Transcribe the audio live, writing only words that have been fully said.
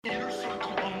Inner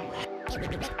circle only.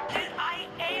 I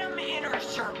am inner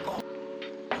circle.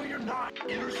 No, you're not.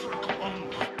 Inner circle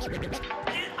only.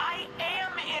 I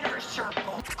am inner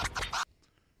circle.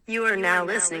 You are now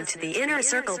listening to the Inner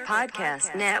Circle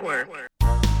Podcast Network.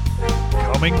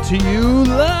 Coming to you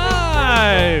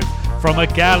live from a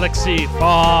galaxy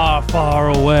far, far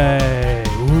away.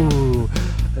 Ooh,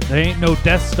 there ain't no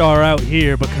Death Star out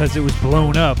here because it was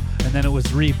blown up and then it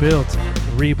was rebuilt,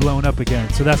 re-blown up again.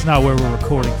 So that's not where we're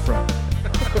recording from.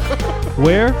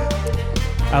 Where?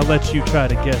 I'll let you try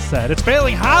to guess that. It's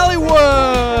Failing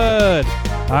Hollywood!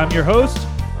 I'm your host,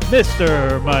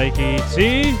 Mr. Mikey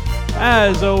T.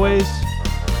 As always,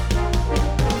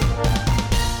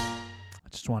 I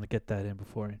just want to get that in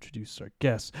before I introduce our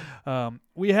guests.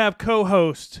 We have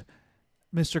co-host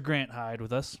Mr. Grant Hyde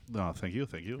with us. Oh, thank you.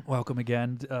 Welcome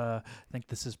again. I think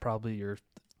this is probably your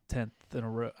 10th in a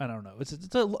row. I don't know.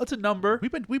 It's a number.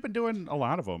 We've been doing a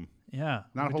lot of them. Yeah.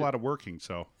 Not a whole lot of working,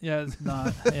 so. Yeah, it's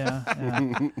not. Yeah.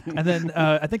 And then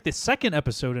I think the second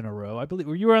episode in a row, I believe,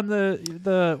 you were on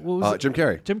the what was it? Jim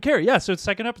Carrey. Jim Carrey, yeah. So it's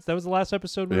second episode. That was the last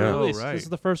episode we released. Oh, right. This is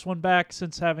the first one back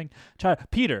since having child.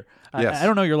 Peter. Yes. I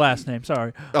don't know your last name.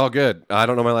 Sorry. Oh, good. I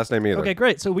don't know my last name either. Okay,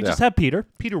 great. So we Yeah. just have Peter,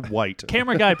 Peter White.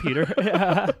 camera guy Peter.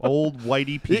 Old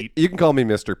Whitey Pete. You can call me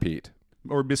Mr. Pete.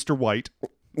 Or Mr. White.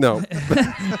 No.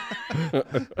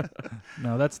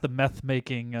 No, that's the meth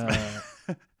making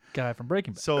guy from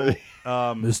Breaking Bad. So,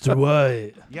 Mr.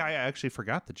 White. yeah, I actually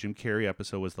forgot the Jim Carrey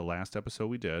episode was the last episode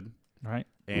we did. Right.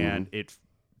 And it,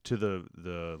 to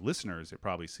the listeners, it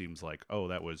probably seems like, oh,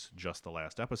 that was just the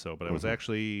last episode. But it was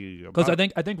actually... Because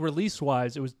about- I think release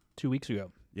wise it was 2 weeks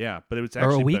ago. Yeah, but it was Or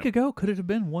actually... a week ago? Could it have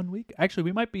been 1 week? Actually,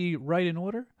 we might be right in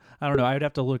order. I don't know. I would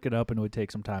have to look it up, and it would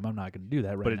take some time. I'm not going to do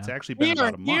that right But now. it's actually been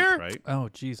about a month, right? Oh,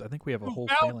 geez. I think we have a whole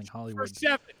Vouch Failing Hollywood for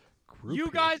 7. group You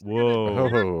here. guys. Whoa.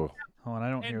 Oh. Hold on, I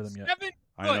don't And hear them yet. 7.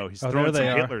 I know. He's Oh, throwing there they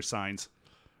some are. Hitler signs.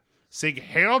 Sig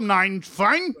Heil, nein,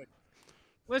 fein.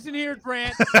 Listen here,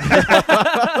 Grant.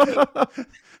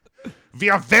 We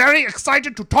are very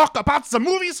excited to talk about the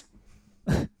movies.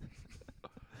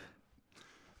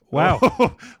 Wow.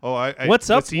 What's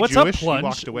up? Was he What's Jewish? up, Plunge? He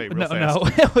walked away real no,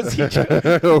 fast. No. Was he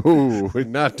Jewish? Oh, we're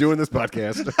not doing this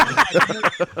podcast.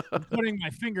 I'm putting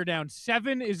my finger down.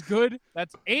 7 is good.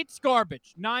 That's 8's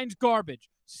garbage. 9's garbage.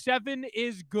 7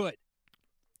 is good.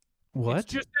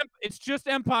 What? It's just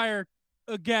Empire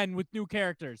again with new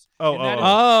characters. Oh, And that is-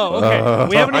 Oh, okay.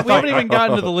 We haven't even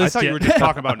gotten to the I list thought yet. you were just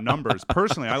talking about numbers.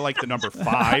 Personally, I like the number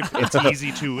 5. It's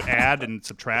easy to add and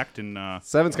subtract, and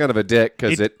 7's kind of a dick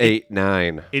because It- it 8,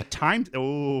 9. it times.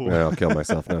 Oh, Well, I'll kill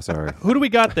myself. No, sorry. Who do we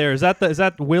got there? Is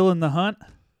that Will in the Hunt?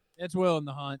 It's Will in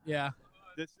the Hunt. Yeah.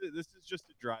 This is just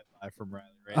a drive-by from Riley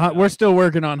right now. We're still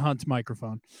working on Hunt's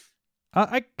microphone.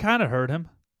 I kind of heard him.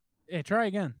 Hey, try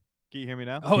again. Can you hear me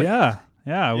now? Oh, yeah.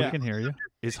 Yeah, we Yeah. can hear you.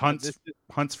 is This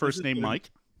Hunt's first name good.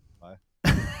 Mike?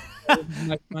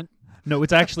 Hunt. No,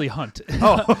 it's actually Hunt.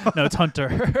 Oh. No, it's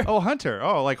Hunter. Oh, Hunter.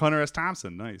 Oh, like Hunter S.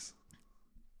 Thompson. Nice.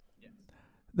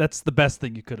 That's the best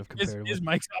thing you could have compared His with.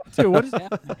 mic's up too. What is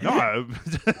that?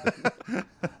 No,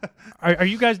 Are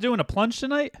you guys doing a plunge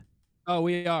tonight? Oh,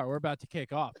 we are. We're about to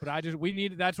kick off. But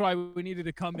that's why we needed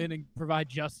to come in and provide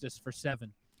justice for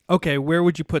 7. Okay, where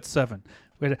would you put 7?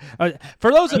 Wait,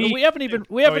 for those Me- we haven't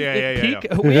yeah, peek.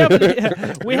 yeah. We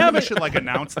haven't we we haven't should like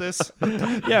announce this.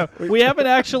 yeah, we haven't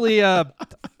actually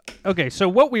okay, so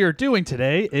what we are doing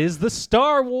today is the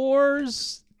Star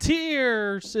Wars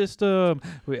tier system.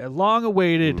 We long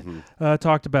awaited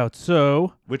talked about.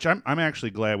 So, Which I'm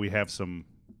actually glad we have some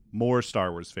more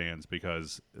Star Wars fans,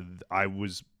 because I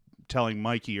was telling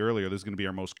Mikey earlier this is going to be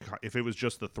our most. If it was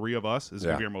just the 3 of us, this is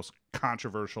going Yeah. to be our most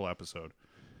controversial episode.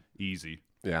 Easy.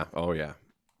 Yeah. Oh, yeah.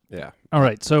 Yeah. all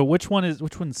right, so which one's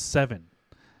 7?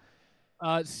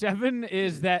 7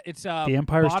 is that it's The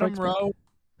Empire bottom Strikes row,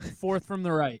 4th from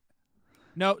the right.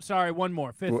 No, sorry, one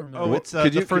more. 5th from the Oh, right. it's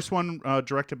Could the you- first one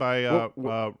directed by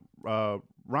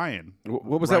Ryan.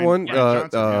 What was Ryan- that one? Ryan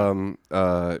Johnson,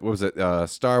 What was it?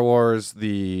 Star Wars,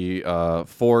 the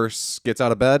Force gets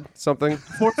out of bed? Something?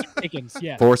 Force Awakens,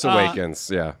 yeah. Force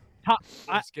Awakens. Yeah.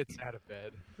 gets out of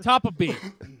bed. Top of B.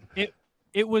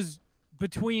 It was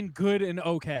between good and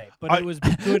okay, but it was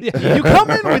good. You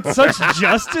come in with such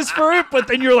justice for it, but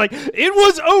then you're like, it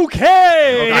was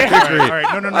okay. Okay, I agree. All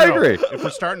right. No. I agree. If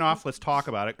we're starting off, let's talk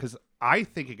about it, because I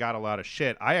think it got a lot of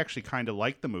shit. I actually kind of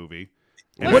liked the movie.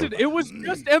 And Listen, it was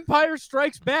just Empire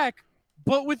Strikes Back,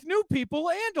 but with new people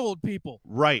and old people.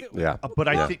 right. Yeah. But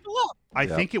I Yeah. think Look,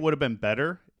 Yeah. think it would have been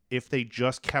better if they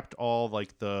just kept all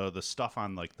like the stuff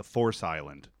on like the Force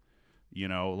Island. You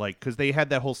know, like because they had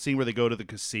that whole scene where they go to the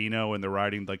casino and they're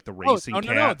riding like the racing no,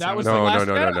 cats. that was No, the no, last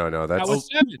no, Jedi. no, no. That That's was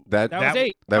 7. that. That was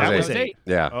 8. That was 8.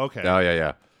 Yeah. Okay. Oh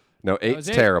yeah. No, was 8's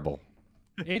 8. terrible.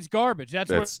 8's garbage. That's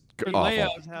It's where awful.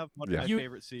 Leia. Does have one Yeah. of my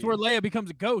favorite scenes. That's where Leia becomes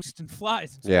a ghost and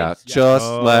flies. in Yeah, space. just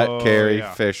Oh, let Carrie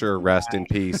yeah. Fisher rest in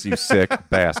peace, you sick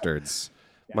bastards.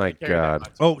 My Carrie God.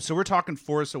 Oh, so we're talking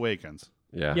Force Awakens.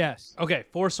 Yeah. Yes. Okay,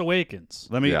 Force Awakens.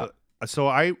 Let me. Yeah.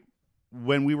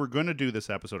 When we were going to do this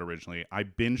episode originally, I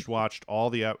binge watched all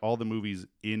the movies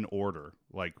in order,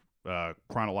 like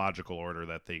chronological order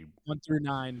that they. 1 through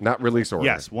 9. Not release order.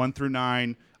 Yes, 1 through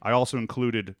 9. I also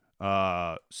included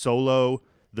Solo,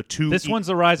 the two. This one's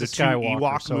The Rise the of two Skywalker,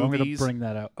 Ewok so I'm going movies. to bring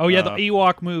that out. Oh yeah, the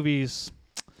Ewok movies.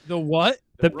 The what?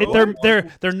 They're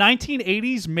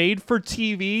 1980s made for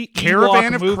TV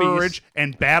Caravan Ewok of movies. Courage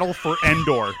and Battle for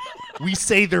Endor. We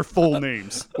say their full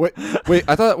names. Wait,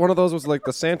 I thought one of those was like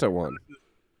the Santa one.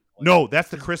 No, that's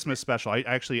the Christmas special. I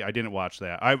didn't watch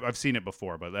that. I've seen it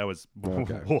before, but that was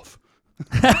Okay. woof.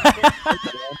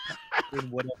 In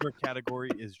whatever category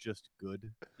is just good.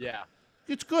 Yeah.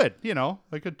 It's good, you know,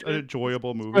 like an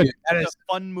enjoyable movie. That is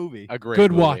a fun movie. A great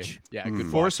Good movie. watch. Yeah, good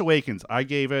watch. Force Awakens, I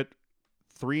gave it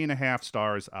 3.5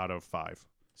 stars out of 5.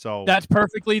 So That's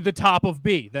perfectly the top of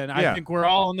B. Then Yeah. I think we're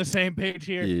all on the same page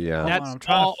here. Yeah. That's I'm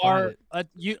trying to all find our.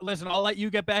 it. Listen, I'll let you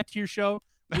get back to your show.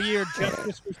 We are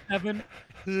Justice for 7,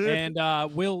 and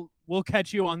we'll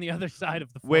catch you on the other side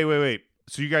of the. wait.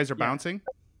 So you guys are bouncing?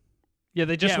 Yeah,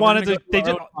 they just Yeah, we're wanted gonna to. go They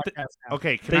through just. our own podcast now.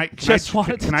 Okay, They just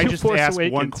wanted to can I do just Force ask one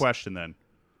Awakens. question then?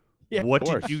 Yeah, What of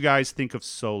did course. you guys think of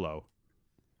Solo?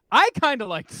 I kind of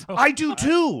liked Solo. I do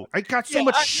too. I got so Yeah,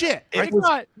 much shit. It I-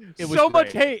 got it was so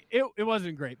much great. hate. It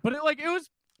wasn't great, but it was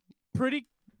pretty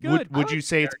good. would you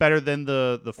say it's better than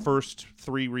the first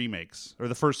 3 remakes or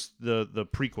the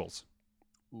prequels?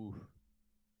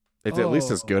 It's at least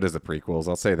as good as the prequels.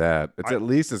 I'll say that. It's at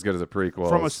least as good as the prequels.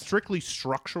 From a strictly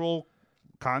structural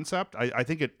concept, I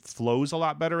think it flows a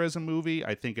lot better as a movie.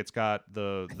 I think it's got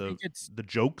the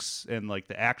jokes and like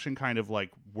the action kind of like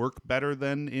work better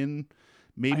than in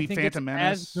maybe I think Phantom it's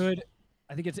Menace. as good.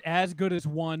 I think it's as good as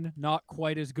 1, not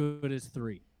quite as good as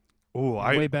 3. Oh,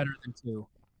 Way better than 2.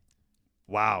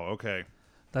 wow. Okay.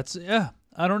 That's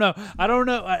I don't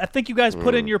know. I think you guys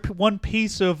put in your one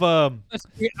piece of.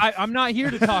 Listen, I'm not here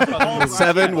to talk about the movie.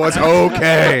 7 was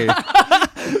okay.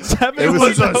 7 It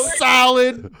was a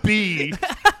solid B.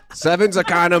 7's a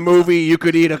kind of movie you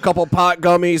could eat a couple pot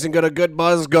gummies and get a good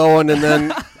buzz going and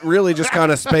then really just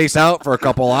kind of space out for a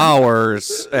couple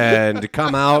hours and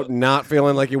come out not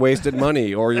feeling like you wasted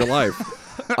money or your life.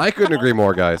 I couldn't agree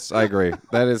more, guys. I agree.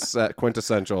 That is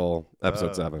quintessential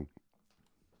episode 7.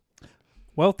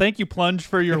 Well, thank you, Plunge,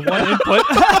 for your one input.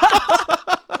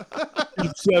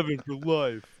 7 for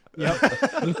life.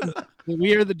 Yep.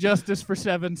 We are the Justice for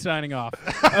 7 signing off.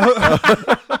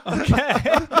 Okay.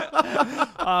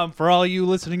 For all you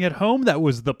listening at home, that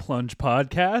was the Plunge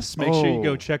podcast. Make sure you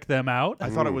go check them out. I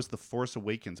thought it was the Force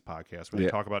Awakens podcast where they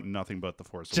Yeah. talk about nothing but the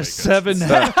Force Just Awakens.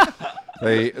 7.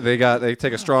 They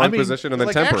take a strong position and then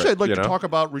Like, temper actually, it. I'd like you to know? talk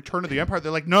about Return of the Empire.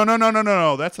 They're like, no.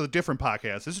 That's a different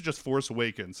podcast. This is just Force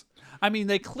Awakens. I mean,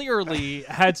 they clearly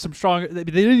had some strong. They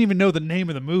didn't even know the name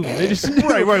of the movie. They just knew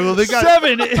Right. Well, they got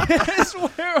 7 is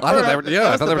where. I thought they were,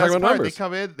 I thought they were talking about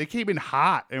numbers. They came in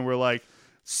hot, and we're like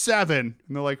 7, and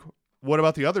they're like, what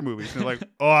about the other movies? And they're like,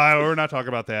 we're not talking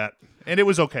about that, and it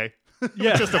was okay.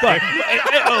 Yeah. Just okay.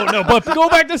 Oh no! But go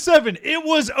back to 7. It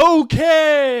was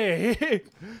okay.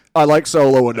 I like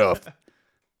Solo enough.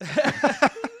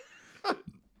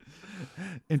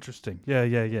 Interesting. Yeah.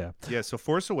 Yeah, so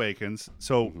Force Awakens.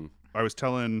 So I was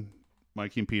telling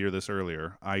Mikey and Peter this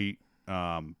earlier. I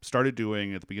started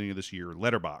doing at the beginning of this year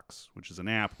Letterboxd, which is an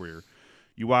app where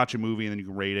you watch a movie and then you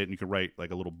can rate it and you can write like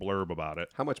a little blurb about it.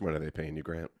 How much money are they paying you,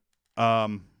 Grant?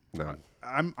 None. None.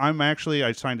 I'm actually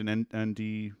I signed an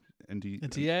NTA.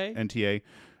 NTA.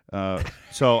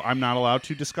 So I'm not allowed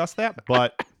to discuss that,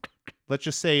 but let's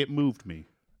just say it moved me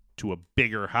to a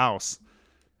bigger house.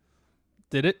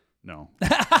 Did it? No.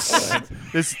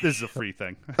 This is a free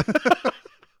thing.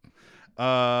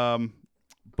 But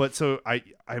so I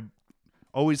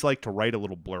always like to write a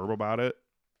little blurb about it,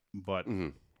 but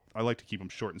I like to keep them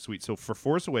short and sweet. So for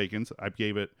Force Awakens, I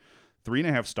gave it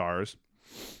 3.5 stars.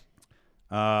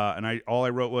 And all I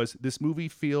wrote was this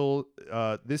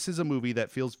is a movie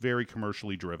that feels very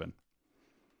commercially driven.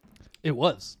 It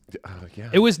was. Yeah.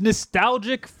 It was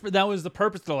nostalgic. That was the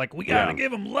purpose. They're like, we gotta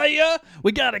give him Leia.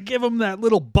 We gotta give him that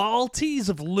little ball tease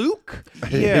of Luke.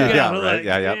 Yeah, We gotta, right.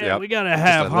 Yeah. We gotta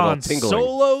have that little Han tingling.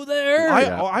 Solo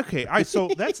there. Okay. So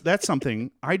that's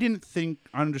something I didn't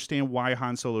understand why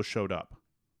Han Solo showed up.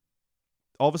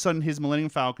 all of a sudden his Millennium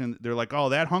Falcon, they're like, oh,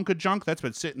 that hunk of junk, that's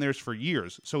been sitting there for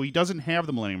years. So he doesn't have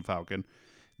the Millennium Falcon.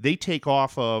 They take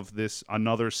off of this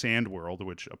another sand world,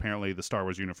 which apparently the Star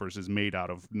Wars universe is made out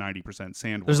of 90%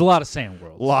 sand world. There's a lot of sand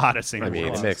worlds. A lot of sand I mean,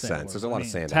 worlds. it makes Sand sense. worlds. There's a lot of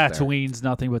sand out there. Tatooine's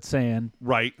nothing but sand.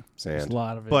 Right. There's Sand. a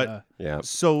lot of it. But Yeah.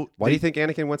 so Why do you think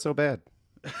Anakin went so bad?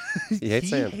 He hates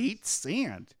sand. hates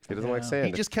sand. He doesn't like Yeah. sand.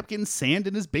 He just kept getting sand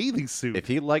in his bathing suit. If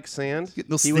he liked sand, Getting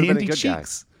those he would have been a sandy good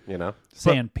cheeks. guy. You know?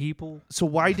 sand people. So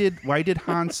why did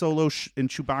Han Solo and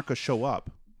Chewbacca show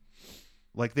up?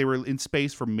 Like they were in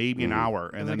space for maybe an hour,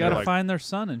 and They then got they're to like, find their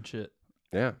son and shit.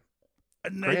 Yeah.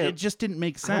 and Grant, it just didn't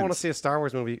make I don't want to sense. see a Star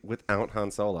Wars movie without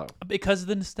Han Solo. Because of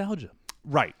the nostalgia.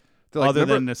 Right. They're like, Other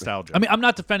remember- than nostalgia. I mean, I'm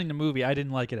not defending the movie. I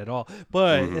didn't like it at all.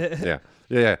 But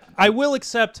Yeah. I will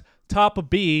accept top of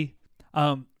B.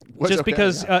 Was Just okay,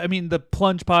 because yeah. I mean the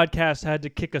Plunge podcast had to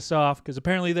kick us off because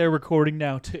apparently they're recording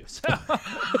now too.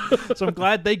 So I'm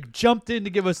glad they jumped in to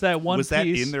give us that one was that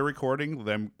piece. in their recording?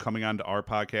 Them coming onto our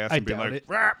podcast I and being doubt like, it.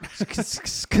 "Rah."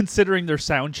 Considering their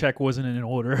sound check wasn't in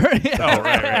order. Oh,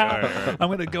 right. I'm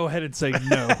gonna go ahead and say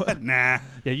no. Nah.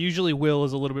 Yeah, usually Will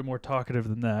is a little bit more talkative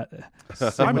than that.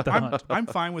 Same with the hunt. I'm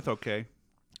fine with okay.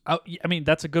 I mean,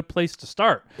 that's a good place to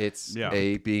start. It's Yeah.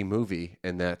 a B movie,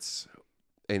 and that's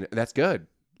good.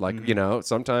 Like you know,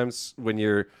 sometimes when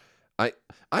you're, I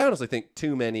honestly think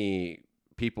too many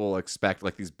people expect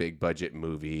like these big budget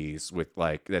movies with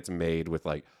like that's made with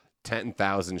like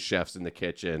 10,000 chefs in the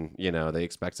kitchen. You know, they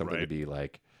expect something to Right. be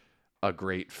like a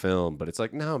great film, but it's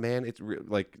like no, man, it's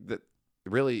like the.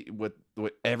 Really, what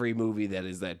every movie that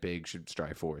is that big should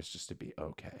strive for is just to be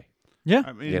okay. Yeah.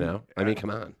 I mean, You know, I mean, come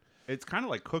on. It's kind of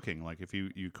like cooking. Like if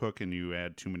you cook and you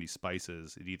add too many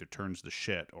spices, it either turns to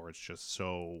shit or it's just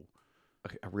so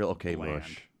A real okay bland.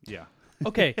 mush. Yeah.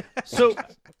 Okay, so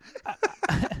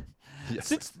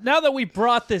since now that we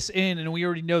brought this in and we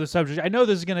already know the subject, I know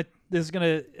there's gonna.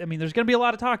 I mean, there's gonna be a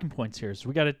lot of talking points here, so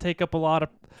we got to take up a lot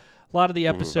of the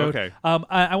episode. Okay.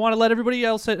 I want to let everybody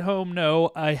else at home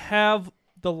know I have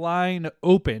the line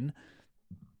open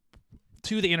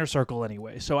to the Inner Circle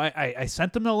anyway. So I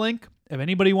sent them the link. If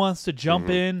anybody wants to jump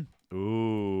in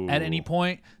Ooh. at any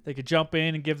point, they could jump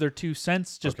in and give their 2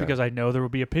 cents. Just Okay. because I know there will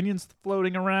be opinions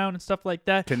floating around and stuff like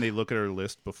that. Can they look at our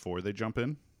list before they jump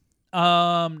in?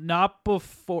 Not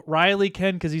before Riley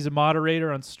can because he's a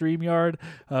moderator on StreamYard,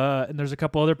 and there's a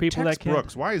couple other people Text that can.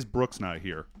 Brooks. Why is Brooks not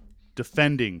here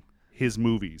defending his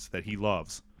movies that he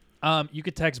loves? You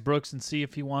could text Brooks and see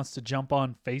if he wants to jump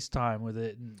on FaceTime with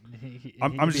it. And he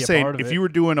I'm could just be a saying, part of if it. you were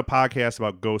doing a podcast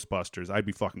about Ghostbusters, I'd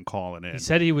be fucking calling in. He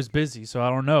said he was busy, so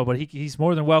I don't know, but he's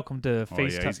more than welcome to Oh,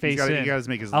 FaceTime. yeah, he's face gotta- in. he gotta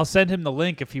make his- I'll send him the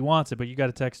link if he wants it, but you got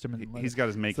to text him. And let He's him-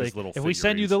 got to make it's his like, little. if we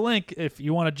send you the link, if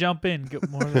you want to jump in, get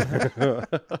more.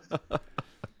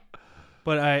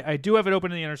 But I do have it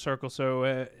open in the Inner Circle, so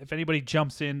if anybody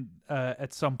jumps in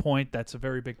at some point, that's a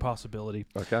very big possibility.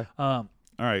 Okay.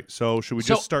 All right, so should we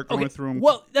So, just start going okay, through them?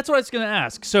 Well, that's what I was going to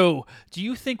ask. So, do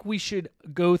you think we should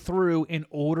go through in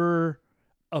order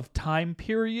of time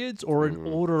periods or in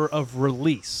order of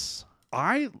release?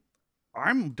 I'm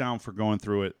down for going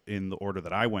through it in the order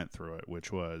that I went through it,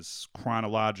 which was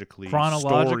chronological.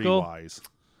 Story-wise.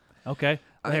 Okay.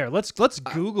 There, let's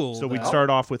Google. So we'd that. start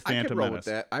off with I could Phantom roll Menace.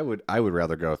 with that. I would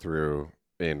rather go through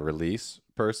in release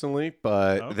personally,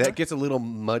 but Okay. that gets a little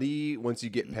muddy once you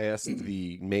get past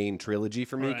the main trilogy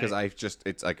for me because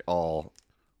it's like all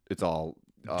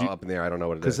up in there. I don't know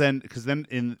what it is. Because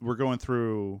then we're going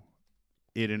through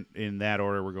it in that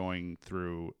order. We're going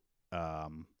through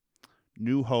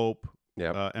New Hope,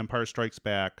 Yep. Empire Strikes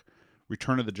Back,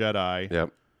 Return of the Jedi,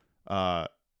 Yep.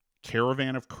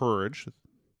 Caravan of Courage,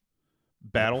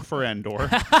 Battle for Endor.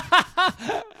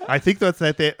 I think that's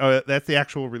the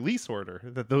actual release order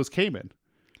that those came in.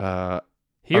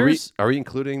 Here's are we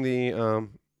including the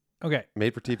okay.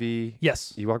 made for TV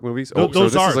Yes. Ewok movies? Those so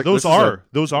this are is like- those this is are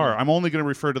those are. I'm only going to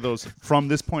refer to those from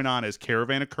this point on as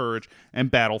Caravan of Courage and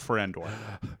Battle for Endor.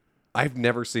 I've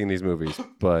never seen these movies,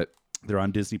 but They're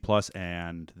on Disney Plus,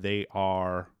 and they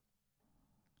are.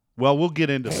 Well, we'll get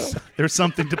into this. There's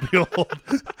something to behold.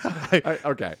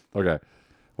 okay.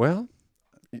 Well,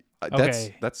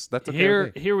 Okay. that's okay. Here,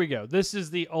 with me. here we go. This is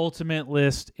the ultimate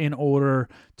list in order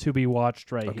to be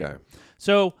watched right Okay. here.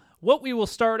 So, what we will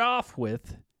start off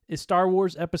with is Star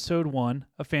Wars Episode 1: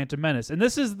 A Phantom Menace, and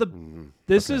this is the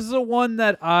is the one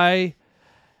that I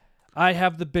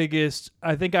have the biggest.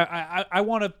 I think I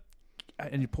want to. I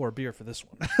need to pour a beer for this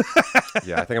one.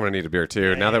 Yeah, I think I'm gonna need a beer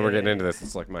too. Now that we're getting into this,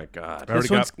 it's like my God. I'm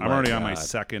one's- already on my God.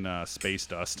 second space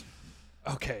dust.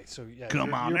 Okay, so yeah, Come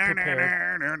you're, on, you're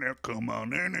prepared. come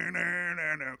on,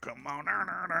 come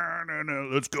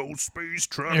on, let's go space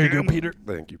trucking. There you go, Peter.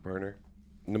 Thank you, partner.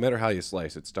 No matter how you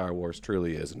slice it, Star Wars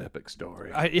truly is an epic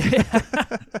story.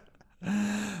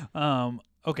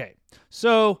 Okay.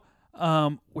 So,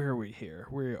 where are we here?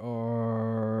 We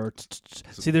are.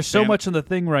 See, there's so much on the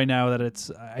thing right now that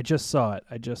it's. I just saw it.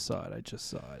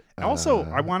 Also,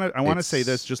 I want to say it's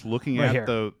this. Just looking right at here.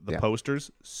 the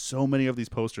posters, so many of these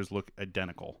posters look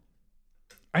identical.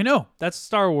 I know that's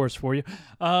Star Wars for you.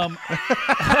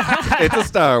 It's a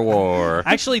Star War.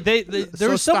 Actually, there So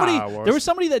was somebody. Star Wars. There was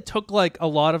somebody that took like a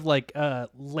lot of like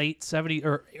late '70s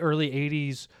or early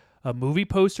 '80s movie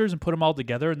posters and put them all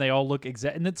together, and they all look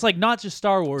exact. And it's like not just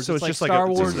Star Wars. So it's like just Star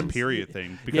like Wars a and- period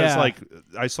thing. Because Yeah. like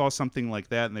I saw something like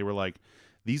that, and they were like,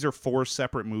 these are 4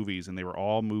 separate movies, and they were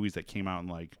all movies that came out in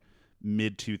like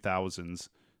mid 2000s,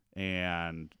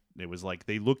 and it was like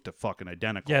they looked fucking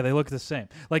identical. Yeah, they look the same.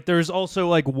 Like there's also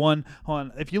like one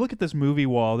on. If you look at this movie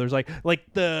wall, there's like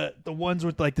the ones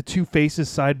with like the 2 faces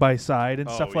side by side and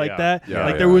Oh, stuff like yeah. that. Yeah,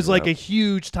 like yeah, there was like yeah. a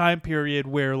huge time period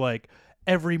where like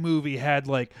every movie had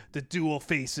like the dual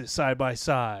faces side by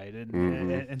side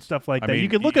and stuff like I that. mean, you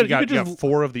could look at got, you could you just got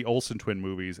 4 of the Olsen twin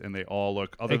movies, and they all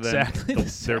look other Exactly than the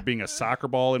same. there being a soccer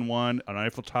ball in one, an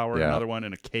Eiffel Tower in Yeah. another one,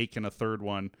 and a cake in a third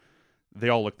one. They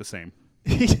all look the same.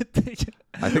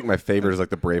 I think my favorite is like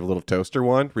the Brave Little Toaster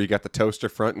one, where you got the toaster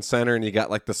front and center, and you got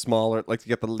like the smaller, like you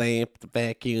got the lamp, the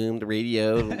vacuum, the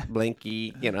radio,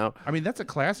 blinky, you know. I mean, that's a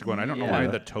classic one. I don't know Yeah. why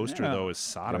the toaster though is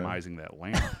sodomizing that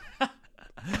lamp.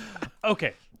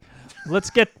 Okay. Let's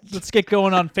get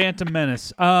going on Phantom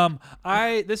Menace.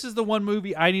 This is the one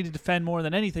movie I need to defend more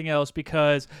than anything else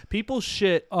because people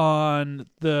shit on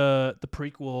the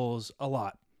prequels a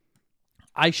lot.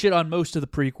 I shit on most of the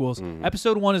prequels.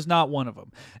 Episode 1 is not one of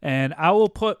them. And I will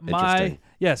put Interesting.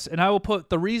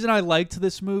 the reason I liked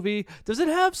this movie. Does it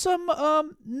have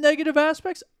some negative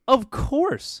aspects? Of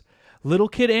course. Little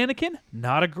kid Anakin,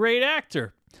 not a great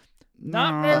actor.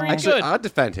 Not very Actually, good. I'll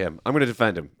defend him. I'm going to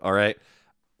defend him. All right.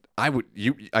 I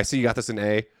see you got this in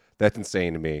A. That's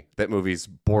insane to me. That movie's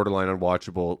borderline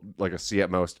unwatchable, like a C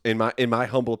at most, in my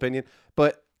humble opinion.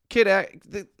 But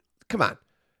come on.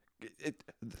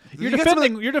 You're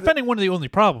defending one of the only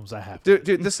problems I have. Dude,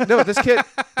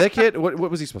 that kid, what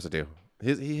was he supposed to do?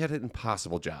 He had an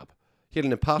impossible job. He had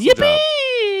an impossible job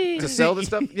to sell the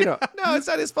stuff. You know, no, it's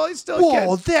not his fault. He's still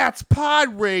a kid. that's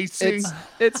pod racing.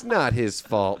 It's not his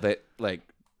fault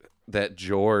that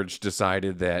George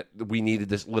decided that we needed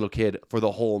this little kid for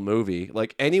the whole movie.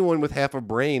 Like anyone with half a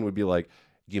brain would be like,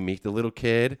 you meet the little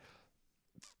kid,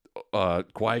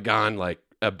 Qui-Gon like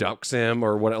abducts him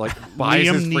or what, like buys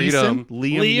his freedom.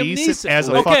 Liam Neeson Neeson. as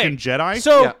a Okay. fucking Jedi.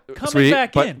 So Yeah, coming sweet,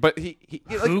 back but, in, but he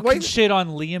who like, why- can shit on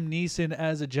Liam Neeson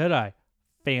as a Jedi?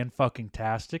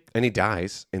 Fan-fucking-tastic. and he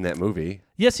dies in that movie.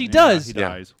 Yes, he does. He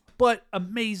dies. But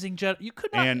amazing Jedi. You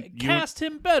could not And cast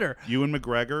him better. Ewan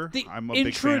McGregor. The I'm a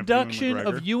big fan introduction of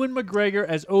Ewan McGregor. of Ewan McGregor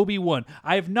as Obi-Wan.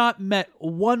 I have not met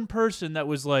one person that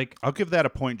was like, I'll give that a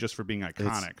point just for being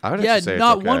iconic. I would yeah, actually say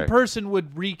not it's one okay. person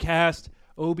would recast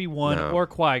Obi-Wan No. or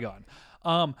Qui-Gon.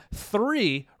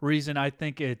 3, reason I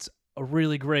think it's a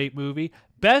really great movie.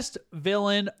 Best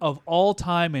villain of all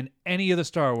time in any of the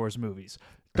Star Wars movies.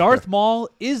 Darth Maul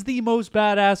is the most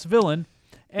badass villain.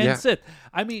 And Yeah. Sith.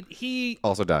 I mean, he...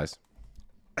 Also dies.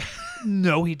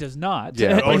 No, he does not.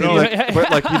 Yeah, Oh, but, no.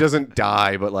 but like he doesn't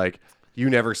die, but like you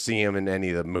never see him in any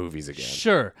of the movies again.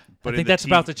 Sure. But I in think the that's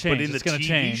about to But change. in It's the going to TV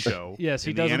change. show, Yes,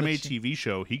 he in does. the in animated t- TV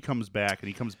show, he comes back and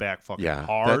he comes back fucking Yeah,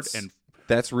 hard and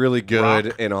that's really good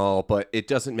rock. and all, but it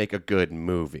doesn't make a good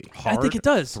movie. I think it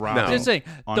does. throbbing, I'm just saying,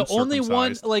 the only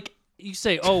one, uncircumcised. like, you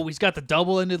say, oh, he's got the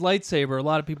double-ended lightsaber. A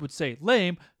lot of people would say,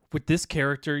 lame. With this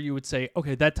character, you would say,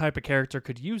 okay, that type of character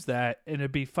could use that, and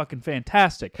it'd be fucking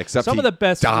fantastic. Except some he of the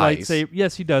best dies. lightsaber.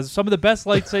 Yes, he does. Some of the best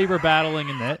lightsaber battling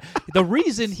in that. The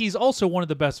reason he's also one of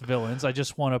the best villains, I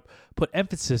just want to put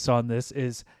emphasis on this,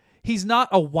 is he's not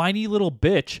a whiny little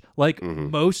bitch like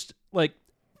most, like,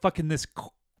 fucking this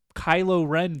Kylo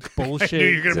Ren bullshit. I knew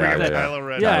you were gonna bring up Yeah. Kylo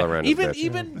Ren. Yeah, Kylo Ren is even bitch,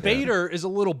 even yeah. Vader is a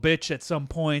little bitch at some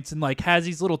points and like has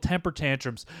these little temper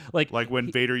tantrums. Like Like when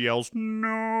Vader yells,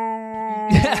 "No!"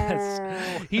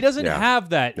 yes, he doesn't Yeah.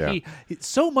 have that. Yeah. He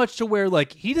so much to where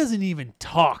like he doesn't even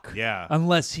talk. Yeah.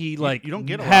 unless he like you don't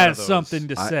get a lot has of those. something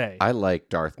to say. I like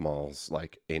Darth Maul's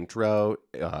like intro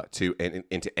into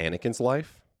Anakin's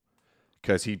life.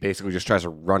 Because he basically just tries to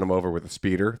run him over with a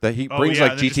speeder. That he Oh, brings yeah,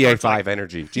 like and then just GTA starts, 5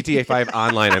 energy, GTA 5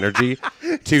 online energy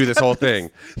to this whole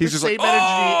thing. He's just Same like,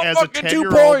 energy as a fucking 2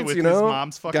 10-year-old points, with you know? his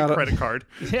mom's fucking Gotta- credit card.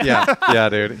 yeah,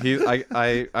 dude.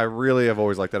 I really have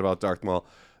always liked that about Darth Maul.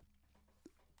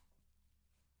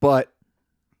 But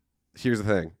here's the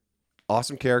thing: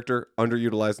 awesome character,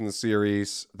 underutilized in the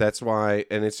series. That's why,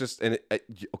 and it's just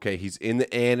okay. He's in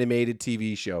the animated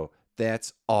TV show.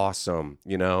 that's awesome,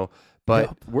 you know.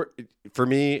 But for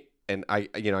me, and I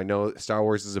know Star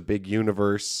Wars is a big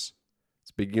universe. It's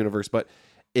a big universe, but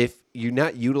if you're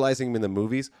not utilizing them in the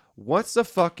movies, what's the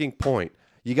fucking point?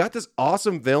 You got this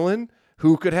awesome villain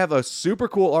who could have a super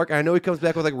cool arc. I know he comes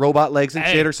back with like robot legs and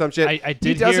shit or some shit. I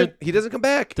did hear he doesn't come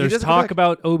back. There's talk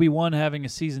about Obi-Wan having a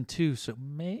season 2, so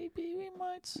maybe we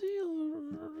might see.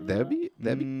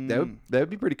 That'd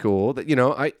be pretty cool. That, you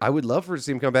know, I would love for to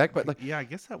see him come back, but like, Yeah, I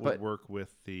guess that would work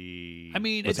with the. I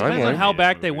mean, The it depends on timeline. how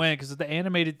back they Movies. went because the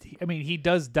animated. I mean, he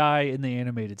does die in the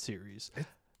animated series.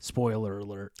 Spoiler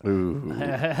alert. ooh,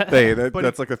 hey, But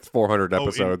that's like a 400 Oh,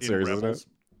 episode in series, isn't Rebels. it?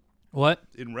 What?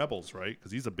 In Rebels, right?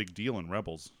 Because he's a big deal in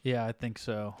Rebels. Yeah, I think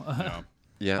so. Yeah.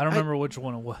 Yeah, I don't remember which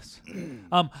one it was.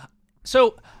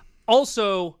 So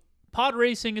also pod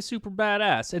racing is super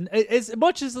badass, and as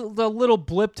much as the little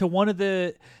blip to one of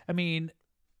the, I mean,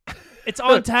 it's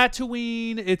on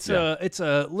Tatooine. It's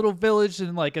a little village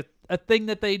and like a thing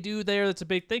that they do there. That's a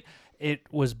big thing. It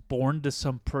was born to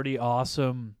some pretty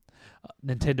awesome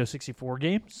Nintendo 64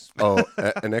 games. Oh,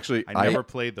 and actually, I never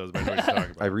played those, but I know what you're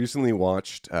talking I about. recently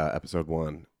watched episode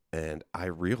 1, and I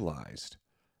realized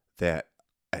that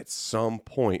at some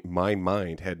point my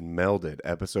mind had melded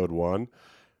episode 1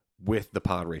 with the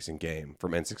pod racing game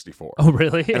from N64. Oh,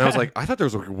 really? And I was like, I thought there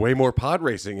was like way more pod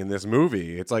racing in this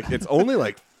movie. It's like, it's only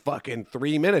like fucking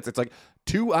 3 minutes. It's like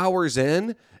 2 hours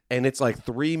in, and it's like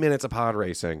 3 minutes of pod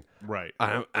racing. Right.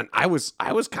 And I was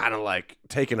kind of like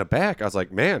taken aback. I was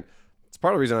like, man, it's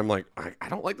part of the reason I'm like, I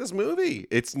don't like this movie.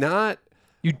 It's not.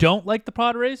 You don't like the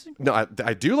pod racing? No,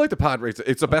 I do like the pod racing.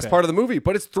 It's the best Okay. part of the movie,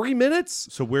 but it's 3 minutes.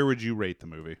 So where would you rate the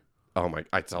movie? Oh my!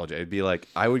 I told you, it'd be like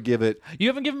I would give it. You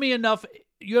haven't given me enough.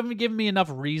 You haven't given me enough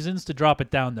reasons to drop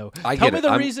it down, though. I Tell get me it. the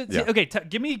I'm- reasons. yeah. Okay,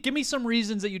 give me some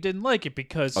reasons that you didn't like it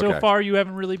because so Okay. far you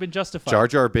haven't really been justified. Jar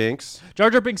Jar Binks. Jar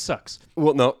Jar Binks sucks.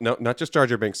 Well, no, not just Jar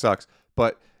Jar Binks sucks,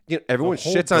 but you know, everyone The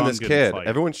whole shits on this Gungan kid. fight.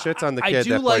 Everyone shits on the I kid. do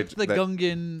that like played, the that,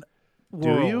 Gungan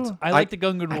world. you? I like the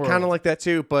Gungan world. I kind of like that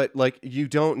too, but like you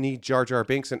don't need Jar Jar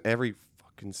Binks in every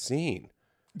fucking scene.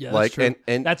 Yeah, that's like, true.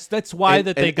 and that's why and-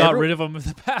 that they and got every- rid of him in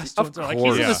the past. Of ones. They're like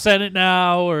course. he's in Yeah. the Senate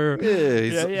now, or yeah,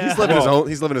 he's yeah.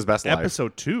 living his best life.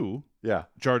 Episode 2, Yeah.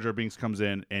 Jar Jar Binks comes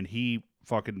in and he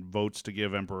fucking votes to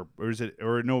give Emperor, or is it,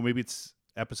 or no, maybe it's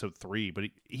episode 3, but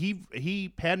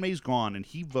he Padme's gone and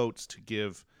he votes to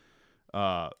give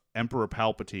Emperor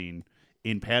Palpatine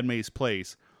in Padme's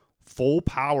place full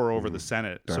power over the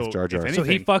Senate. Darth So Jar Jar. if so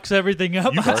he anything, fucks everything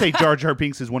up. you could say Jar Jar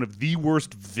Binks is one of the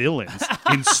worst villains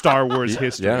in Star Wars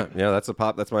history. Yeah, that's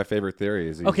That's my favorite theory.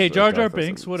 Is he's, Okay, Jar Jar Darth Vader.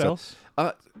 Binks. What So- else?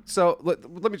 So let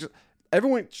me just.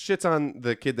 Everyone shits on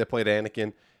the kid that played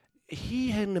Anakin. He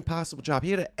had an impossible job.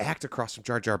 He had to act across from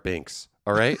Jar Jar Binks.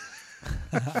 All right.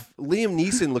 Liam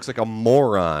Neeson looks like a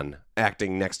moron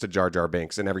acting next to Jar Jar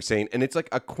Binks in every scene, and it's like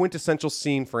a quintessential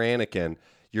scene for Anakin.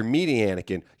 You're meeting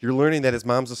Anakin. You're learning that his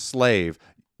mom's a slave.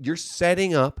 You're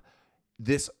setting up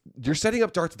You're setting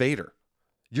up Darth Vader.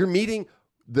 You're meeting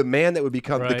the man that would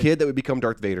become the Right. kid that would become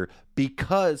Darth Vader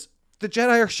because the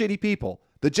Jedi are shitty people.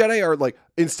 The Jedi are like,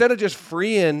 instead of just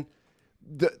freeing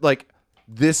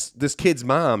this kid's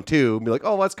mom too, and be like,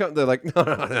 oh, let's come. They're like,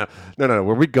 no.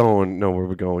 Where we going? No, where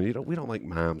we going? We don't like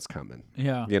moms coming.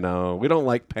 Yeah. You know, we don't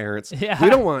like parents. Yeah. We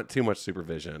don't want too much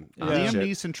supervision. on Liam shit.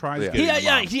 Neeson tries Yeah. getting Yeah, the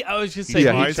yeah. mom. I was just saying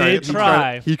Yeah, he did he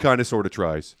try. He kind of sort of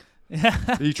tries.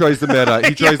 He tries the meta.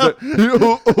 He tries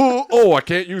oh, I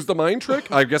can't use the mind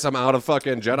trick. I guess I'm out of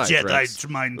fucking Jedi tricks. Jedi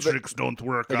mind tricks don't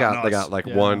work They on got us. like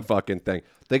Yeah. one fucking thing.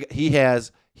 He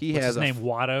has What's his a name?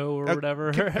 Watto or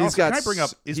whatever. he's got Can I bring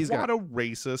up, is he's got- Watto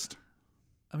racist?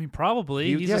 I mean, probably.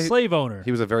 He- He's yeah, a he- slave owner.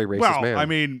 he was a very racist Well, man. I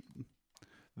mean,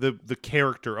 the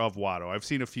character of Watto. I've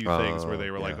seen a few things where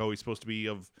they were like, yeah. "Oh, he's supposed to be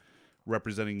of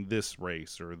representing this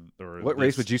race or what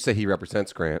race would you say he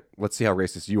represents, Grant? Let's see how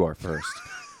racist you are first.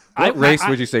 I- What race I-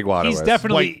 would you say Watto He's is?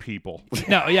 definitely white people?"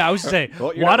 no. Yeah, I was just saying.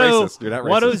 Well, you're not Watto, racist. You're not racist.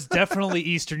 Watto's definitely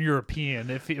Eastern European.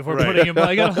 If we're Right. putting him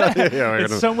like, we're it's gonna-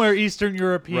 somewhere Eastern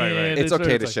European. Right. It's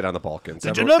okay to like- shit on the Balkans.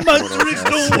 Mind Everyone- tricks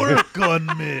don't work on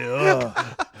me.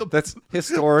 That's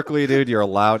historically, dude. You're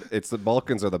allowed. It's the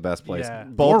Balkans are the best place. Yeah.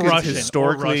 Balkans or Russian,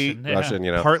 historically- or Russian, yeah. Russian,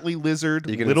 you know. Partly lizard,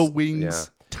 You can- little wings,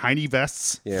 yeah. tiny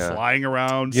vests, Yeah. flying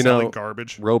around, You selling know,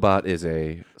 garbage. Robot is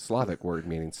a Slavic word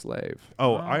meaning slave.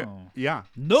 Oh, Oh. yeah.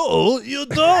 No, you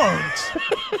don't.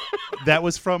 That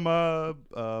was from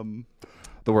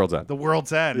The world's end. The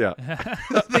World's End. Yeah.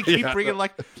 They keep bringing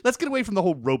like, let's get away from the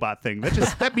whole robot thing.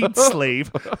 That means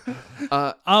slave.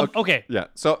 Okay. Yeah.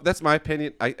 So that's my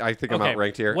opinion. I think I'm Okay.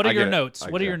 outranked here. What are I your get it. notes? I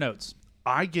What are get your it. notes?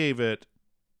 I gave it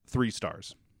 3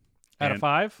 stars Out of And-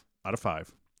 5? out of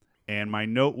 5. And my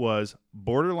note was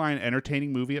borderline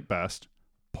entertaining movie at best,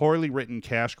 poorly written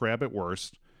cash grab at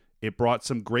worst. It brought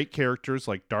some great characters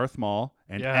like Darth Maul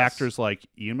and Yes. actors like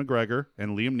Ian McGregor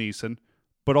and Liam Neeson,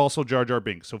 but also Jar Jar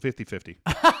Binks, so 50-50.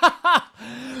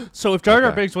 So if Jar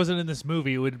Jar Okay. Binks wasn't in this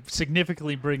movie, it would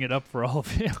significantly bring it up for all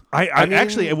of you. I mean-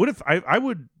 actually I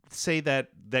would say that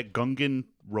Gungan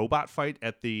robot fight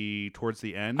at towards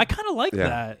the end. I kind of like Yeah.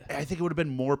 that. I think it would have been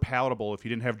more palatable if you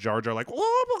didn't have Jar Jar like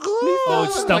Oh,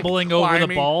 it's stumbling like, over the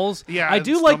climbing. balls. Yeah, I it's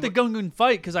do like the Gungan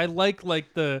fight because I like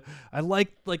the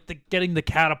getting the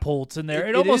catapults in there.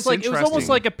 It Almost is like it was almost interesting.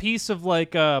 like a piece of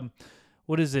like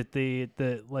what is it the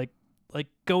like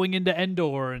going into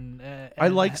Endor and I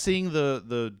like seeing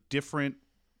the different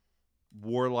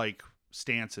warlike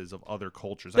stances of other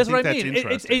cultures. That's I think what I that's mean.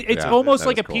 interesting. It's Yeah, almost that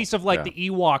like is a cool. piece of like Yeah. the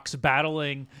Ewoks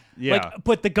battling. Yeah. Like,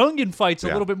 but the Gungan fight's a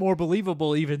Yeah. little bit more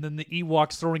believable even than the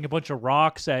Ewoks throwing a bunch of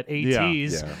rocks at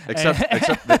ATs. Yeah.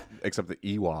 Except the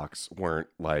Ewoks weren't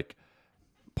like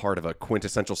part of a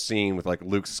quintessential scene with like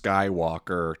Luke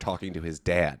Skywalker talking to his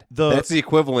dad. That's the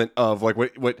equivalent of like what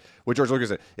George Lucas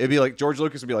said. It'd be like George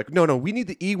Lucas would be like, no, we need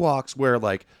the Ewoks where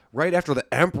like right after the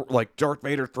Emperor, like Darth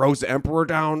Vader throws the Emperor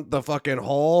down the fucking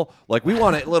hole. Like we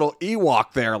want a little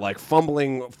Ewok there, like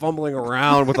fumbling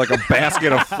around with like a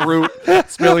basket of fruit,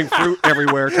 spilling fruit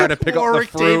everywhere, trying to pick Warwick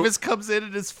up the fruit. Davis comes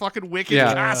in his fucking wicked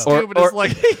Yeah. costume and Or- is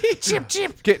like, chip,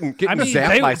 chip. getting I mean,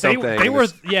 zapped by something. they and were,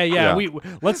 it's- yeah. yeah.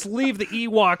 Let's leave the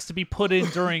Ewoks to be put in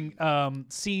during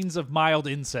scenes of mild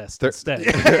incest They're- instead.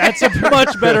 That's a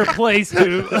much better place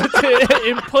to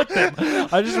input them.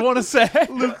 I just want to say, like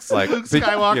Luke big-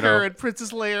 Skywalker you know, and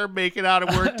Princess Leia making out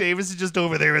at work. Davis is just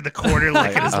over there in the corner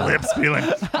licking his lips, being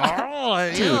like, "Oh,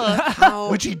 yeah."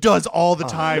 Which he does all the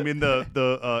time in the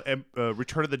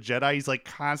Return of the Jedi. He's like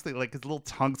constantly like his little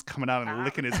tongue's coming out and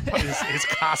licking his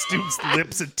costume's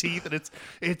lips and teeth, and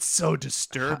it's so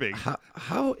disturbing.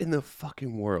 How in the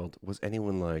fucking world was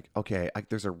anyone like, okay,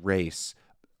 there's a race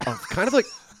of kind of like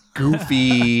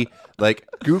goofy,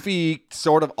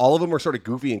 sort of, all of them are sort of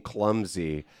goofy and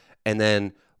clumsy. And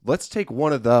then let's take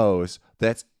one of those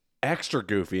that's extra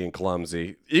goofy and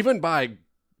clumsy, even by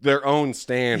their own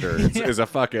standards, is a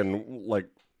fucking like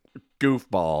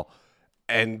goofball,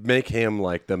 and make him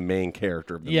like the main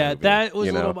character of the yeah, movie. that was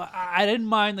you a know? little. I didn't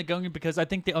mind the Gungan because I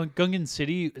think the Gungan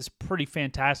city is pretty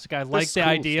fantastic. I like the cool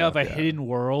idea stuff, of a yeah. hidden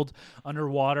world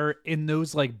underwater in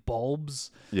those like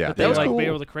bulbs. Yeah, that they that was like cool. be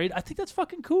able to create. I think that's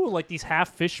fucking cool. Like these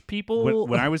half fish people.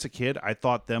 When I was a kid, I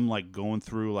thought them like going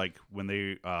through like when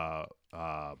they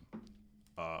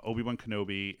Obi-Wan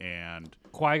Kenobi and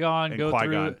Qui-Gon go Qui-Gon,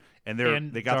 through. and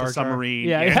and they got Jar the Jar. submarine,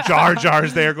 Yeah, and yeah. Jar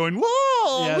Jar's there going,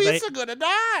 "Whoa, Yeah, Lisa gonna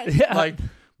die!" Yeah.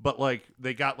 But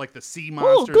they got like the sea Ooh,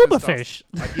 monsters. Gooba and stuff. fish.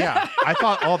 Yeah, I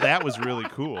thought all that was really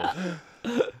cool.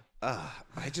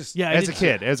 I just Yeah, I As a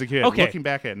did- kid, Okay. looking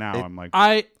back at it now, I'm like,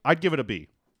 I'd give it a B.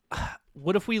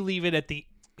 what if we leave it at the,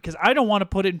 because I don't want to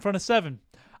put it in front of 7.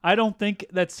 I don't think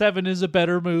that 7 is a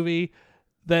better movie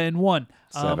than 1.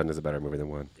 7 is a better movie than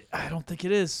 1. I don't think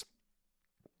it is.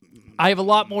 I have a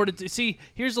lot more to do. See,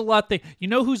 here's a lot thing. You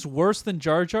know who's worse than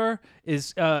Jar Jar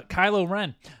is Kylo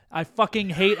Ren. I fucking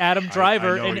hate Adam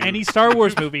Driver know in you- any Star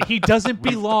Wars movie. He doesn't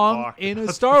belong talked in a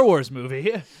Star Wars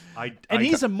movie. And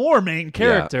he's a more main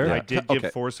character. yeah. I did Okay.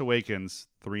 give Force Awakens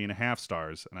 3.5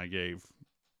 stars, and I gave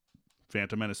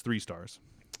Phantom Menace 3 stars.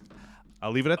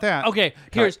 I'll leave it at that. Okay,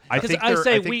 here's I because think I they're-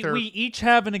 say I think we they're- each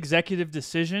have an executive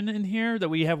decision in here that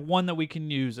we have one that we can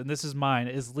use, and this is mine,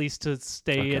 is least to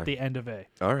stay at Okay. the end of A.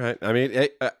 All right. I mean,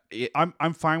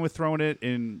 I'm fine with throwing it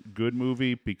in good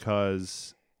movie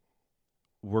because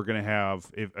we're gonna have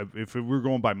if we're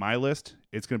going by my list,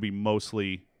 it's gonna be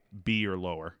mostly B or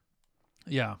lower.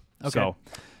 Yeah. Okay. So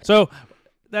So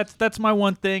that's my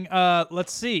one thing.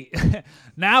 Let's see.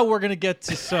 Now we're gonna get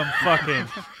to some fucking.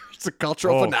 it's a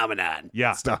cultural Oh. phenomenon.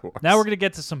 Yeah. Star Wars. Now we're gonna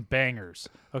get to some bangers.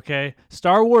 Okay.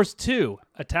 Star Wars 2: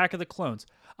 Attack of the Clones.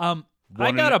 I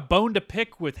One got and- a bone to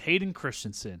pick with Hayden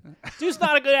Christensen. Dude's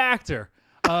not a good actor.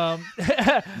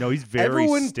 no, he's very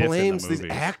Everyone stiff blames in the these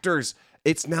movies. actors.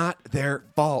 It's not their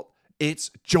fault.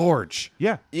 It's George.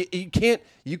 Yeah.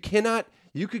 You cannot.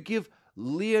 You could give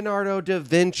Leonardo da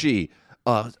Vinci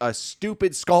a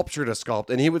stupid sculpture to sculpt,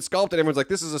 and he would sculpt it. And everyone's like,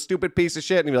 "This is a stupid piece of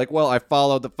shit," and he'd be like, "Well, I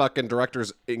followed the fucking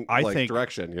director's I think-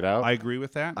 direction." You know, I agree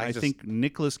with that. I I just- think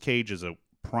Nicolas Cage is a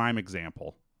prime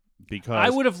example because I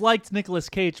would have liked Nicolas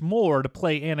Cage more to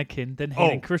play Anakin than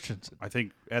Hayden Oh. Christensen. I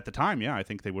think at the time, yeah, I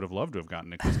think they would have loved to have gotten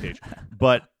Nicolas Cage.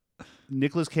 But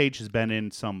Nicolas Cage has been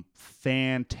in some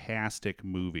fantastic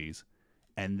movies.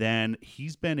 And then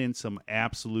he's been in some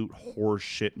absolute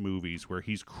horseshit movies where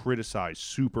he's criticized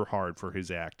super hard for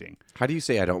his acting. how do you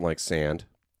say I don't like sand,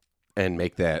 and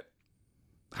make that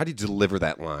how do you deliver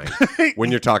that line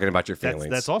when you're talking about your feelings?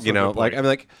 That's also you a know, good like point. I'm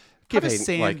like, How give does Hayden,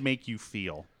 sand like, make you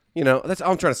feel? you know, that's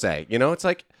all I'm trying to say. You know, it's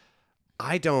like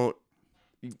I don't.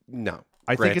 No,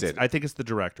 I granted. think it's the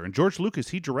director, and George Lucas.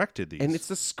 He directed these, and it's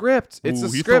the script. It's Ooh,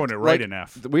 the he's script. throwing it right like, in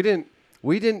F. We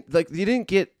didn't like.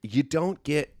 You don't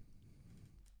get.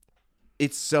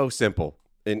 It's so simple.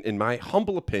 In my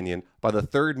humble opinion, by the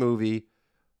third movie,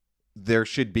 there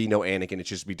should be no Anakin. It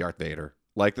should just be Darth Vader.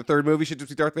 Like the third movie should just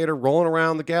be Darth Vader rolling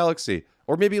around the galaxy.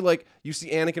 Or maybe like you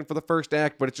see Anakin for the first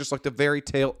act, but it's just like the very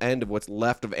tail end of what's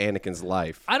left of Anakin's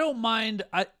life. I don't mind.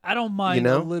 I don't mind You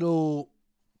know? a little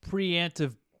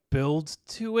preemptive build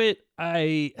to it.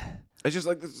 It's just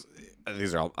like this.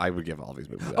 These are all. I would give all these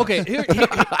movies. Okay,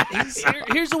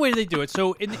 here's the way they do it.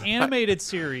 So in the animated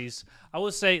series, I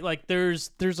will say like there's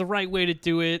a right way to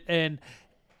do it, and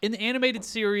in the animated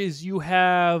series you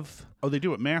have Oh, they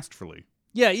do it masterfully.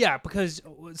 yeah because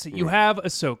let's see, you have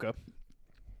Ahsoka,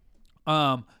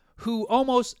 who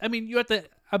almost you have to.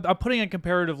 I'm putting in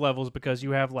comparative levels because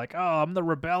you have like I'm the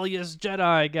rebellious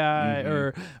Jedi guy,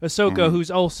 or Ahsoka who's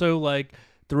also like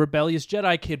the rebellious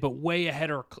Jedi kid, but way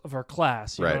ahead of her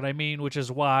class. You know what I mean? Which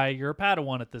is why you're a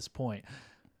Padawan at this point.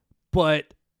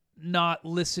 But not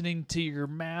listening to your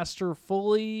master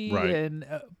fully, Right. and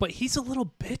but he's a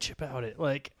little bitch about it.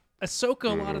 Like Ahsoka,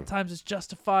 a lot of times is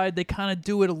justified. They kind of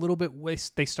do it a little bit.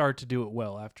 They start to do it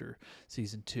well after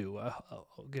season 2. I'll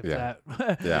give Yeah.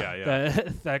 that Yeah.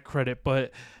 that credit.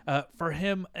 But for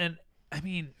him, and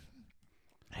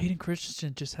Hayden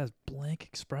Christensen just has blank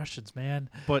expressions, man.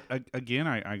 But again,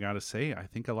 I gotta say, I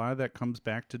think a lot of that comes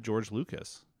back to George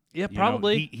Lucas. Yeah, You know,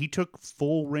 probably. he took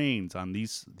full reins on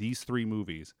these 3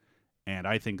 movies, and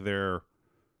I think they're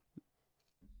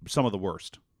some of the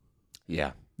worst.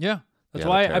 Yeah. Yeah. That's Yeah,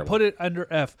 why they're I put it under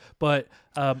F. But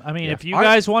if you I-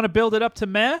 guys want to build it up to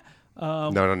meh, No.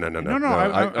 No,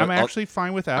 I'm I'll- actually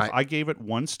fine with F. I gave it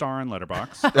 1 star on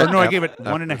Letterboxd. Or no, I gave it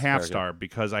 1.5 that's very star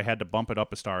because I had to bump it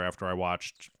up a star after I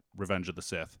watched Revenge of the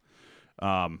Sith.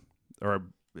 I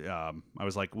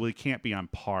was like, well, it can't be on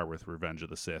par with Revenge of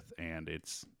the Sith, and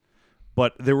it's.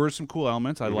 But there were some cool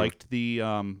elements. I liked the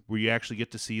where you actually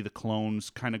get to see the clones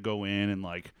kind of go in and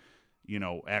like,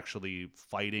 actually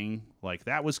fighting. Like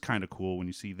that was kind of cool when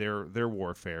you see their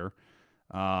warfare.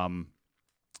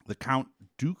 The Count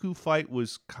Dooku fight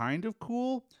was kind of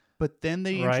cool, but then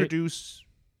they Right. introduce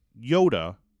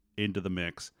Yoda into the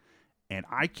mix, and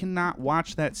I cannot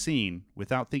watch that scene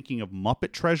without thinking of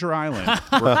Muppet Treasure Island,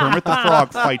 where Kermit the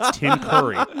Frog fights Tim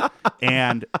Curry.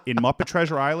 And in Muppet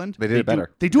Treasure Island, They did it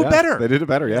better. They do it better. They did it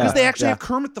better. Yeah. because they actually yeah. have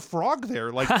Kermit the Frog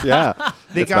there. Like Yeah.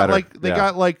 they It's got better.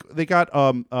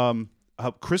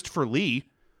 Christopher Lee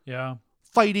yeah.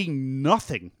 fighting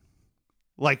nothing.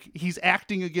 Like he's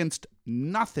acting against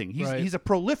nothing. Right. He's a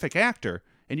prolific actor,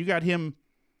 and you got him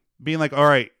being like, "All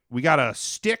right, we got a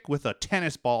stick with a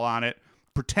tennis ball on it.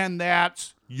 Pretend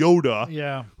that's Yoda,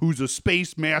 Yeah. who's a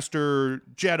space master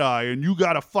Jedi, and you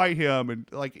got to fight him." And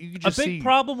like you could just A big see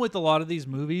problem with a lot of these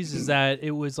movies is that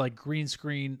it was like green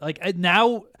screen. Like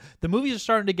now, the movies are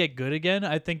starting to get good again.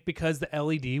 I think because the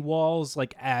LED walls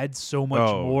like add so much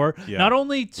Oh, more. yeah. Not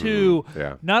only to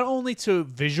yeah. not only to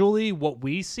visually what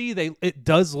we see, it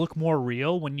does look more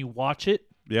real when you watch it.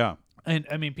 yeah. And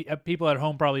I mean, people at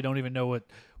home probably don't even know what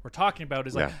we're talking about.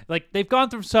 Is Yeah. like they've gone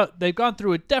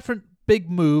through a different big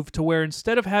move to where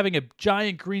instead of having a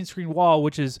giant green screen wall,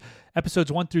 which is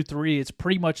episodes 1 through 3, it's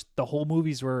pretty much the whole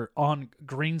movies were on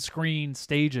green screen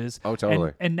stages. Oh,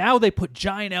 totally. And now they put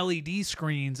giant LED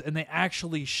screens and they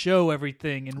actually show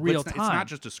everything in But real it's time. It's not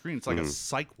just a screen; it's like a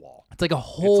psych wall. It's like a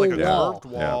whole It's like a wall. curved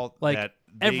wall, Like, that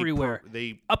everywhere.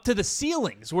 They Up to the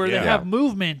ceilings where they Yeah. have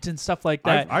movement and stuff like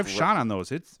that. I've shot on those.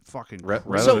 It's fucking Rather,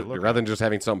 crazy So- to look rather at. than just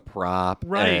having some prop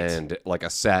Right. and like a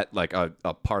set, like a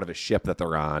part of a ship that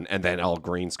they're on, and then all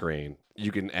green screen,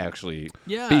 you can actually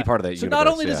be part of that so universe. not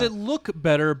only does yeah. it look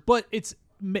better, but it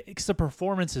makes the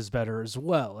performances better as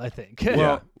well, I think.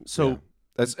 Well, so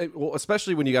Well,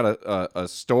 especially when you got a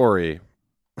story.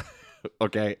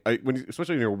 Okay,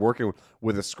 especially when you're working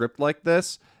with a script like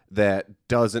this that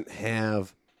doesn't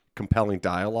have compelling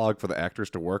dialogue for the actors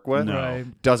to work with. No.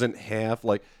 Right. Doesn't have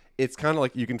like it's kind of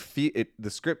like you can feel it. The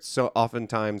script so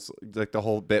oftentimes like the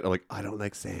whole bit of like I don't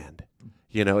like sand.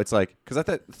 You know, it's like because I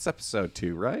thought it's episode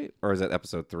 2, right? Or is that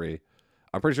episode 3?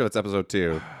 I'm pretty sure that's episode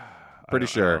 2. Pretty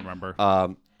sure. I don't remember.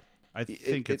 I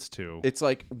think it's 2. It's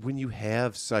like when you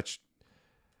have such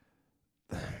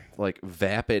like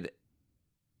vapid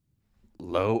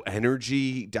low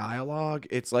energy dialogue,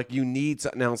 it's like you need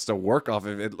something else to work off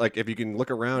of it. Like if you can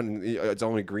look around and it's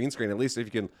only green screen, at least if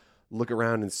you can look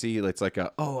around and see it's like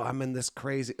I'm in this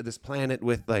planet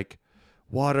with like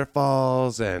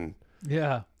waterfalls and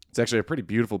Yeah. It's actually a pretty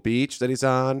beautiful beach that he's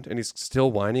on, and he's still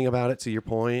whining about it. To your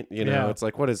point, you know, Yeah. it's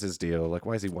like, what is his deal? Like,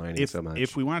 why is he whining so much?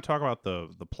 If we want to talk about the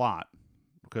plot,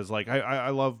 because like I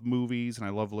love movies and I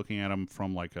love looking at them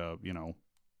from like a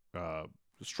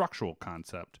structural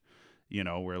concept,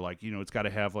 where like it's got to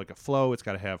have like a flow. It's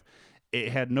got to have. It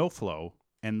had no flow,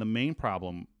 and the main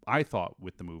problem I thought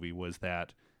with the movie was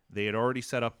that they had already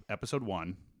set up episode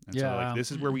 1, and so like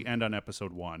this is where we end on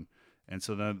episode 1. And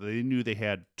so then they knew they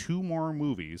had 2 more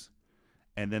movies,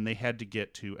 and then they had to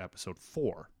get to episode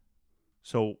 4.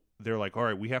 So they're like, all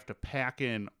right, we have to pack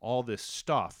in all this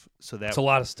stuff so that It's a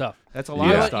lot of stuff. That's a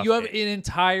lot of stuff. You have an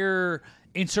entire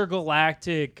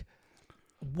intergalactic,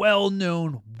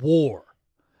 well-known war.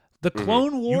 The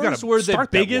Clone Wars gotta were the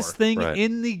start that biggest war. thing Right.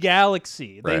 in the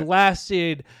galaxy. They Right.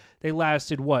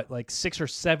 lasted what, like 6 or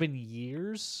 7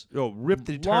 years? Rip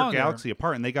the entire Longer. galaxy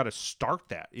apart, and they got to start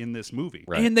that in this movie.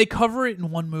 Right. And they cover it in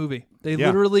one movie. They Yeah.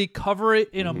 literally cover it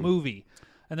in a movie.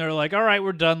 And they're like, all right,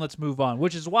 we're done. Let's move on.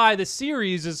 Which is why the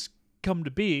series has come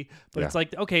to be. But Yeah. it's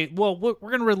like, okay, well, we're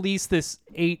going to release this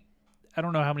 8, I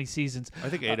don't know how many seasons. I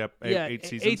think eight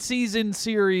seasons. 8-season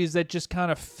series that just kind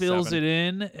of fills 7. it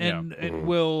in, and it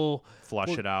will Flush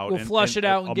it out. We'll and- flush and it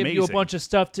out and give you a amazing. bunch of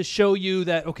stuff to show you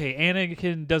that, okay,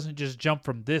 Anakin doesn't just jump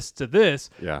from this to this.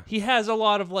 Yeah. He has a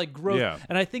lot of like growth. Yeah.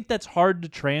 And I think that's hard to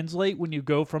translate when you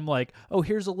go from like, oh,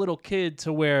 here's a little kid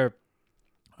to where,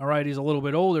 all right, he's a little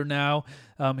bit older now.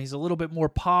 He's a little bit more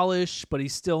polished, but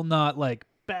he's still not like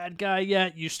bad guy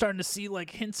yet. You're starting to see like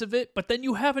hints of it, but then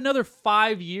you have another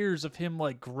 5 years of him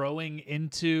like growing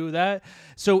into that.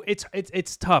 So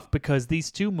it's tough because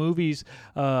these 2 movies,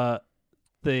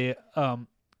 the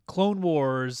Clone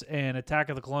Wars and Attack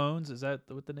of the Clones, is that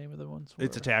what the name of the ones were?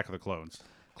 It's Attack of the Clones.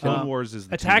 Clone Wars is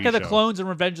the Attack TV of the show. Clones and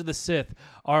Revenge of the Sith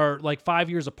are like 5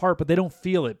 years apart, but they don't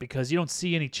feel it because you don't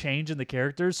see any change in the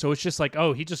characters. So it's just like,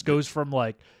 oh, he just goes from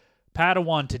like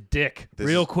Padawan to Dick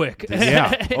real quick.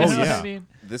 Yeah. You Oh, know what yeah. I mean?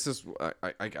 This is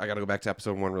I got to go back to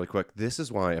episode 1 really quick. This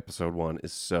is why episode 1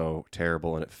 is so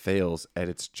terrible and it fails at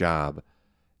its job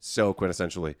so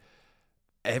quintessentially.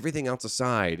 Everything else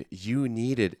aside, you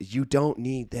don't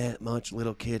need that much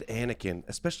little kid Anakin,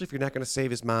 especially if you're not going to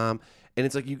save his mom. And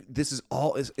it's like this is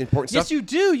all is important Yes, stuff. you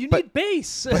do. You But- need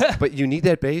base. but you need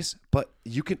that base, but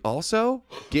you can also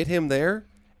get him there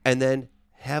and then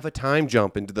have a time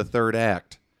jump into the 3rd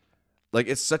act. Like,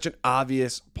 it's such an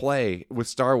obvious play with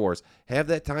Star Wars. Have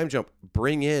that time jump.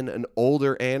 Bring in an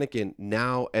older Anakin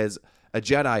now as a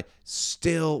Jedi,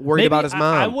 still worried Maybe about his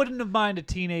mom. I wouldn't have minded a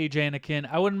teenage Anakin.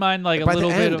 I wouldn't mind like a By the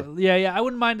little bit end. of I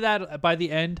wouldn't mind that by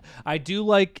the end. I do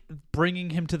like bringing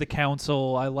him to the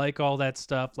council. I like all that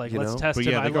stuff. Like, You let's know? test But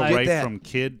him. yeah, I they go like right that. from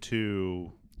kid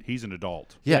to he's an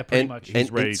adult. Yeah, pretty and, much. And, He's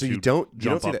and ready so to you don't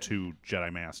jump see up that. to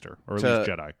Jedi Master, or at To- least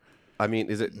Jedi. I mean,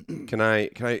 is it? Can I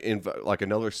invite like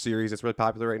another series that's really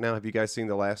popular right now? Have you guys seen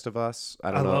The Last of Us? I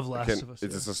don't I know. love Last of Us,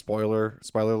 Is this a spoiler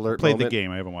alert? Played the moment?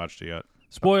 game. I haven't watched it yet.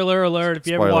 Spoiler alert! If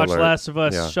you ever Spoiler watch alert. Last of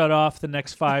Us, Yeah. shut off the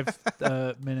next 5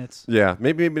 minutes. Yeah,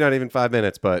 maybe not even 5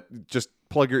 minutes, but just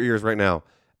plug your ears right now.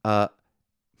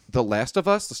 The Last of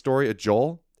Us, the story of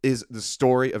Joel, is the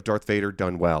story of Darth Vader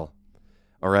done well.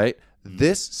 All right?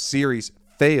 This series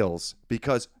fails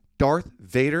because Darth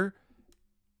Vader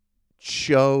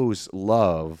chose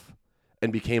love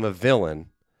and became a villain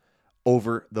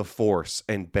over the Force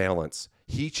and balance.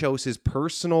 He chose his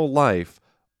personal life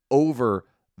over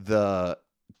the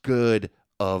good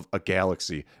of a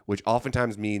galaxy, which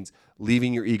oftentimes means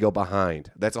leaving your ego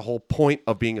behind. That's a whole point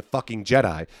of being a fucking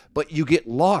Jedi. But you get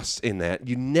lost in that.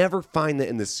 You never find that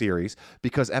in this series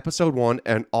because episode 1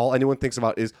 and all anyone thinks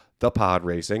about is the pod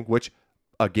racing, which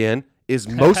again is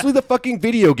mostly the fucking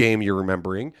video game you're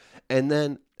remembering. And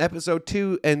then episode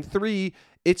 2 and 3,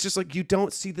 it's just like you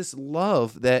don't see this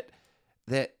love that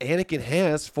Anakin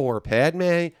has for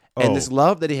Padme and this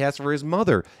love that he has for his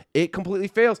mother. It completely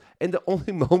fails. And the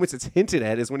only moments it's hinted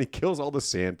at is when he kills all the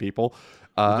sand people.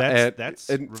 That's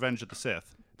Revenge of the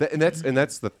Sith. And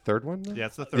that's the third one? Yeah,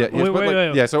 it's the third Yeah, one. yeah, but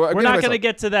Wait. Yeah, so We're not going to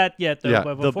get to that yet, though. Yeah,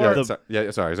 but the- before,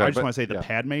 sorry. I just but- want to say the yeah.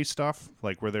 Padme stuff,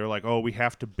 like where they're like, "Oh, we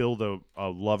have to build a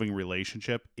loving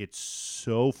relationship." It's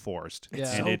so forced, Yeah.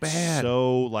 and So it's bad.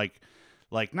 so like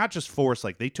not just forced.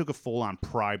 Like they took a full-on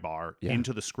pry bar Yeah.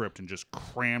 into the script and just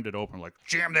crammed it open, like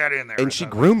jam that in there. And she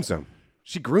I'm like, grooms him.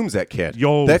 She grooms that kid.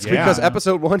 Yo, That's yeah. because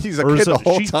episode 1, he's a kid the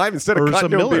whole time instead of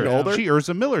cutting him being older. She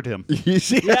Ursa Millered him.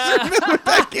 She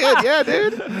that kid, yeah,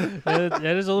 dude.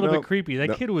 That is a little No, bit creepy. That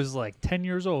no. kid was like 10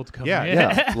 years old coming Yeah, in.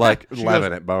 Yeah, like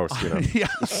 11 at most, you know. Yeah.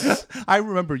 I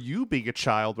remember you being a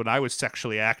child when I was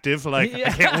sexually active. Like, I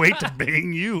Yeah. can't wait to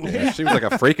bang you. Yeah, she was like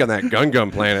a freak on that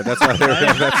Gungam planet. That's why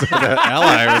that's why that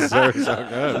ally was so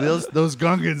good. Those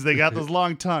Gungans, they got those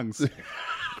long tongues.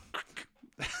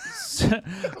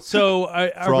 So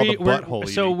For all the butthole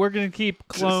eating. we're gonna keep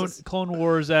Clone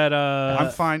Wars at I'm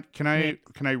fine. Can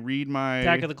I read my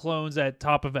Attack of the Clones at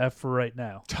top of F for right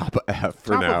now. Top of F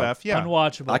for top now. of F? Yeah.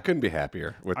 Unwatchable. I couldn't be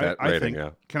happier with that rating.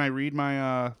 Yeah. Can I read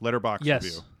my letterbox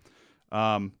Yes.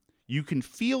 review? You can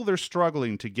feel they're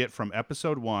struggling to get from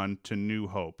episode 1 to New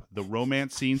Hope. The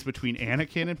romance scenes between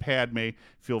Anakin and Padme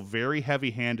feel very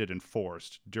heavy-handed and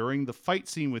forced. During the fight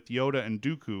scene with Yoda and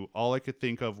Dooku, all I could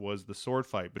think of was the sword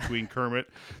fight between Kermit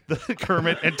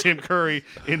and Tim Curry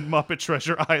in Muppet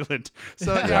Treasure Island.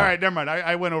 So, all right, never mind.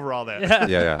 I went over all that.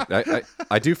 Yeah.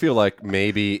 I do feel like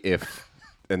maybe if,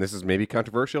 and this is maybe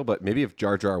controversial, but maybe if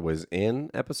Jar Jar was in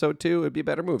episode 2, it'd be a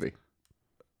better movie.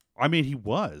 I mean, he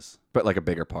was. But like a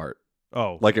bigger part.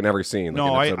 Oh. Like in every scene.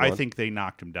 No, like in episode I 1. think they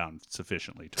knocked him down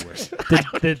sufficiently to where.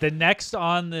 the next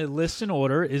on the list in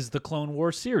order is the Clone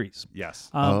Wars series. Yes.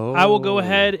 I will go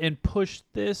ahead and push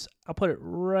this. I'll put it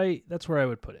right. That's where I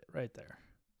would put it. Right there.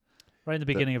 Right in the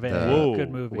beginning of it. Whoa.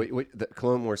 Good movie. Wait, the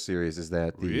Clone Wars series, is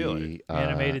that the Really?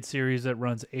 Animated series that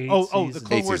runs 8 the seasons.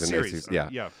 Clone 8 Wars season, 8 series. season,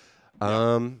 Yeah.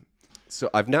 So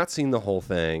I've not seen the whole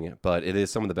thing, but it is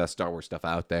some of the best Star Wars stuff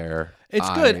out there. It's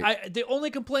good. The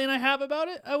only complaint I have about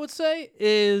it, I would say,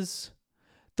 is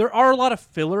there are a lot of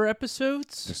filler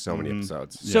episodes. There's so many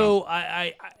episodes. So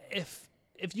I if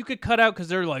you could cut out, because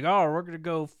they're like, oh, we're gonna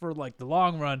go for like the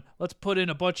long run. Let's put in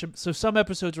a bunch of. So some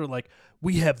episodes are like,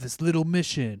 we have this little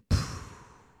mission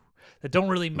that don't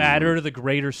really matter to the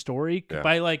greater story. Yeah.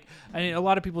 By like, I mean, a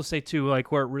lot of people say too,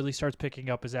 like where it really starts picking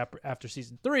up is after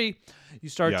season 3. You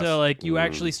start Yes. to like, you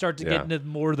actually start to Yeah. get into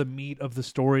more of the meat of the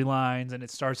storylines, and it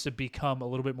starts to become a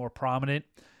little bit more prominent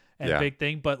and Yeah. big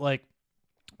thing. But like,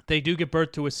 they do give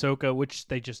birth to Ahsoka, which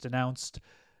they just announced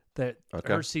that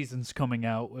Okay. her season's coming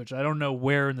out, which I don't know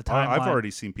where in the timeline. I've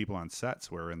already seen people on sets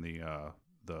wearing the I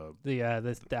crew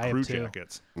have 2.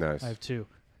 jackets. Nice. I have 2.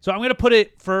 So I'm gonna put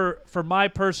it for my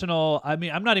personal. I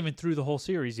mean, I'm not even through the whole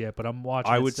series yet, but I'm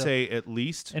watching. I it would still. say at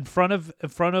least. in front of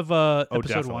Oh,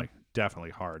 episode 1,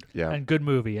 definitely hard. Yeah. and good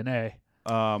movie, an A.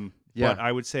 Yeah. But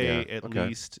I would say Yeah, at okay.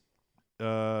 least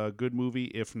good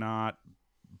movie, if not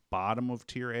bottom of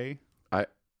tier A.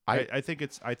 I think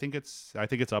it's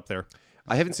up there.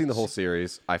 I haven't seen the whole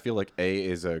series. I feel like A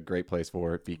is a great place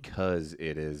for it because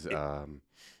it is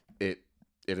it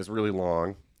is really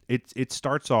long. It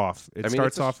starts off.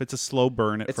 It's a slow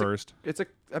burn at first. It's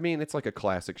like a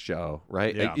classic show,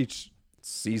 right? Yeah. Each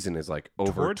season is like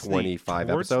over Towards 25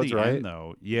 towards episodes, the right? End,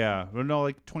 though, yeah, well, no,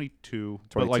 like 22.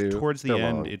 But like 22? towards the They're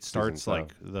end, long it starts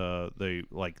seasons,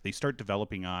 like they start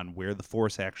developing on where the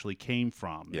Force actually came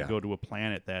from. They Yeah. go to a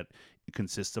planet that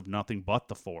consists of nothing but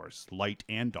the Force, light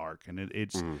and dark, and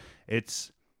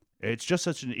it's just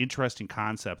such an interesting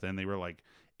concept. And they were like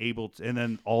able to, and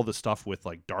then all the stuff with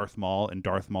like Darth Maul and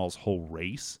Darth Maul's whole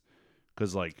race,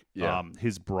 because like Yeah.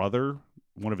 his brother.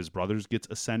 One of his brothers gets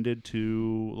ascended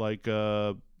to like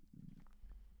a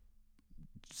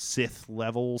Sith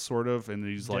level, sort of, and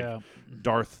he's like Yeah.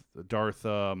 Darth. I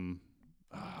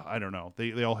don't know.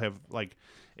 They all have like.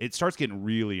 It starts getting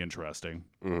really interesting,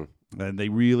 and they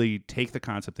really take the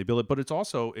concept, they build it, but it's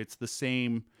the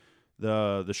same.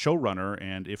 The showrunner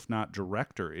and if not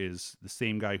director is the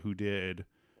same guy who did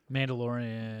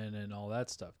Mandalorian and all that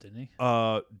stuff, didn't he?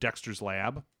 Dexter's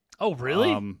Lab. Oh,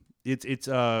 really? It's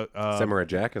Samurai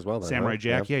Jack as well. Then, Samurai huh?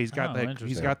 Jack. Yeah, he's got Oh, that. interesting.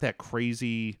 He's got that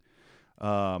crazy.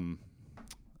 He's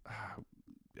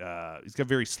got a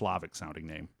very Slavic sounding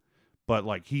name, but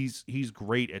like he's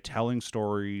great at telling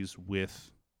stories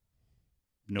with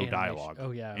no Animation. dialogue.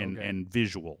 Oh, yeah, and okay. and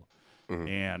visual,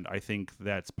 and I think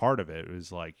that's part of it.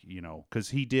 Is like because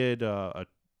he did a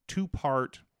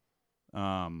 2-part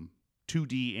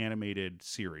 2D animated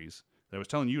series that I was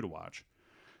telling you to watch.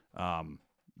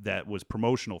 That was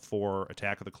promotional for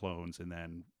Attack of the Clones, and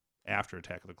then after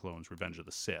Attack of the Clones, Revenge of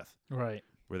the Sith, Right.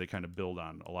 where they kind of build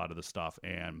on a lot of the stuff.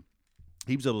 And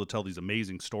he was able to tell these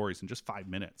amazing stories in just 5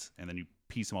 minutes, and then you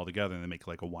piece them all together and they make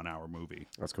like a 1-hour movie.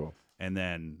 That's cool. And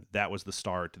then that was the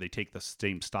start. They take the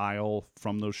same style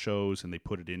from those shows and they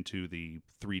put it into the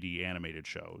 3D animated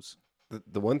shows.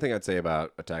 The one thing I'd say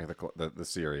about Attack of the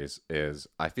series is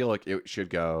I feel like it should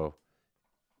go.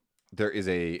 There is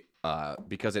a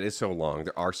because it is so long,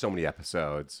 there are so many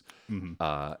episodes.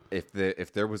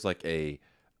 If there was like a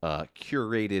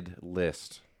curated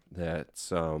list that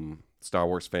some Star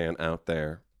Wars fan out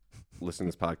there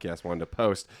listening to this podcast wanted to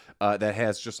post that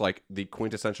has just like the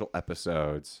quintessential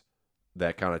episodes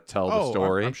that kind of tell the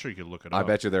story. I'm sure you could look it I up.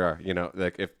 bet you there are. You know,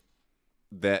 like if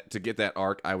that to get that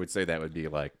arc, I would say that would be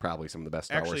like probably some of the best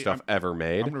Star Wars stuff ever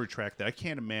made. I'm going to retract that. I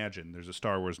can't imagine there's a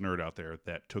Star Wars nerd out there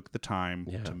that took the time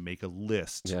to make a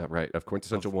list. Yeah, right. Of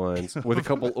quintessential ones with a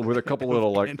couple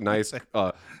little like nice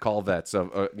culverts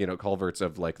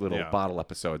of like little bottle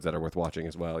episodes that are worth watching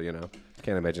as well. You know,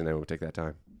 can't imagine they would take that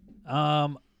time.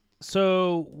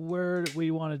 So where do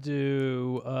we want to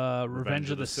do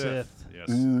Revenge of the Sith? Yes.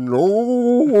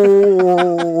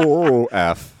 No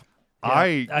F.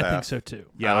 I think so too.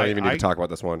 Yeah, I don't even need to talk about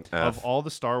this one. Of all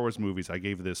the Star Wars movies, I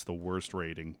gave this the worst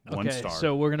rating. 1 star.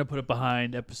 So we're gonna put it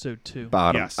behind episode 2.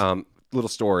 Bottom. Yes. Little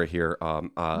story here.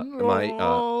 Came out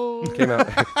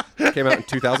in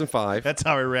 2005. That's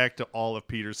how I react to all of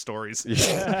Peter's stories.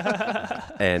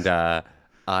 And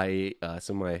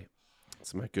some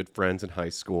of my good friends in high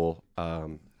school,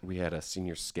 we had a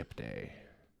senior skip day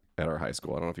at our high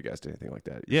school. I don't know if you guys did anything like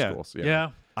that at your schools.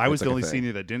 Yeah. I was That's the like a only thing.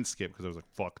 senior that didn't skip because I was like,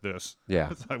 fuck this. Yeah.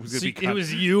 I was So gonna be it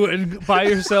was you and by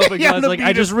yourself. And Yeah, guys, the like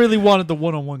I beat just really wanted the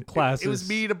one-on-one classes. It was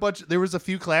me and a bunch. There was a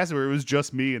few classes where it was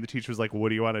just me, and the teacher was like, "What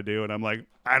do you want to do?" And I'm like,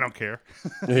 "I don't care."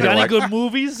 You're Got any like, good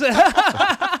movies?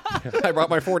 I brought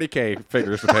my 40K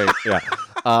figures to paint. Yeah.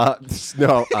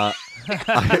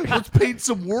 Let's paint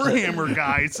some Warhammer,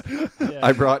 guys.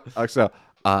 I brought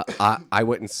I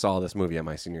went and saw this movie at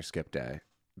my senior skip day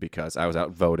because I was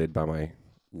outvoted by my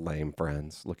lame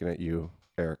friends. Looking at you,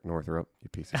 Eric Northrup, you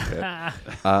piece of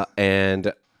shit.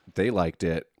 And they liked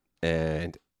it,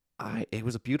 and it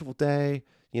was a beautiful day.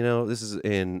 You know, this is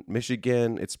in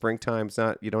Michigan. It's springtime. It's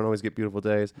not. You don't always get beautiful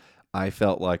days. I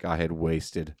felt like I had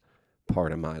wasted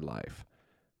part of my life.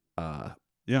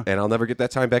 Yeah. And I'll never get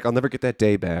that time back. I'll never get that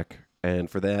day back. And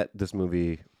for that, this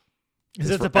movie Is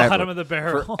is at the forever- bottom of the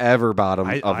barrel? Forever bottom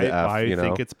of the F. I You know,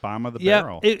 think it's bottom of the Yeah,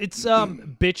 barrel. it's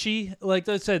bitchy. Like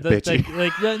I said,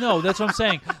 Bitchy. no, that's what I'm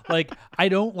saying. Like I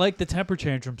don't like the temper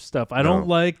tantrum stuff. I don't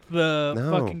like the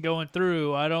fucking going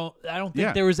through. I don't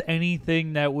think there was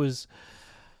anything that was.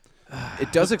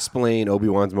 it does explain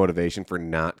Obi-Wan's motivation for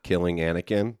not killing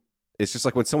Anakin. It's just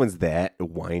like when someone's that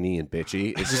whiny and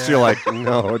bitchy, it's just you're like,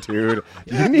 no, dude,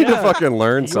 you need to fucking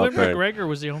learn Ewan something. McGregor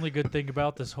was the only good thing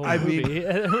about this whole movie.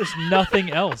 There was nothing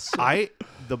else.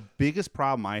 The biggest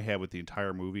problem I had with the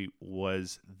entire movie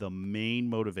was the main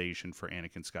motivation for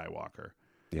Anakin Skywalker.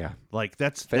 Yeah, Like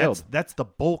that's Failed. that's the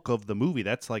bulk of the movie.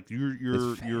 That's like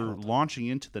you're launching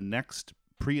into the next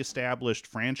pre-established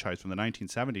franchise from the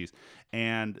 1970s,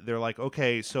 and they're like,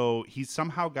 okay, so he's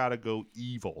somehow got to go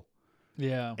evil.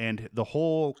 Yeah. And the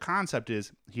whole concept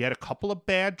is he had a couple of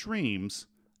bad dreams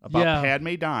about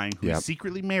Padme dying, who Yep. he's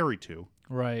secretly married to,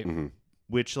 Right.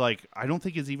 which like I don't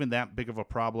think is even that big of a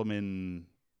problem in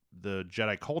the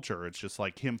Jedi culture. It's just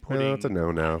like him putting that's a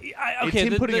no-no. it's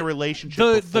him putting a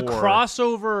relationship the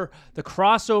before.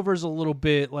 crossover is a little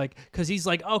bit like because he's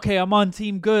like, okay, I'm on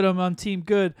team good,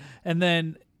 and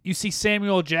then you see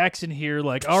Samuel L. Jackson here,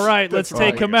 like, all right, let's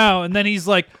take him out, and then he's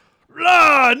like,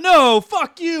 no,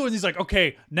 fuck you, and he's like,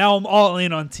 okay, now I'm all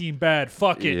in on team bad,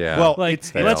 fuck it, Yeah. Well, like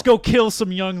it's let's go kill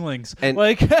some younglings, And-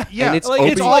 like Yeah, and it's like,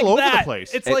 Obi- it's all like over that. the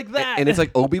place. It's like that, and it's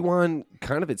like Obi-Wan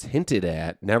kind of it's hinted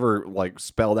at, never like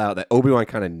spelled out that Obi-Wan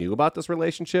kind of knew about this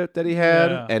relationship that he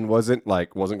had Yeah. and wasn't going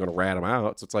to rat him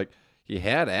out. So it's like he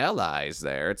had allies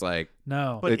there. It's like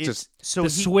no, But It it's just- so the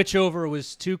he, switch over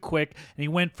was too quick, and he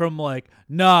went from like,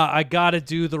 nah, I gotta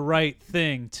do the right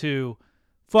thing to,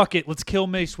 fuck it, let's kill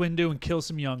Mace Windu and kill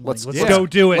some younglings. Let's yeah. go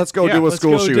do it. Let's go do a let's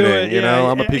school go do shooting. it. You know,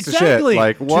 I'm a piece of shit. exactly.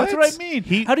 Like what? That's what I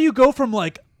mean. How do you go from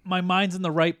like my mind's in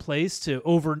the right place to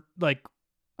over like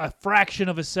a fraction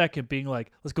of a second being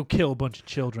like, let's go kill a bunch of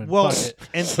children. well, Fuck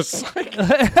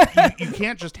it. and you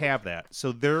can't just have that.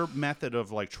 So their method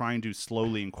of like trying to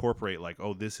slowly incorporate, like,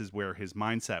 oh, this is where his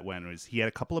mindset went. Was he had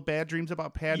a couple of bad dreams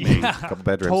about Padme? A couple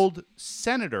bedrooms. Told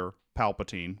Senator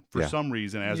Palpatine for Yeah. some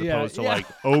reason, as Yeah, opposed to yeah. like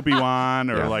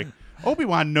Obi-Wan or Yeah. like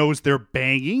Obi-Wan knows they're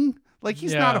banging. Like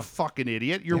he's not Yeah. a fucking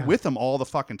idiot. You're with him all the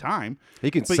fucking time. He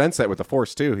can But- sense that with the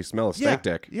Force too. He smells stank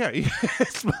dick. Yeah, it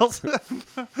smells.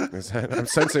 I'm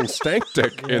sensing stank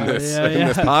dick in this yeah, in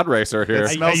this pod racer here.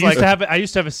 I used to have I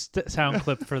used to have a sound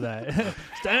clip for that.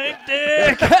 Stank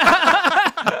dick.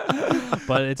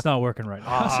 But it's not working right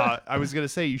now. I was gonna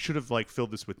say you should have like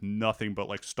filled this with nothing but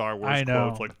like Star Wars I know,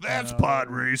 quotes, like I that's know. pod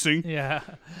racing. Yeah.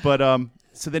 But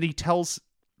so then he tells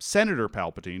Senator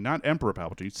Palpatine, not Emperor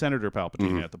Palpatine, Senator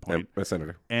Palpatine at the point. A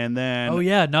senator. And then Oh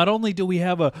yeah, not only do we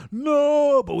have a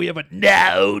no, but we have a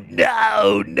no.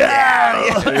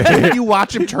 you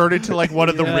watch him turn into like one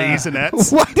of the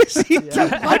Raisinets. Why does he?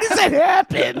 Why does that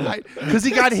happen? Because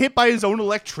he got hit by his own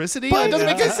electricity. That doesn't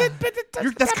make any sense.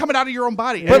 That's coming out of your own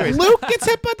body. But Anyways, Luke gets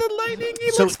hit by the lightning.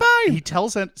 He looks fine. he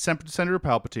tells Senator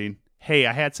Palpatine, hey,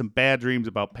 I had some bad dreams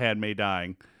about Padme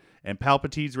dying. And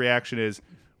Palpatine's reaction is,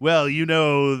 well, you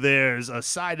know, there's a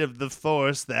side of the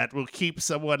Force that will keep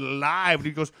someone alive. And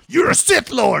he goes, you're a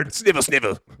Sith Lord. Snivel,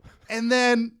 snivel. And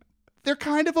then they're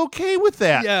kind of okay with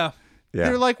that. Yeah. Yeah.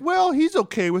 They're like, well, he's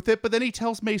okay with it. But then he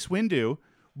tells Mace Windu.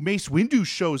 Mace Windu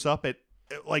shows up at,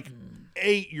 like,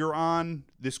 you're on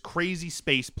this crazy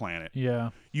space planet. Yeah.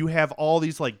 You have all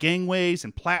these, like, gangways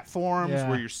and platforms Yeah.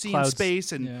 where you're seeing Clouds.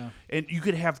 space. And, Yeah. and you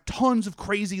could have tons of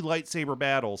crazy lightsaber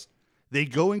battles. They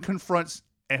go and confront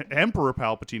Emperor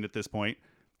Palpatine at this point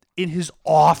in his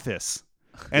office.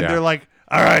 And Yeah. they're like,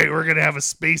 all right, we're going to have a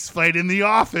space fight in the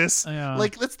office. Yeah.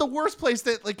 Like, that's the worst place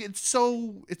that, like, it's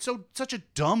such a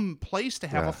dumb place to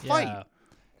have a fight. Yeah.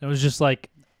 It was just like,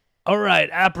 all right,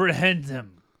 apprehend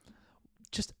him.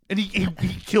 Just And he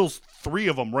kills 3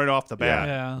 of them right off the bat.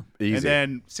 yeah. Easy. And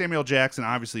then Samuel Jackson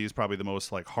obviously is probably the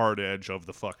most, like, hard edge of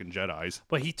the fucking Jedis.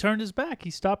 But he turned his back. He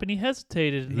stopped and he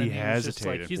hesitated. And He then was just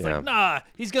hesitated. like, he's Yeah. like, nah,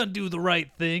 he's gonna do the right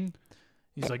thing.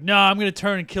 He's like, nah, I'm gonna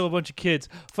turn and kill a bunch of kids.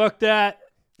 Fuck that.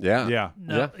 yeah. Yeah.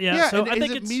 No, yeah. So and I his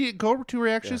think it's immediate go-to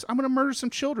reaction is, I'm going to murder some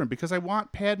children because I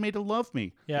want Padme to love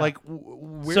me. Yeah. Like,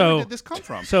 where So- did this come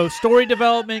from? so story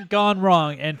development gone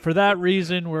wrong, and for that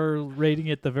reason, we're rating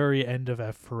it the very end of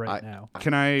F for right now.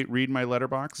 Can I read my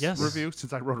Letterboxd Yes. review?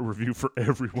 Since I wrote a review for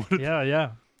everyone. Yeah.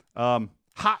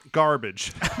 Hot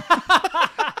garbage.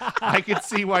 I can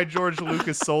see why George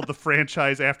Lucas sold the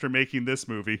franchise after making this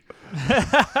movie.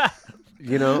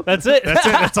 You know, That's it. That's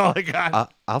it. That's all I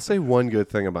got. I'll say one good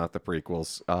thing about the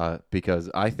prequels,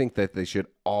 because I think that they should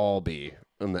all be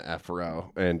in the F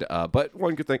row. And but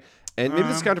one good thing, and maybe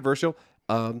this is controversial.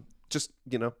 Just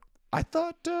I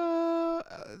thought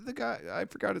the guy, I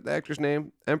forgot the actor's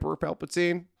name, Emperor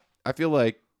Palpatine. I feel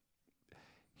like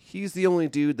he's the only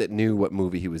dude that knew what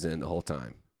movie he was in the whole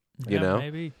time. You know,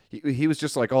 maybe. he was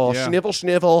just like, oh, Yeah.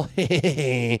 schnivel,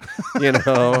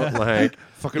 like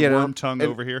Fucking you know, worm tongue and-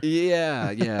 over here.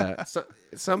 Yeah.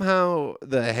 Somehow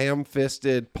the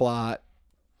ham-fisted plot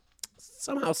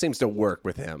somehow seems to work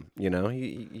with him. You know,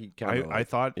 he kind of. I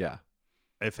thought, yeah,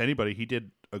 if anybody, he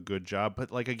did a good job.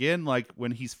 But like again, like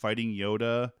when he's fighting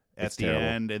Yoda at It's the terrible.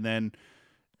 end, and then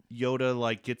Yoda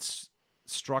like gets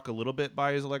struck a little bit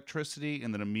by his electricity,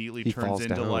 and then immediately He turns falls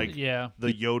into down. like Yeah.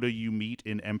 the Yoda you meet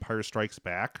in Empire Strikes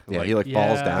Back. yeah. Like, He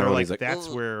falls Yeah. down. they're and like, he's like, that's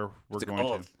 "Ugh." where we're It's like, going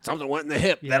oh, to. something went in the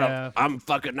hip. Yeah. I'm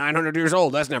fucking 900 years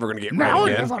old. That's never gonna get right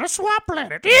again. on a swap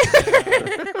planet.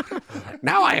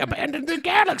 Now I abandoned the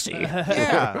galaxy.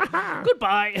 Yeah.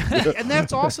 Goodbye. And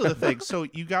that's also the thing. So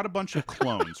you got a bunch of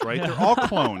clones, right? They're all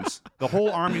clones. The whole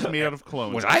army's made out of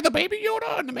clones. Was I the baby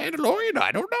Yoda in the Mandalorian?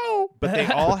 I don't know. But they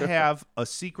all have a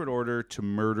secret order to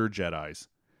murder Jedis.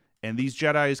 And these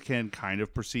Jedis can kind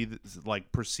of perceive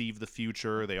the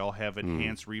future. They all have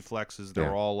enhanced reflexes. They're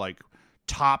Yeah. all like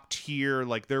top tier.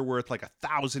 Like they're worth like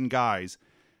 1,000 guys.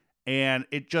 And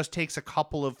it just takes a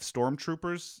couple of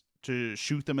stormtroopers to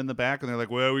shoot them in the back. And they're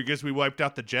like, well, we guess we wiped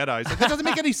out the Jedis. Like, that doesn't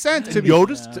make any sense. And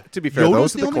Yoda's To be fair, Yoda's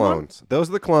those are the the only one? clones. Those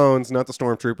are the clones, not the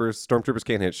stormtroopers. Stormtroopers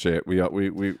can't hit shit. We haven't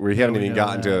even know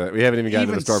gotten that. to we haven't even gotten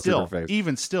to the stormtrooper still, phase.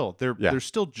 even still, they're Yeah.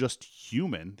 still just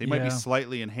human. They might be Yeah.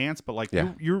 slightly enhanced, but like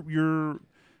Yeah. you're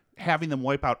having them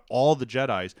wipe out all the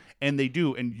Jedis, and they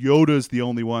do. And Yoda's the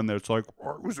only one that's like,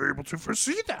 I was able to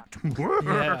foresee that.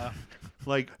 Yeah.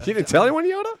 Like, You didn't tell anyone,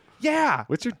 Yoda? yeah.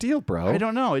 What's your deal, bro? I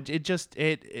don't know. It just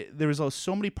there was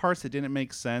so many parts that didn't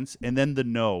make sense, and then the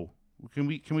no. Can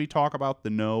we talk about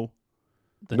the no?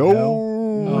 The No.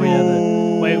 Oh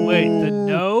yeah. Wait. The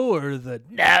no or the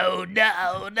no.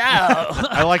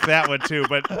 I like that one too,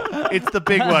 but it's the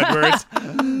big one where it's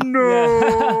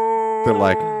no. They're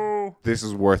like, this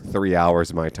is worth 3 hours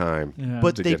of my time. Yeah.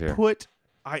 But to they get here. put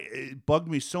it bugged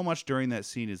me so much during that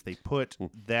scene is they put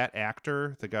that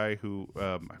actor, the guy who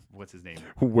what's his name?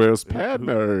 Where's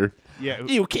Padme? Yeah, who-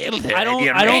 You killed her. I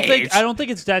don't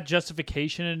think it's that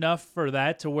justification enough for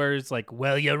that to where it's like,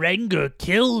 well, your anger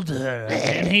killed her,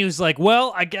 and he was like,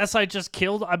 well, I guess I just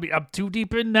killed. I mean, I'm too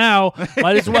deep in now.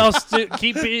 Might as well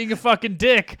keep being a fucking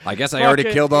dick. I guess I already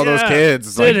Fucking- killed all those yeah, kids.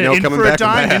 It's did like, it. no In coming for a back from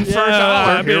dime, that. in for a dollar.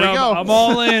 I Here mean, we go. I'm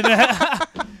all in.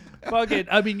 Fuck it.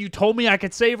 I mean, you told me I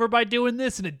could save her by doing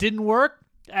this, and it didn't work.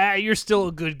 you're still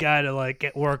a good guy to like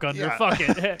get work under. Yeah. Fuck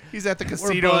it. He's at the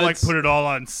casino, like buds. put it all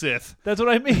on Sith. That's what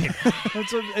I mean.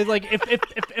 That's what, it's like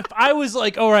if I was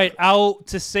like, all right,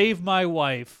 to save my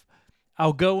wife,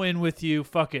 I'll go in with you.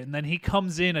 Fuck it. And then he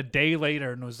comes in a day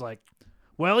later and was like,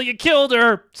 well, you killed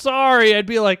her. Sorry. I'd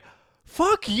be like,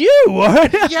 fuck you.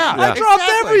 Yeah, I dropped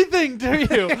exactly. everything to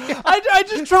you. I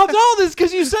just dropped all this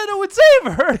because you said it would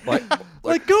save her.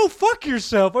 Like, go fuck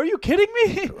yourself. Are you kidding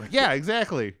me? Yeah,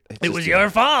 exactly. It was your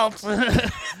fault.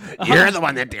 You're the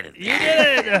one that did it. You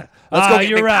did it. Let's go get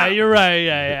you're right. McDonald's. You're right.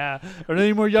 Yeah. Are there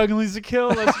any more younglings to kill?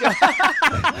 Let's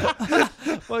go.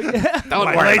 Well, yeah. Don't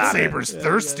My worry about it. lightsaber's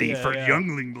thirsty yeah, for yeah.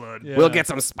 youngling blood. Yeah. We'll get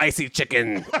some spicy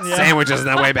chicken sandwiches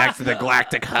on the way back to the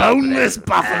Galactic Hub. Boneless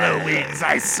buffalo wings,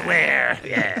 I swear.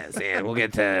 Yes, and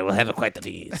we'll have quite the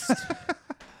feast.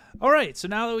 All right. So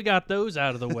now that we got those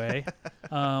out of the way,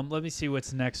 let me see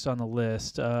what's next on the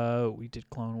list. We did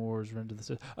Clone Wars. We're into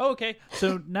this. Oh, okay.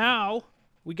 So now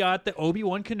we got the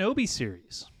Obi-Wan Kenobi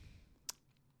series.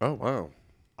 Oh wow.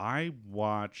 I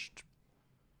watched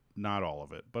not all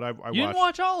of it, but I You watched. didn't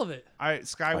watch all of it.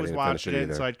 Sky was didn't finish watching it it,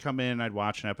 either. so I'd come in, I'd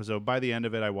watch an episode. By the end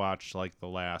of it, I watched like the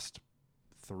last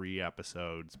 3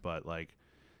 episodes, but like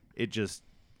it just,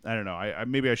 I don't know. I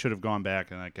maybe I should have gone back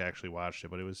and like actually watched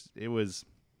it, but it was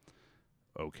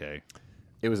okay.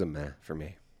 It was a meh for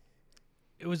me.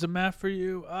 It was a math for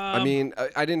you. I mean,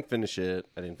 I didn't finish it.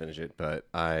 But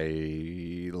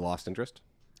I lost interest.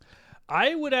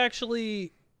 I would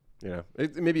actually. You know,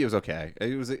 maybe it was okay.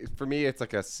 It was for me. It's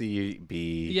like a C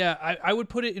B. Yeah, I would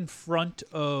put it in front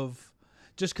of,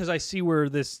 just because I see where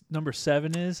this number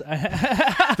 7 is.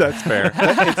 That's fair.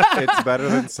 It's better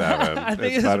than 7. I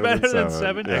think it's better than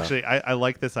 7. Yeah. Actually, I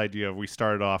like this idea of we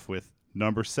started off with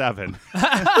number 7,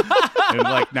 and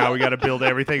like now we got to build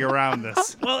everything around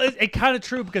this. Well, it kind of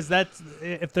true, because that's,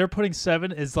 if they're putting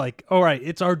 7 is like, all right,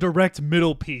 it's our direct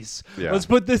middle piece. Yeah. Let's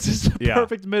put this as the Yeah.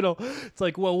 perfect middle. It's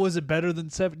like, well, was it better than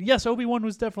 7? Yes, Obi-Wan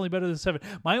was definitely better than 7.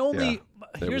 My only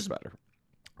It was better.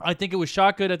 I think it was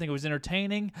shot good. I think it was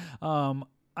entertaining.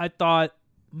 I thought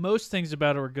most things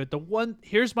about it were good.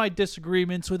 Here's my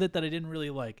disagreements with it that I didn't really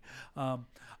like.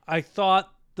 I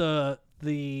thought the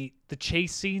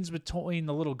chase scenes between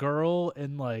the little girl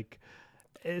and like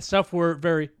stuff were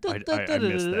very. I missed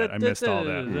that. I missed all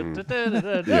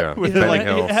that. Yeah. With Benny like-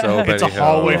 Hill, so It's a Benny Hill.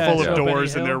 hallway Yeah, full so of Benny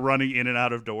doors, and Hill. they're running in and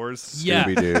out of doors. Yeah,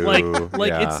 Scooby-Doo, like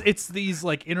yeah. it's these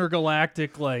like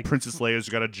intergalactic like Princess Leia's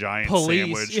got a giant Police,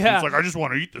 sandwich. yeah. It's like, I just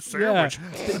want to eat the sandwich.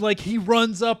 Yeah. Like he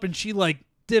runs up and she like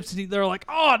dips and they're like,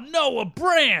 oh no, a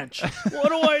branch. What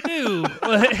do I do?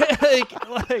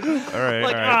 All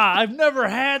right. I've never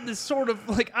had this sort of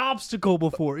like obstacle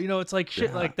before. You know, it's like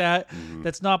shit like that.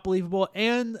 That's not believable.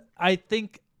 And I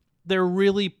think they're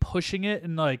really pushing it,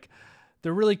 and like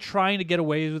they're really trying to get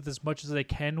away with as much as they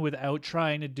can without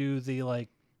trying to do the like,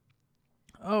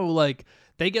 oh, like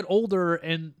they get older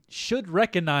and should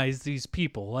recognize these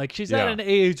people. Like she's at Yeah. an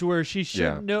age where she should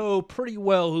Yeah. know pretty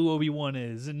well who Obi-Wan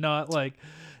is, and not like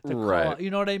to Right.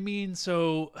 you know what I mean?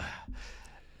 So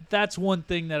that's one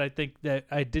thing that I think that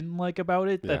I didn't like about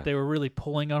it, that Yeah. they were really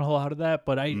pulling on a whole lot of that.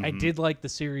 But I did like the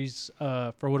series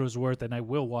for what it was worth, and I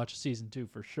will watch season 2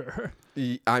 for sure.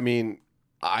 I mean,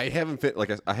 I haven't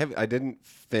I didn't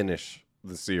finish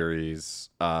the series,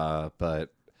 but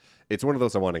it's one of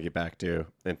those I want to get back to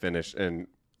and finish. And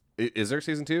is there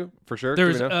season 2 for sure? Do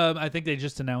we There's, know? I think they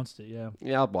just announced it. Yeah.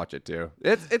 Yeah, I'll watch it too.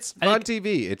 It's I fun think-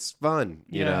 TV. It's fun,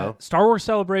 you know. Star Wars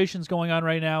Celebration's going on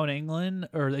right now in England,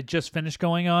 or they just finished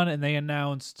going on, and they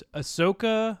announced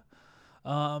Ahsoka,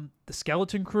 the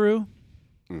Skeleton Crew,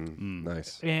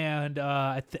 Nice. and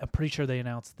I'm pretty sure they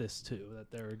announced this too,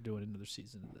 that they're doing another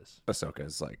season of this. Ahsoka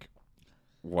is like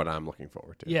what I'm looking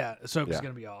forward to. Yeah, Ahsoka's Yeah.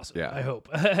 gonna be awesome. Yeah. I hope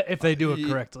if they do it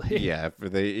correctly. Yeah,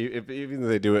 if even if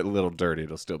they do it a little dirty,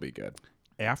 it'll still be good.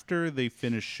 After they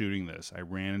finished shooting this, I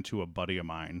ran into a buddy of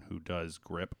mine who does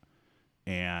grip,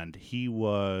 and he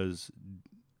was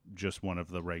just one of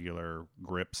the regular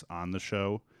grips on the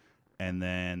show. And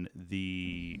then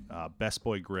the Best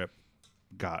Boy grip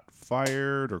got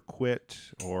fired or quit,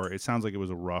 or it sounds like it was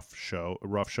a rough show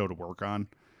to work on.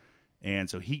 And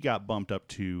so he got bumped up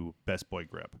to Best Boy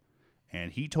grip.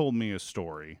 And he told me a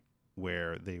story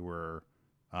where they were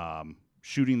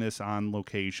shooting this on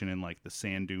location in like the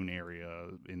sand dune area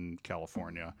in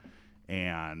California,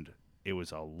 and it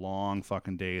was a long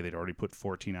fucking day. They'd already put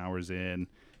 14 hours in,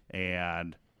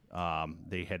 and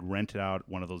they had rented out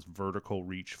one of those vertical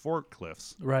reach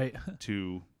forklifts Right.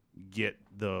 to get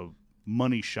the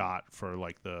money shot for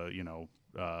like the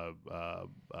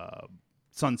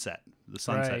sunset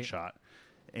Right. shot.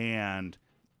 And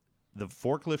the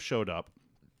forklift showed up,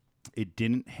 it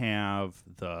didn't have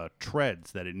the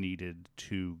treads that it needed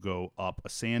to go up a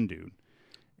sand dune.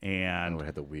 And it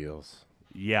had the wheels.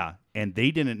 yeah, and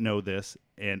they didn't know this,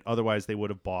 and otherwise they would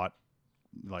have bought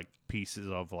like pieces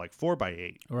of like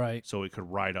 4x8, Right. so it could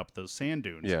ride up those sand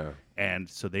dunes. Yeah. And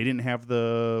so they didn't have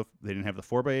the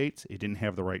 4x8s. It didn't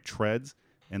have the right treads,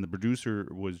 and the producer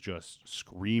was just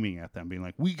screaming at them, being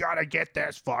like, "We gotta get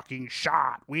this fucking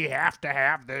shot. We have to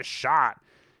have this shot."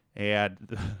 And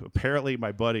apparently,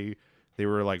 my buddy, they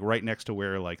were like right next to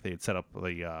where like they had set up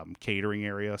the catering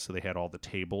area, so they had all the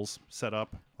tables set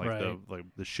up, like Right.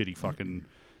 the shitty fucking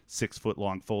 6-foot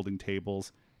long folding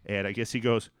tables. And I guess he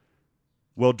goes,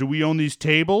 "Well, do we own these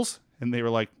tables?" And they were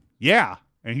like, "Yeah."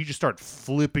 And he just started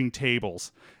flipping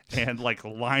tables and like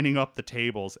lining up the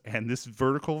tables. And this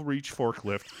vertical reach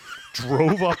forklift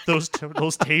drove up those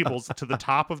tables to the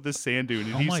top of this sand dune.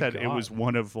 And Oh he my said it God. was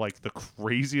one of like the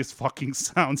craziest fucking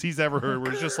sounds he's ever heard.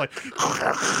 Where it's just like,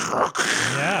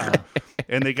 Yeah.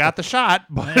 and they got the shot,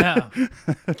 but Yeah.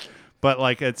 but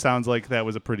like it sounds like that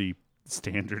was a pretty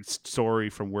standard story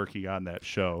from working on that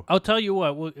show. I'll tell you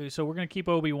what. So we're gonna keep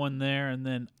Obi-Wan there, and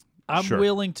then I'm Sure.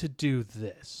 willing to do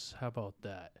this. How about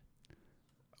that?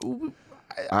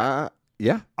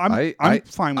 Yeah. I'm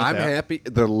fine with I'm that. happy.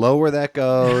 The lower that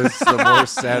goes, the more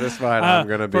satisfied I'm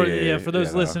going to be. For those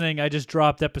you know. listening, I just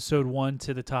dropped episode 1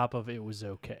 to the top of It Was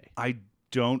Okay. I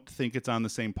don't think it's on the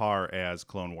same par as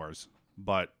Clone Wars,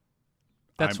 but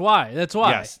That's I'm- why. That's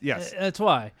why. Yes. That's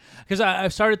why. Because I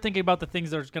started thinking about the things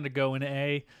that are going to go in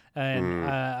A, and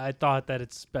I thought that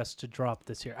it's best to drop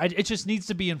this here. It just needs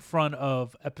to be in front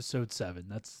of episode 7.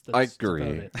 That's I about agree.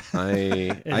 it.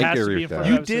 I has to agree be with in front that. of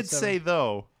you episode did 7. say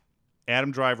though,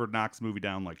 Adam Driver knocks the movie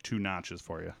down like 2 notches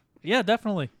for you. Yeah,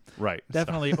 definitely. Right. so-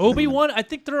 Definitely. Obi-Wan, I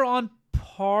think they're on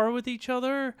par with each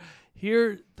other.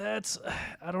 Here,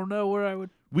 I don't know where I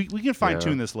would. We can fine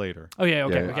tune this later. Oh, yeah,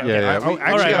 okay. Yeah, okay. yeah. I We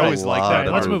actually got a always like lot that.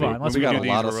 of Let's movie. move on. Let's we got do a these,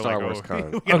 lot of we're Star like, Wars oh,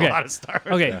 con. we got Okay. a lot of Star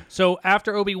Wars. Okay, so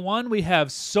after Obi-Wan, we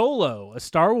have Solo, a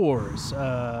Star Wars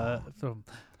film.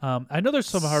 I know there's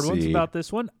some hard ones See. about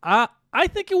this one. I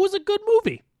think it was a good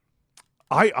movie.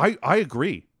 I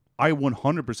agree. I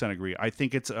 100% agree. I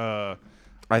think it's I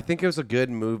think it was a good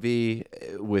movie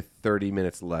with 30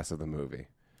 minutes less of the movie.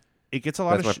 it gets a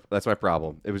lot That's my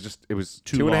problem. It was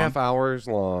Too 2.5 hours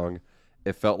long.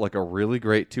 It felt like a really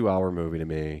great 2-hour movie to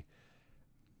me.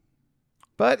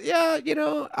 But yeah,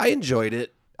 I enjoyed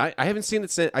it. I haven't seen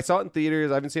it since. I saw it in theaters.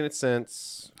 I haven't seen it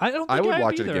since. I don't think I would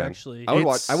watch either, it again. actually. I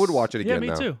would watch it Yeah, again. me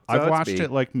now. too. So I've that's watched me.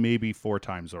 it like maybe 4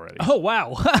 times already. Oh,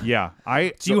 wow. Yeah,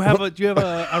 Do you have a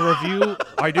review?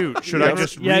 I do. Should I Yeah.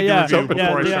 just Yeah, read yeah. the review before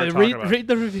I start talking about it? Read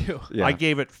the review. Yeah. I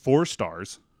gave it 4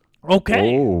 stars.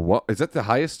 Okay. Oh, what is that? The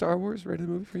highest Star Wars rated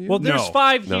movie for you? Well, there's No.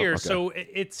 5 No, here, okay. so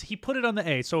he put it on the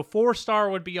A. So 4-star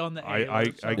would be on the A.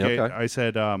 I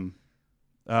said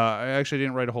I actually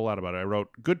didn't write a whole lot about it. I wrote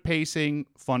good pacing,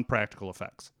 fun practical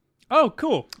effects. Oh,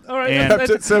 cool. All right. And- Kept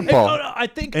it simple. I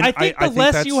think And I think I the think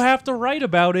less that's- you have to write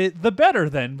about it, the better.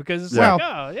 Then because it's Yeah. like,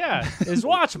 oh yeah, it's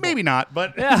watchable. Maybe not,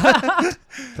 but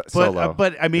Solo.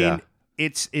 but I mean, Yeah.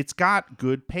 it's got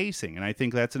good pacing, and I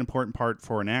think that's an important part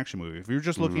for an action movie. If you're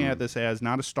just looking at this as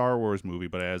not a Star Wars movie,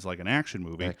 but as like an action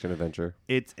movie, Action adventure.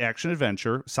 it's action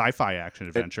adventure, sci-fi action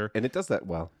adventure. And it does that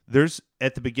well. There's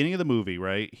at the beginning of the movie,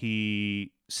 right?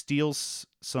 He steals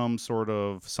some sort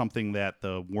of something that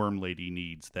the worm lady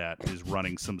needs that is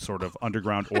running some sort of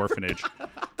underground orphanage.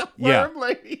 Yeah,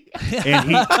 lady. and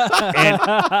he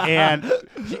and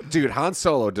Dude, Han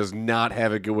Solo does not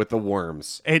have it good with the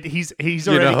worms. and he's You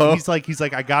already know? he's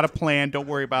like I got a plan. Don't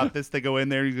worry about this. They go in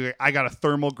there. He's like, I got a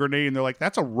thermal grenade, and they're like,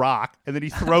 that's a rock. And then he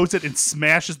throws it and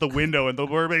smashes the window, and the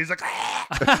worm lady's like,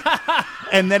 ah!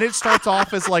 And then it starts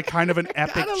off as like kind of an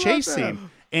epic love chase that. scene.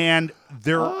 And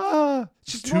they're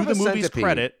She's to more of the a movie's centipede.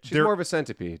 credit, She's they're- more of a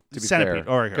centipede. To be Centipede. fair,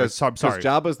 All right, so I'm sorry.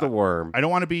 Jabba's the worm. I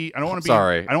don't want to be. I don't want to be.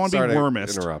 Sorry. I don't want to Sorry be to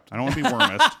wormist. interrupt. I don't want to be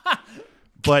wormist.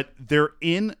 But they're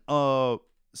in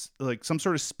like some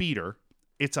sort of speeder.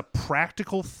 It's a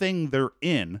practical thing they're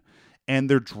in, and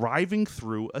they're driving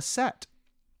through a set.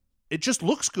 It just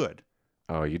looks good.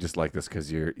 Oh, you just like this because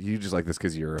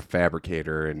you're a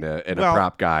fabricator and a Well,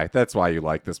 prop guy. That's why you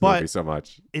like this but- movie so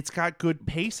much. It's got good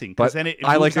pacing But because then it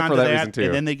I moves like it on for to that reason, too.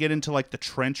 And then they get into like the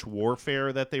trench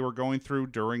warfare that they were going through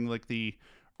during like the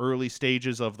early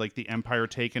stages of like the Empire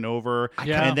taking over.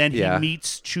 Yeah. And then he Yeah.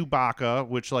 meets Chewbacca,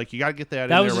 which like you got to get that,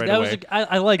 That in was there right that away. was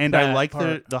I like And that I like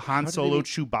part. the Han did they Solo meet-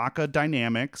 Chewbacca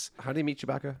dynamics. How do you meet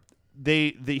Chewbacca?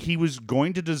 He was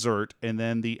going to desert, and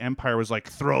then the Empire was like,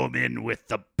 throw him in with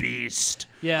the beast.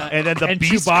 Yeah, And then the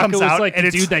beast Chewbacca comes was out, like and the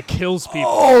it's- dude that kills people.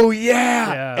 Oh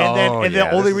yeah. Yeah. And then Oh, and yeah,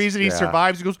 the only this is- reason he yeah.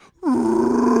 survives, he goes,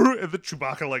 and the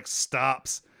Chewbacca like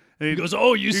stops. And He goes,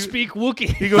 "Oh, you speak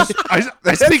Wookiee." He goes,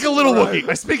 I speak a little Wookiee.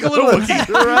 I speak a little Wookiee.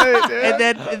 right.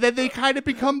 Yeah. And then they kind of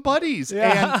become buddies.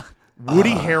 Yeah. And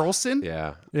Woody Harrelson.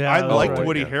 Yeah. Yeah, I that's liked right.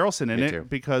 Woody Yeah. Harrelson in Me it too.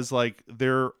 because like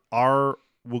there are.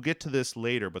 We'll get to this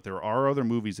later, but there are other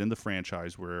movies in the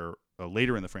franchise where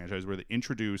later in the franchise where they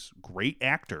introduce great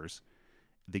actors.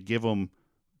 They give them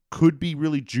could be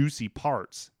really juicy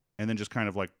parts, and then just kind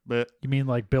of like. Bleh. You mean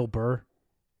like Bill Burr?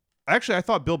 Actually, I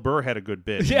thought Bill Burr had a good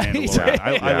bit. Yeah, in he Mandalorian. did.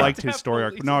 I Yeah. liked his story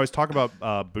arc. Definitely. No, I was talking about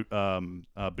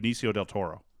Benicio del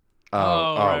Toro.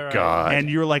 Oh, right, right. God. And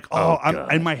you're like, Oh, I'm,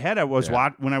 God. in my head, I was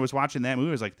Yeah. when I was watching that movie,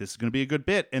 I was like, this is going to be a good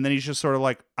bit. And then he's just sort of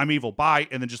like, I'm evil, bye,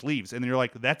 and then just leaves. And then you're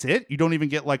like, that's it? You don't even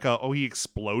get like he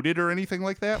exploded or anything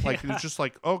like that? Like, it's just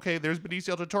like, okay, there's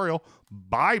Benicio del Toro.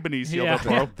 Bye, Benicio Yeah. del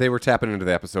Toro. They were tapping into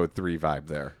the episode 3 vibe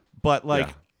there. But like,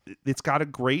 it's got a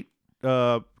great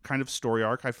kind of story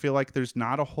arc. I feel like there's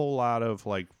not a whole lot of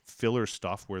like filler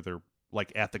stuff where they're like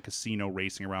at the casino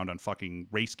racing around on fucking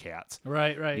race cats.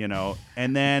 Right, right. You know,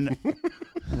 and then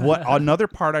what another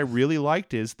part I really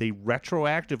liked is they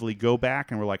retroactively go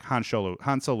back and were like Han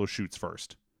Solo shoots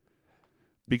first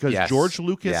because Yes. George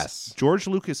Lucas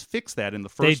Yes. fixed that in the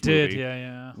They first did, movie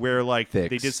yeah. where like they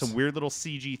did Fixed. some weird little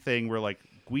CG thing where like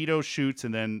Guido shoots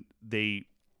and then they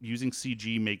using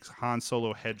CG makes Han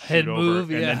Solo head shoot over move,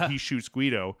 and yeah. then he shoots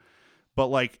Guido. But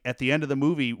like at the end of the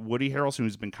movie, Woody Harrelson,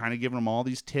 who's been kind of giving him all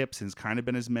these tips and has kind of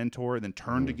been his mentor, and then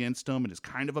turned against him and is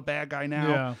kind of a bad guy now.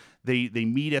 Yeah. They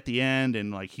meet at the end,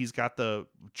 and like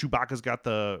Chewbacca's got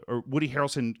or Woody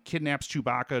Harrelson kidnaps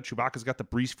Chewbacca. Chewbacca's got the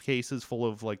briefcases full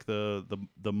of like the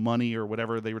money or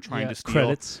whatever they were trying Yeah, to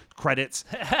steal. Credits.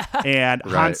 And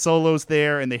Han Right. Solo's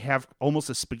there, and they have almost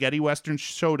a spaghetti western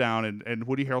showdown. And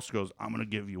Woody Harrelson goes, "I'm gonna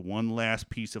give you one last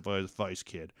piece of advice,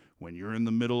 kid. When you're in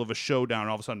the middle of a showdown,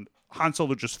 all of a sudden Han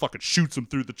Solo just fucking shoots him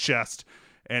through the chest,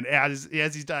 and as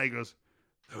he's dying, he goes,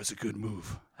 'That was a good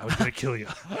move. I was gonna kill you.'"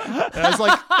 And I was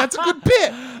like, "That's a good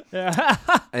bit."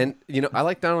 And, I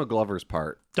like Donald Glover's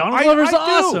part. Donald Glover's I do.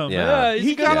 awesome. Yeah. He's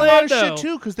He a good got a lot of Lando. shit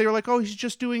too because they were like, "Oh, he's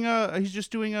just doing a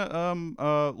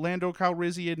Lando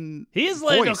Calrissian." He is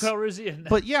Lando voice. Calrissian.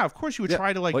 But yeah, of course you would Yeah,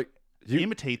 try to like, you-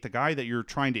 imitate the guy that you're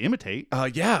trying to imitate.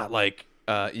 Yeah, like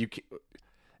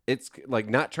it's like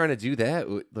not trying to do that.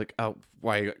 Like,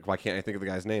 why can't I think of the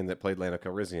guy's name that played Lando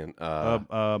Calrissian?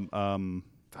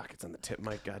 Fuck, it's on the tip of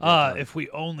my goddamn tongue. if we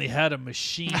only had a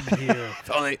machine here.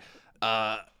 If only,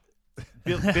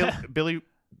 Billy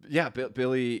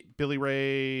Billy.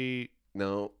 Ray.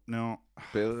 No, No,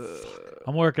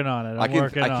 I'm working on it. I'm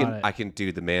working on it. I can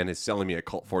do. The man is selling me a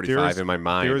Colt 45 There's- in my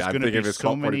mind. there's I'm gonna thinking of be his so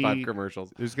Colt 45 many-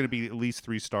 commercials. there's going to be at least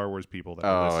 3 Star Wars people that Oh,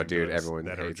 are listening to dude, this everyone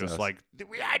that are hates just us. like,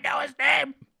 I know his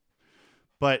name.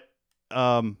 But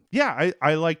yeah,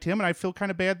 I liked him, and I feel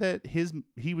kind of bad that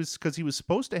he was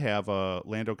supposed to have a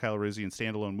Lando Calrissian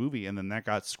standalone movie, and then that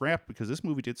got scrapped because this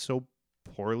movie did so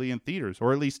poorly in theaters,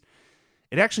 or at least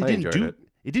it actually I didn't enjoyed do it.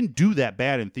 it didn't do that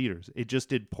bad in theaters. It just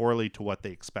did poorly to what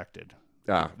they expected.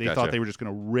 They Gotcha. thought they were just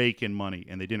going to rake in money,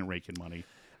 and they didn't rake in money.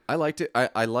 I liked it.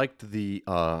 I liked the.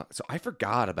 So I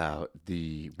forgot about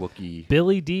the Wookiee.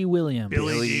 Billy D. Williams.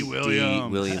 Billy D.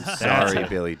 Williams. Sorry, That's it.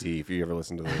 Billy D. If you ever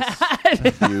listen to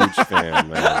this, huge fan,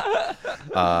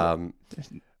 man.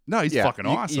 No, he's Yeah, fucking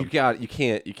awesome. You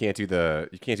can't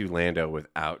do Lando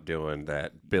without doing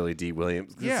that Billy D.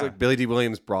 Williams. It's Yeah. like Billy D.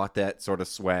 Williams brought that sort of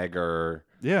swagger,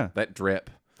 yeah. that drip,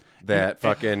 that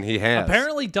fucking he has.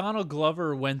 Apparently, Donald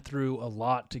Glover went through a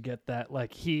lot to get that.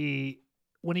 Like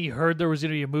when he heard there was going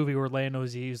to be a movie where Lando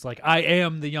was, he was like, "I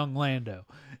am the young Lando,"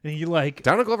 and he like.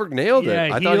 Donald Glover nailed it.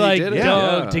 Yeah, I he thought like he did it.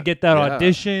 dug Yeah. to get that Yeah.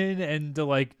 audition and to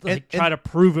like And- try to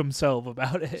prove himself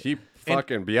about it. He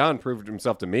fucking beyond proved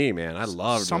himself to me, man. I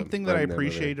loved Something him that I in movie.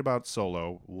 appreciated about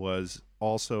Solo was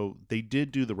also they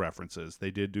did do the references, they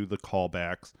did do the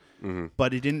callbacks,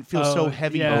 but it didn't feel so Oh,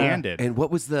 heavy-handed. And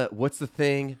what's the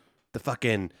thing? The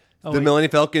fucking Oh, the wait. Millennium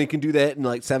Falcon can do that in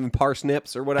like 7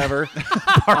 parsnips or whatever.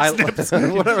 Parsnips.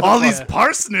 Whatever. All these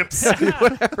parsnips.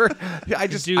 whatever. I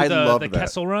Just just do I the love the that.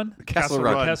 Kessel Run. Kessel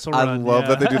Run. Kessel I Run, love yeah.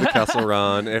 that they do the Kessel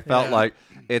Run. It felt like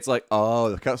it's like, oh,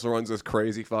 the Kessel Run's this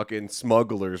crazy fucking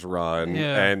smuggler's run,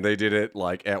 Yeah. and they did it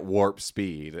like at warp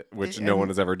speed, which no one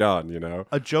has ever done. You know?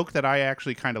 A joke that I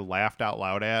actually kind of laughed out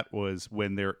loud at was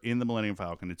when they're in the Millennium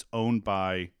Falcon. It's owned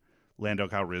by Lando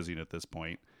Calrissian at this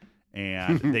point,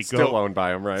 and they Still owned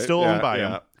by him, right? still Yeah, owned by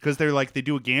yeah. him because they're like they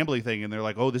do a gambling thing, and they're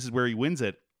like, oh, this is where he wins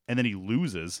it, and then he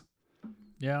loses.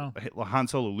 Yeah. Han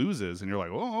Solo loses, and you're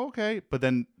like, oh, okay. But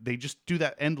then they just do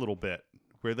that end little bit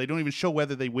where they don't even show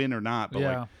whether they win or not. But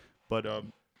Yeah.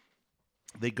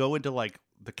 they go into like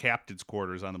the captain's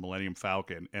quarters on the Millennium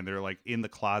Falcon, and they're like in the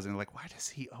closet, and like, why does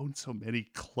he own so many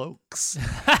cloaks?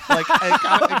 Like, it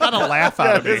got a laugh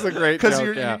out of me. It's a great because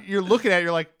joke, you're looking at it,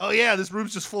 you're like, oh yeah, this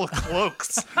room's just full of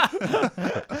cloaks.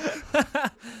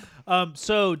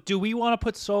 So, do we want to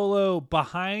put Solo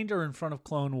behind or in front of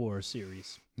Clone Wars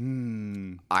series?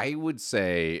 I would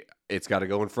say it's got to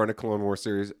go in front of Clone Wars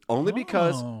series only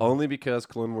because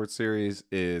Clone Wars series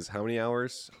is how many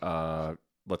hours?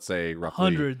 Let's say roughly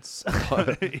Hundreds.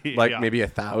 like maybe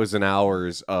 1,000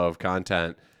 hours of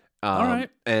content. All right.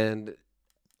 And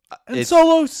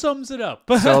Solo sums it up.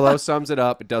 Solo sums it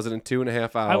up. It does it in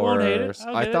 2.5 hours. I won't hate it.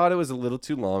 I thought it was a little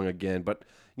too long again, but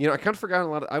I kind of forgot a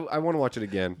lot. I want to watch it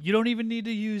again. You don't even need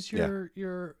to use your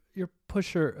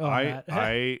pusher on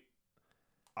that.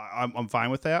 I'm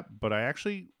fine with that, but I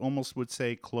actually almost would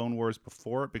say Clone Wars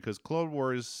before it, because Clone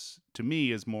Wars to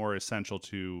me is more essential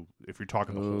to, if you're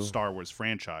talking the whole Star Wars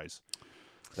franchise.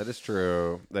 That is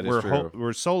true. That is true.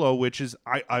 We're Solo, which is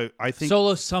I think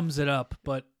Solo sums it up,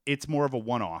 but it's more of a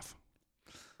one-off.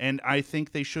 And I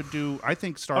think they should do. I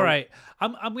think Star. All right,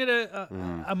 I'm gonna.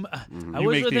 I You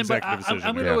was make with the him, but executive decision,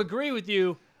 I'm yeah. gonna agree with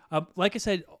you. Like I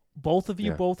said, both of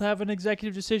you Yeah. both have an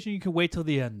executive decision. You can wait till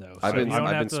the end, though. I've been- you don't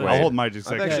I've have been to- swayed. I'll hold my I've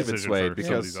executive actually been decision swayed for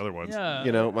some of because these other ones.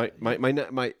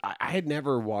 Yeah. I had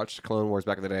never watched Clone Wars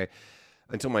back in the day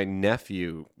until my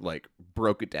nephew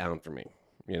broke it down for me.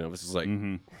 This is like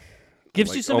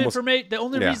Gives you some almost- information. The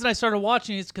only Yeah. reason I started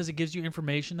watching it is because it gives you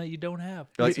information that you don't have.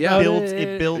 Like, It yeah.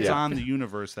 builds Yeah. on the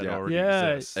universe that Yeah. already Yeah.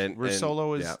 exists. And- Where and-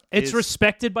 Solo is, yeah. It's is-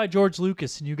 respected by George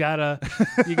Lucas, and you gotta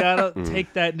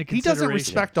take that into He consideration. doesn't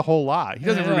respect a whole lot. He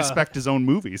doesn't even Yeah. respect his own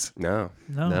movies. No.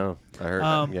 I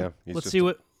heard. He's Let's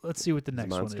just see what the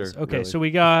next one monster, is. Okay, really. so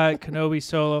we got Kenobi,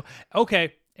 Solo.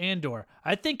 Okay, Andor.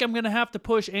 I think I'm gonna have to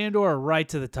push Andor right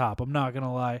to the top. I'm not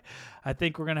gonna lie. I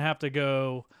think we're gonna have to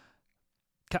go.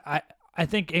 I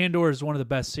think Andor is one of the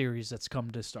best series that's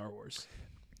come to Star Wars.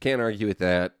 Can't argue with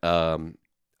that.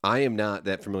 I am not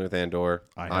that familiar with Andor.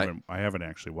 I haven't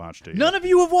actually watched it. None of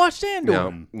you have watched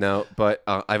Andor. No, but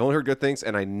I've only heard good things,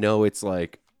 and I know it's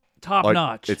Top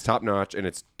notch. It's top notch, and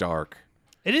it's dark.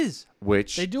 It is.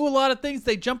 Which They do a lot of things.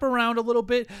 They jump around a little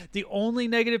bit. The only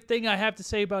negative thing I have to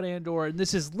say about Andor, and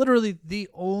this is literally the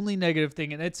only negative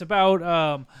thing, and it's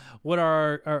about what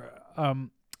our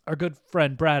good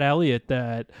friend Brad Elliott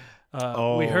that we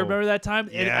heard. Remember that time?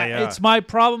 Yeah. It's my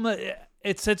problem that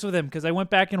it sits with him because I went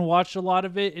back and watched a lot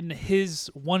of it, and his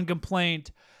one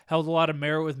complaint held a lot of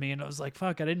merit with me, and I was like,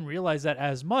 fuck, I didn't realize that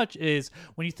as much, is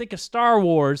when you think of Star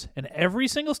Wars, and every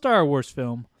single Star Wars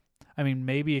film, I mean,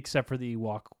 maybe except for the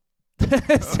Ewok.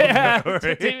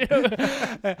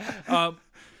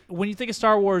 When you think of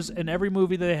Star Wars, in every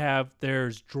movie they have,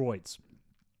 there's droids.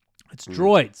 It's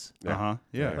droids.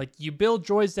 Yeah. Like, you build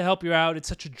droids to help you out. It's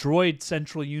such a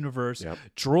droid-central universe. Yep.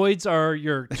 Droids are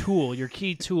your tool, your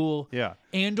key tool. Yeah.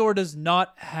 Andor does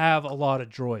not have a lot of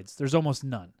droids. There's almost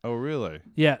none. Oh, really?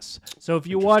 Yes. So if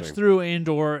you watch Interesting. through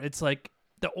Andor, it's like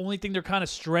the only thing they're kind of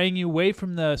straying you away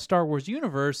from the Star Wars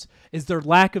universe is their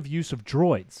lack of use of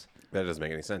droids. that doesn't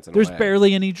make any sense. In a There's way.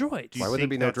 barely any droids. Do you Why would there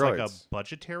think be no that's like a droids?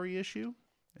 budgetary issue?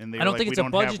 And they I were don't like, think we it's a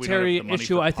don't have- we don't have budgetary the money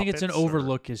issue. for I think it's an puppets, or-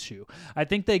 overlook issue. I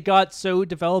think they got so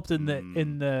developed in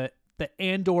the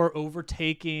Andor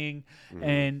overtaking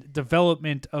and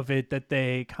development of it that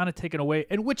they kind of taken away,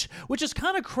 and which is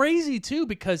kind of crazy too,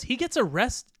 because he gets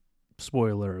arrested.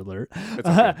 Spoiler alert!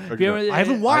 okay. I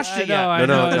haven't watched it yet. No.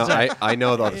 I know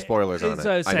all the spoilers on it.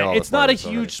 I know all the it's not a spoilers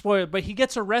already. huge spoiler, but he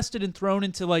gets arrested and thrown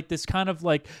into like this kind of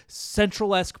like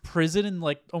central-esque prison in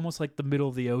like almost like the middle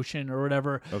of the ocean or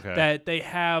whatever Okay. that they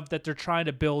have that they're trying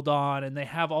to build on, and they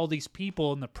have all these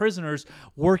people and the prisoners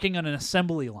working on an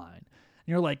assembly line. And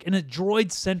you're like, in a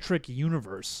droid-centric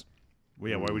universe,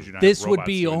 Well, yeah, why would you not? this have would robots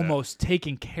be doing that? almost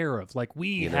taken care of. Like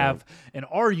we have in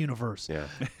our universe, Yeah.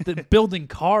 building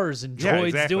cars and Yeah, droids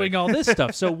exactly. doing all this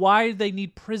stuff. So why do they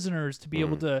need prisoners to be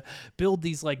able to build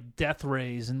these like death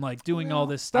rays and like doing all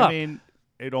this stuff? I mean,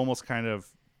 it almost kind of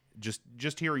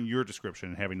just hearing your description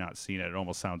and having not seen it, it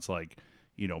almost sounds like,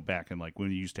 back in like when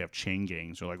you used to have chain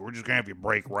gangs. They're like, we're just gonna have you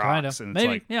break rocks, kind and of, it's maybe,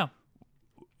 like yeah.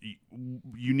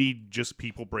 you need just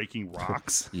people breaking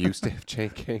rocks. Used to have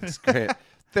chain gangs. Grant.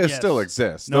 They Yes. still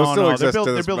exist. No, Those still they're, exist. to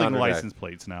they're this building modern day. license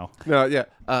plates now. No, yeah.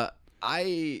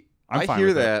 I I'm fine hear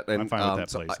with that, it. and I'm fine with that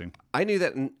so placing. I knew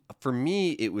that, and for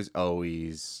me, it was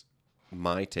always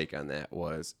my take on that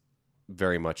was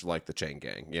very much like the chain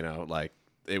gang. Like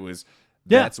it was.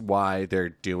 Yeah. That's why they're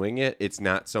doing it. It's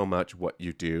not so much what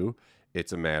you do;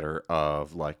 it's a matter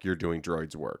of like you're doing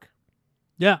droids' work.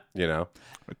 Yeah. You know,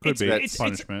 It could be it's-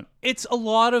 punishment. It's a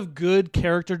lot of good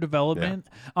character development.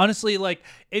 Honestly, like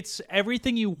it's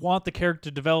everything you want the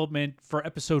character development for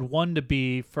episode 1 to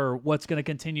be for what's going to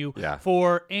continue Yeah.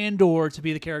 for Andor to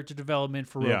be the character development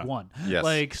for Rogue Yeah. One. Yes.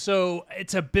 Like so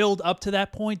it's a build up to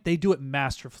that point. They do it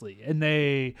masterfully and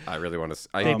they I really want to.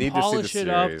 I they need to see the polish it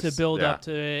up to series. build Yeah. up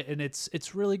to it and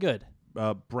it's really good.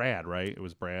 Brad, right? It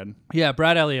was Brad. Yeah,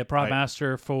 Brad Elliott, prop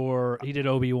master for he did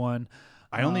Obi-Wan.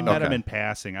 I only met him Okay. in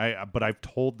passing. But I've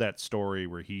told that story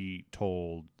where he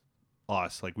told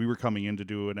us, like we were coming in to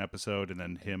do an episode, and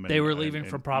then him. They and, were and- leaving and-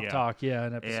 from Prop yeah. Talk,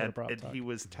 an episode And, of Prop and Talk. he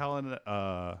was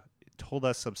told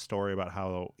us some story about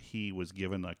how he was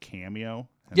given a cameo.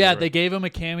 And Yeah, were- they gave him a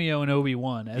cameo in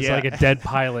Obi-Wan as Yeah. like a dead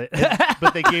pilot.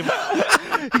 but they gave.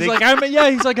 He's like,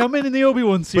 I'm in the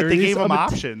Obi-Wan series. But they gave him I'm a-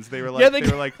 options. They were like, Yeah,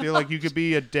 they're like, you could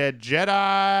be a dead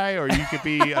Jedi or you could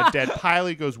be a dead pilot.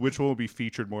 He goes, which one will be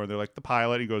featured more? And they're like, the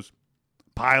pilot. He goes,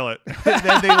 pilot. And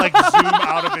then they like zoom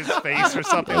out of his face or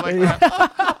something like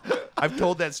that. I've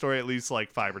told that story at least like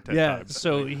 5 or 10 times.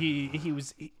 So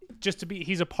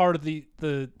he's a part of the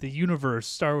universe,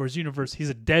 Star Wars universe. He's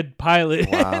a dead pilot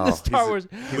in Wow. the Star Wars,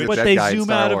 he's a but dead they guy in zoom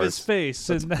Star out of Wars. his face,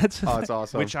 and that's Oh, it's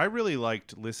awesome. Which I really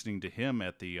liked listening to him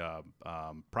at the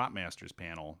Prop Masters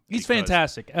panel. he's because-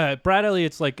 fantastic. Brad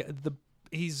Elliott's like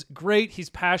he's great. He's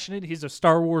passionate. He's a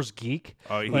Star Wars geek.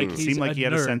 He Like, he's seemed like he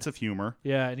had a nerd. sense of humor.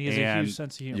 Yeah, and he has a And huge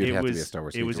sense of humor. You'd It have to be a was Star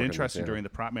Wars it geek was to work on this, interesting yeah. during the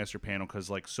Prop Master panel because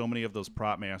like so many of those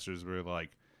Prop Masters were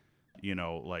like,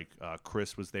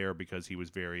 Chris was there because he was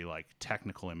very like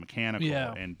technical and mechanical,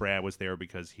 Yeah. and Brad was there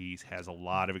because he has a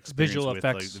lot of experience Visual with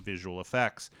like, effects. the visual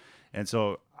effects, and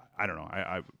so I don't know,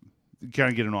 I kind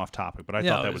of getting off topic, but I Yeah,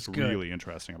 thought it that was was good. really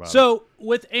interesting about it. So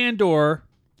with Andor,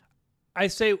 I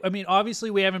mean,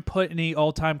 obviously we haven't put any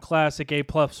all-time classic A++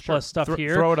 stuff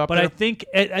here. throw it up but there.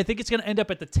 I think it's going to end up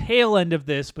at the tail end of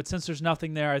this. But since there's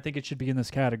nothing there, I think it should be in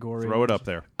this category. Throw it up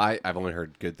there. I've only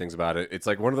heard good things about it. It's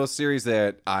like one of those series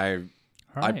that I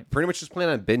right. pretty much just plan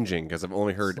on binging because I've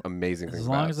only heard amazing things As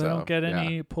about long it. as I don't get yeah.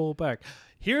 any pullback.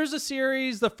 Here's a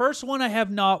series. The first one I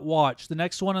have not watched. The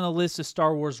next one on the list is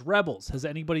Star Wars Rebels. Has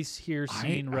anybody here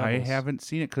seen I Rebels? haven't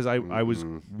seen it because I was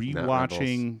not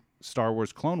rewatching Star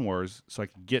Wars Clone Wars so I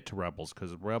could get to Rebels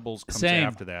because Rebels comes Same.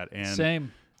 after that. And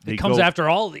Same. they It comes go- after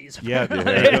all these. Yeah,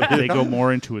 they go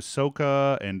more into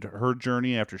Ahsoka and her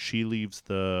journey after she leaves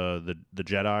the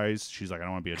Jedis. She's like, I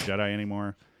don't want to be a Jedi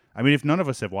anymore. I mean, if none of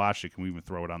us have watched it, can we even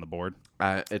throw it on the board?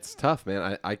 It's tough,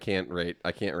 man. I can't rate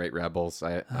Rebels.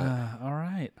 All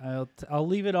right, I'll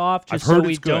leave it off just I've heard so we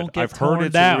it's good. don't get I've heard torn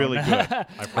it's down. really good.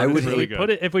 I've heard it's really good.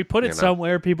 If we put it You know.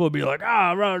 somewhere, people will be like,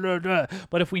 rah, rah, rah.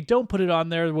 But if we don't put it on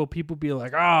there, will people be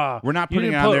like, We're not you putting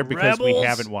it didn't on put there because we Rebels?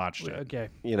 haven't watched it. Okay,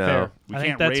 You know, fair. we I think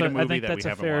can't that's rate a I movie think that that's we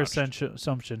a haven't fair watched.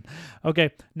 assumption.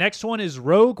 Okay, next one is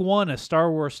Rogue One, a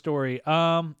Star Wars story.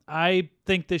 I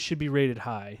think this should be rated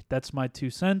high. That's my 2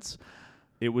 cents.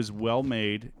 It was well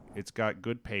made. It's got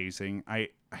good pacing. I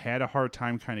had a hard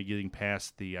time kind of getting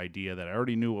past the idea that I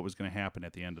already knew what was going to happen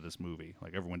at the end of this movie.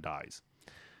 Like everyone dies.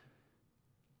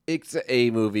 it's a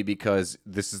movie because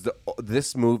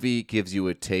this movie gives you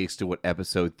a taste of what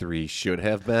Episode 3 should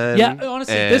have been. Yeah,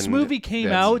 honestly, this and movie came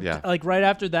that's- out yeah. like right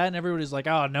after that, and everybody's like,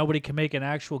 "Oh, nobody can make an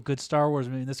actual good Star Wars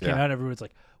movie." And this came Yeah. out, and everyone's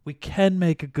like, "We can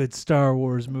make a good Star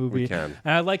Wars movie." We can.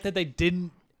 And I like that they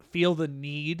didn't feel the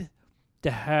need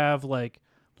to have like,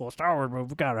 well, Star Wars movie,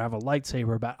 we gotta have a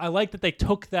lightsaber about. I like that they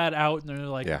took that out, and they're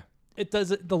like, Yeah. It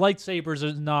doesn't. The lightsabers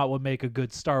is not what make a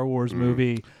good Star Wars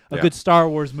movie. A Yeah. good Star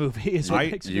Wars movie is what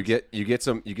makes You get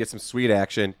some sweet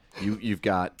action. You've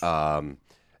got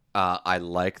I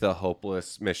like the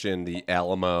hopeless mission, the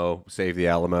Alamo, save the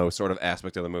Alamo sort of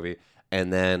aspect of the movie,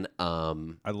 and then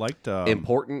I liked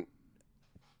important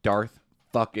Darth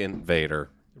fucking Vader.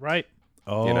 right.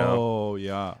 Oh, you know.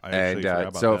 yeah. I And actually forgot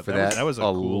about so that. for that was a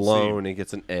cool alone, scene. it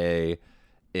gets an A.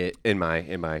 In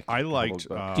my. I liked.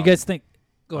 Do you guys think?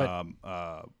 Go ahead.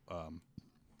 I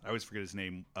always forget his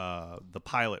name. The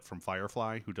pilot from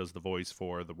Firefly, who does the voice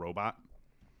for the robot.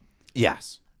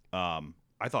 Yes. I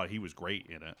thought he was great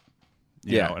in it.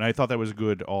 Yeah. And I thought that was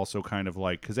good. Also, kind of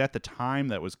like because at the time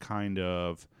that was kind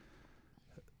of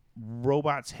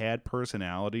robots had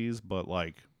personalities, but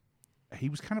like he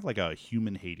was kind of like a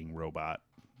human-hating robot.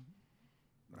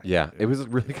 Yeah, it was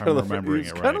really If kind I'm of remembering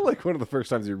it kind of right. like one of the first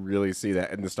times you really see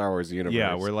that in the Star Wars universe.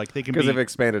 Yeah, where like they can because be, they've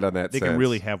expanded on that. they can since.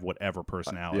 really have whatever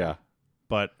personality. Yeah.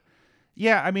 But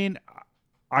yeah, I mean,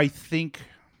 I think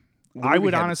The I movie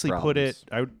would had honestly put it. problems.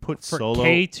 I would put For Solo.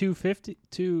 K250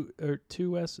 or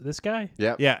 2S. This guy,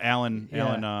 Yeah. Yeah, Alan. Yeah.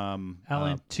 Alan.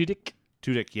 Alan Tudyk.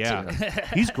 Tudyk, yeah.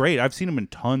 He's great. I've seen him in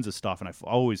tons of stuff, and I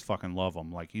always fucking love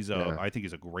him. Like I think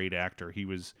he's a great actor.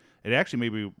 It actually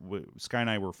maybe Sky and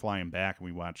I were flying back, and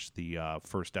we watched the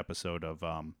first episode of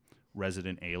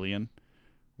Resident Alien,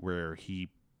 where he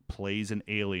plays an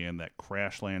alien that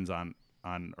crash lands on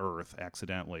Earth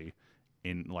accidentally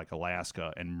in like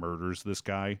Alaska and murders this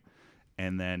guy,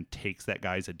 and then takes that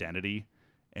guy's identity.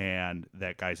 And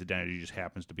that guy's identity just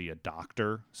happens to be a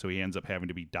doctor, so he ends up having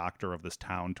to be doctor of this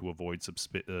town to avoid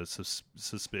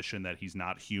suspicion that he's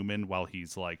not human while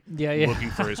he's like looking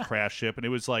for his crash ship. And it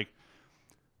was like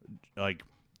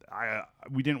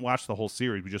we didn't watch the whole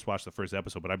series; we just watched the first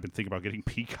episode. But I've been thinking about getting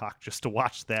Peacock just to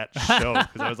watch that show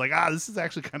because I was like, this is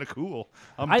actually kind of cool.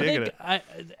 I'm digging it.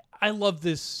 I love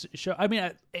this show. I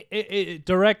mean, it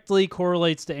directly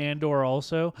correlates to Andor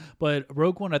also, but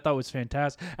Rogue One I thought was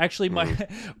fantastic. Actually,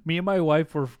 me and my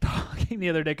wife were talking the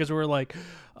other day because we were like,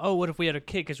 oh, what if we had a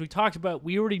kid? Because we talked about,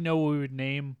 we already know what we would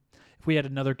name if we had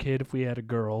another kid, if we had a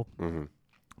girl. Mm-hmm.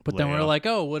 But then we were like,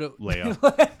 oh, what? Leia.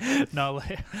 No,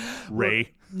 Leia. Ray.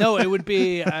 No, it would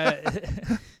be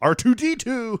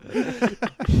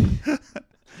R2D2.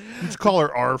 Let's call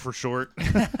her R for short.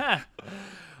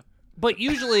 But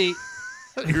usually,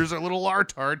 here's our little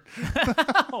R-tard.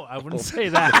 Oh, I wouldn't say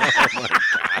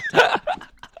that.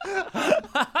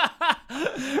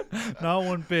 Not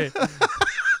one bit.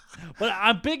 But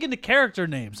I'm big into character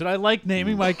names, and I like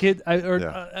naming my kid.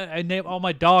 I name all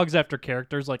my dogs after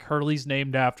characters. Like Hurley's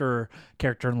named after a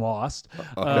character in Lost.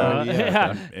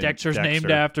 Dexter's named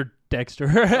after Dexter.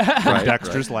 Right,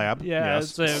 Dexter's Lab. Yeah,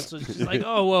 yes. so it's like,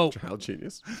 oh, whoa. Child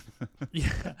genius.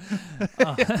 Yeah.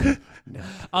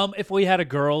 If we had a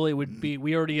girl, it would be,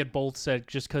 we already had both said,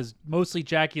 just because mostly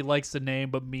Jackie likes the name,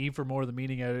 but me, for more of the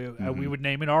meaning, we would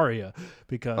name it Arya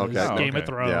because Game of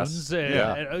Thrones.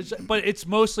 Yes. But it's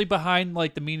mostly behind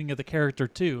like the meaning of the character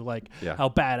too, like how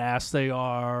badass they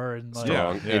are and like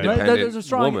strong,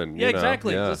 independent woman. Yeah,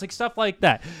 exactly. It's like stuff like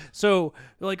that. So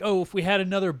like, oh, if we had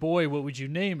another boy, what would you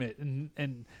name it?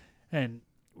 And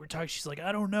we're talking. She's like,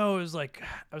 I don't know. I was like,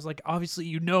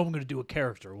 obviously, I'm going to do a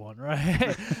character one,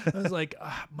 right? I was like,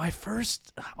 my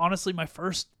first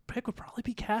pick would probably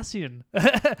be Cassian.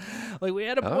 Like we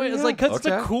had a boy. I was like, because it's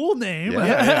a cool name.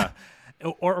 Yeah.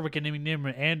 Or we can name him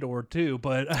Andor too,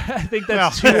 but I think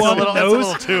that's too on the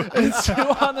nose. It's too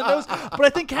on the nose. But I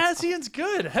think Cassian's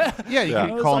good. Yeah, you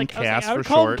can call him Cass for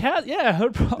short. I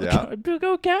would probably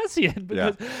go Cassian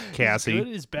because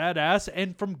Cassie is badass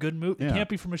and from good movie. It can't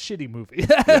be from a shitty movie.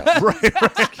 Right.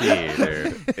 It's key,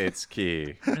 dude. It's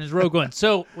key. And it's Rogue One.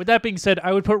 So with that being said,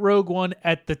 I would put Rogue One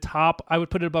at the top. I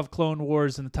would put it above Clone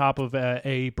Wars in the top of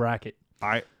a bracket.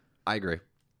 I agree.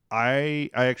 I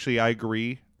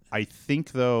agree. I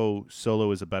think though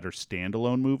Solo is a better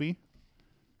standalone movie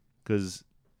because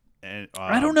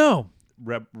I don't know.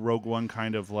 Rogue One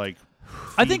kind of like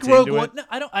I think Rogue One. No,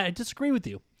 I disagree with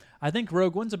you. I think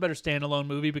Rogue One's a better standalone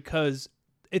movie because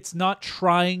it's not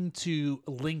trying to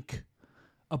link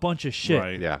a bunch of shit.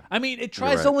 Right. Yeah. I mean, it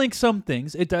tries to link some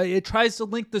things. It tries to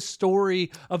link the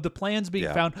story of the plans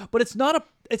being found, but it's not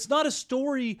a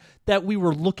story that we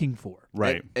were looking for.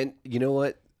 Right. And you know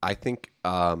what? I think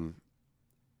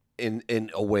in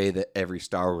a way that every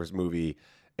Star Wars movie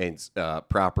and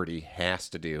property has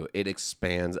to do, it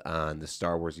expands on the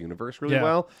Star Wars universe really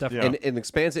well. Definitely. And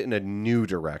expands it in a new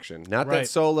direction. Not that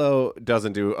Solo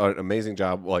doesn't do an amazing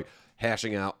job like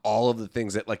hashing out all of the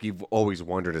things that like you've always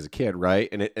wondered as a kid, right?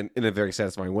 And in a very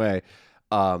satisfying way.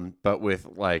 But with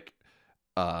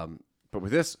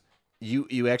this,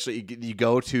 you actually you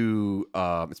go to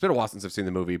it's been a while since I've seen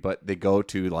the movie, but they go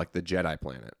to like the Jedi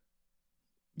planet.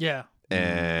 Yeah.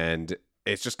 And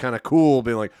it's just kind of cool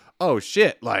being like, oh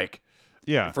shit, like,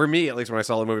 yeah. For me, at least when I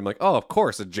saw the movie, I'm like, oh, of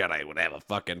course a Jedi would have a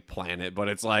fucking planet, but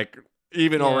it's like,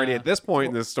 even already at this point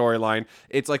in this storyline,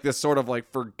 it's like this sort of like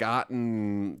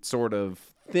forgotten sort of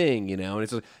thing, you know? And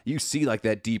it's just, you see like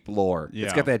that deep lore. Yeah.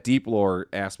 It's got that deep lore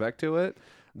aspect to it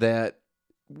that,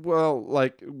 well,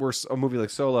 like a movie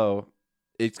like Solo,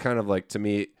 it's kind of like, to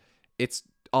me, it's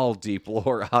all deep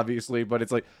lore, obviously, but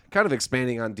it's like kind of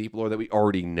expanding on deep lore that we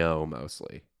already know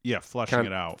mostly. Yeah, fleshing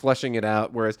it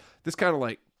out. Whereas this kind of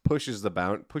like pushes it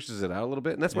out a little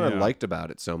bit, and that's what I liked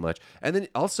about it so much. And then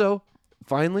also,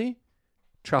 finally,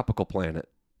 tropical planet.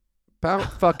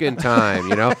 About fucking time,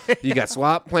 you know? You got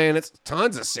swamp planets,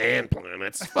 tons of sand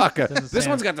planets. This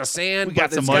one's got the sand. We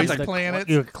got some ice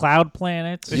planets. Cloud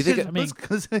planets. Do you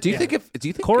think? Do you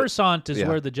think Coruscant is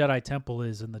where the Jedi Temple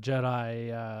is, and the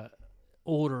Jedi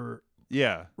Order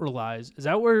relies. Is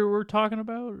that where we're talking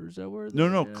about, or is that where?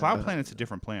 No. Cloud Planet's a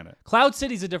different planet. Cloud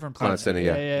City's a different planet. Cloud City,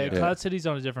 yeah. Cloud City's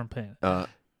on a different planet.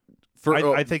 For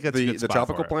I think that's a good the spot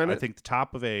tropical for it. planet. I think the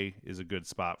top of A is a good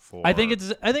spot for. I think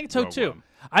so Rogue too. One.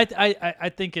 I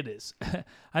think it is.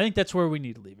 I think that's where we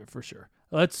need to leave it for sure.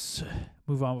 Let's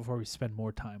move on before we spend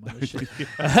more time on this shit.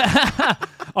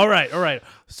 All right.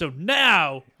 So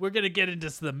now we're gonna get into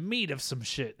the meat of some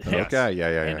shit. Okay, yeah.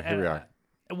 And, Here we are.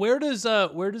 Where does the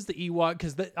Ewok?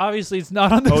 Because obviously it's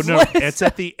not on this Oh no, list. it's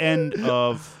at the end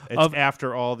of. It's Of-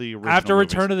 after all the original after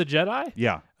movies. Return of the Jedi.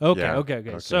 Yeah, Okay, Yeah.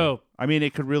 okay. So I mean,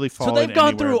 it could really fall. they've in gone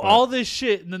anywhere, through but- all this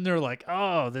shit, and then they're like,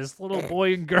 "Oh, this little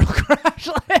boy and girl crash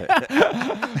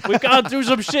land. We've gone through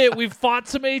some shit. We've fought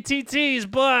some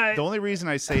ATTs, but The only reason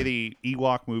I say the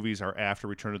Ewok movies are after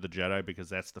Return of the Jedi because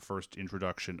that's the first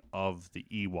introduction of the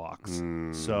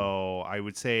Ewoks. So I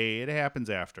would say it happens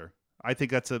after. I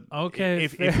think that's a Okay,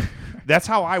 If that's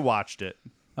how I watched it.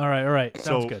 all right.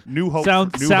 Sounds So good. New Hope.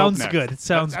 Sounds New Hope next. good. It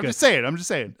sounds I'm good. just saying. I'm just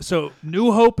saying. So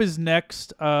New Hope is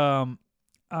next. Where's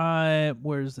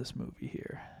this movie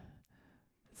here?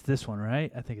 It's this one,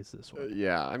 right? I think it's this one.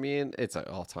 Yeah, I mean, it's an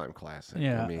all-time classic.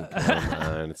 Yeah. I mean, come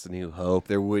on, it's a New Hope.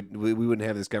 We wouldn't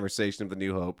have this conversation if the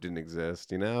New Hope didn't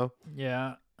exist. You know,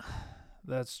 Yeah,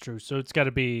 that's true. So it's got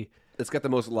to be. it's got the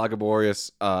most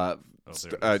laborious there it is.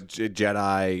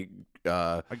 Jedi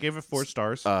I gave it 4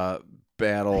 stars.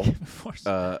 battle.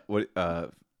 What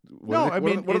are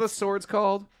the it's- swords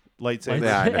called? Lightsaber.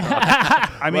 Yeah, I know.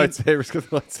 I mean, lightsabers. 'Cause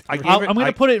lightsabers. I gave I'm it. going to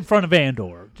I, put it in front of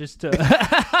Andor, just to.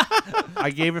 I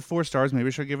gave it 4 stars. Maybe I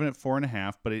should have given it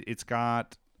 4.5. But it's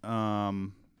got.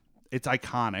 It's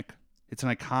iconic. It's an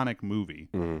iconic movie.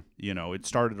 You know, it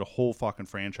started a whole fucking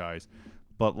franchise.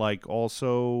 But like,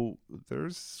 also,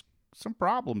 there's some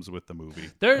problems with the movie.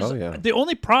 There's Oh, yeah. the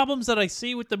only problems that I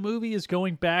see with the movie is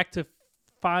going back to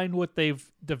find what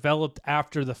they've developed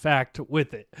after the fact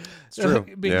with it. It's true.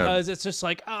 because it's just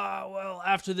like, well,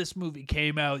 after this movie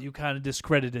came out, you kind of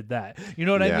discredited that. You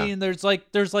know what Yeah. I mean? There's like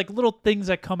little things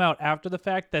that come out after the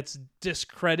fact that's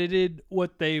discredited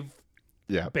what they've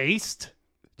Yeah. based.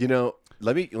 You know,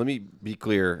 let me be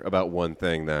clear about one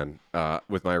thing then.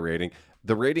 With my rating,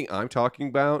 the rating I'm talking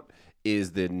about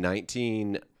is the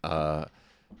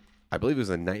I believe it was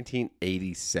a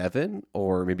 1987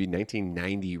 or maybe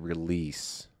 1990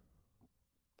 release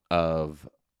of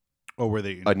Oh, where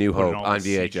they A New put in Hope all on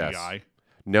the VHS. CGI?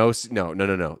 No.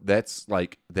 That's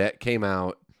like that came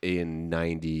out in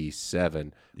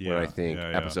 97 when I Yeah, think yeah.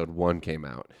 episode 1 came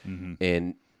out. Mhm.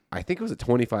 And I think it was a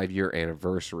 25-year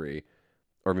anniversary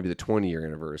or maybe the 20-year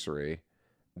anniversary.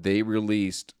 They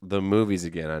released the movies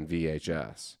again on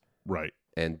VHS. Right.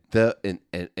 They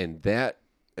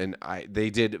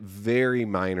did very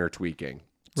minor tweaking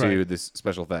to Right. this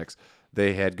special effects.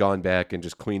 They had gone back and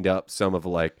just cleaned up some of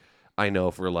I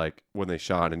know for when they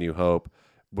shot A New Hope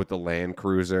with the Land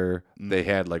Cruiser, they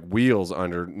had wheels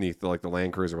underneath the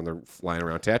Land Cruiser when they're flying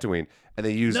around Tatooine, and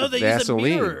they used They Vaseline. used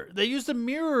a mirror. They used a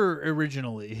mirror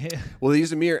originally. Well, they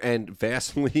used a mirror and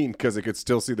Vaseline because they could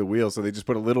still see the wheels, so they just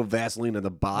put a little Vaseline on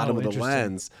the bottom of the interesting.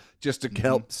 lens just to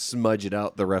help smudge it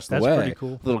out the rest of That's the way. pretty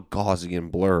cool. A little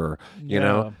Gaussian blur, you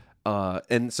know?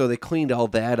 And so they cleaned all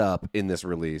that up in this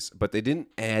release, but they didn't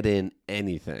add in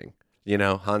anything. You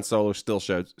know, Han Solo still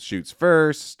shoots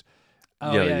first,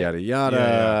 yada, yada, yada,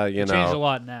 Yeah. you know. Changed a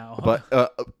lot now.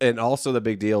 But and also the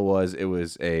big deal was I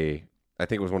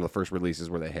think it was one of the first releases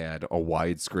where they had a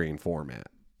widescreen format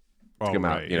to come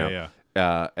out. right. You Yeah, know,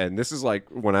 yeah. and this is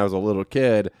when I was a little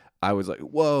kid, I was like,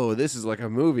 "Whoa, this is like a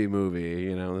movie."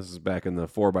 You know, this is back in the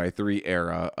 4:3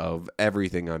 era of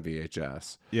everything on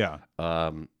VHS. Yeah.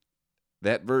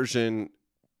 That version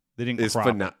They didn't is crop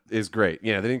it. is great.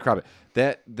 Yeah, they didn't crop it.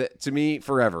 That to me,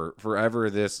 forever.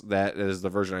 That is the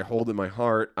version I hold in my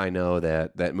heart. I know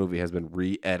that movie has been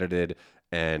re-edited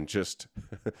and just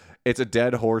it's a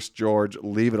dead horse, George.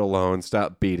 Leave it alone.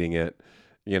 Stop beating it.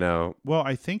 You know. Well,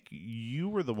 I think you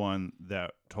were the one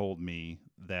that told me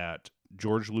that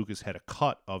George Lucas had a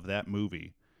cut of that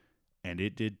movie, and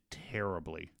it did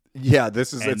terribly. Yeah,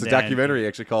 it's And a then- documentary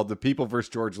actually called "The People vs.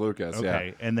 George Lucas."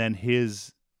 Okay, and then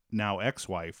his now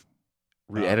ex-wife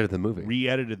Re-edited the movie.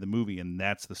 re-edited the movie, and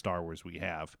that's the Star Wars we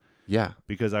have. Yeah.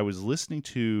 Because I was listening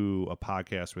to a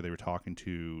podcast where they were talking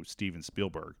to Steven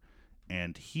Spielberg,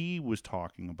 and he was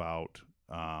talking about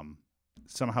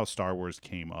somehow Star Wars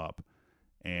came up,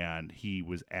 and he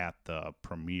was at the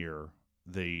premiere,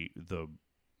 the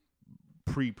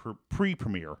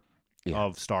pre-premiere Yeah.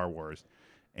 of Star Wars,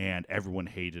 and everyone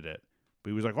hated it. But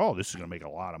he was like, "Oh, this is going to make a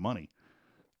lot of money."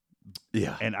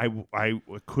 Yeah. And I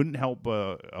couldn't help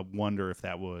wonder if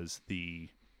that was the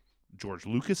George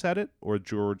Lucas edit or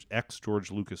George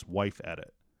Lucas wife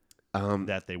edit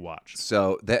that they watched.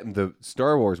 So the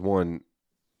Star Wars won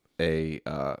a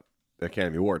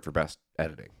Academy Award for best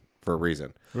editing. for a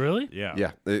reason. Really? Yeah.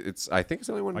 Yeah, I think it's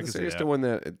the only one I in the can see series that. to win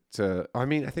that. I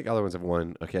mean, I think other ones have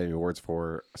won Academy Awards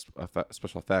for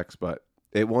special effects, but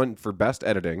it won for best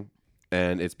editing,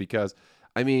 and it's because,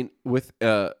 I mean, with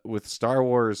Star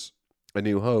Wars: A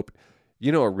New Hope,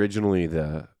 originally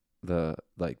the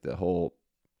whole,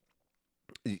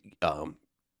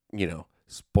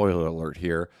 spoiler alert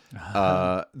here,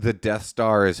 the Death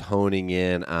Star is honing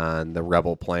in on the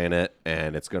Rebel planet,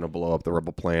 and it's going to blow up the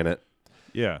Rebel planet.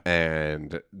 Yeah.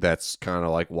 And that's kind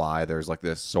of like why there's like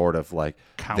this sort of like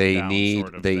Countdown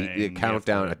sort of thing.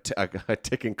 countdown a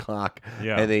ticking clock,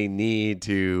 Yeah. and they need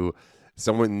to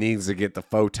someone needs to get the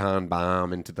photon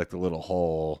bomb into like the little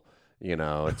hole,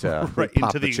 to Right,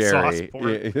 pop into the cherry. exhaust port.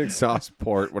 Yeah, exhaust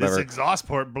port, whatever. This exhaust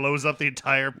port blows up the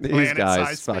entire These planet-sized guys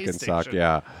space fucking station. suck.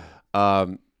 Yeah.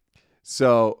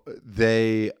 So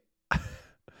they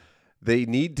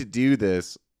need to do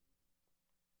this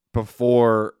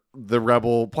before the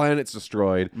Rebel planet's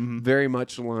destroyed. Mhm. Very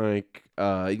much like,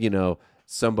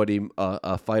 somebody,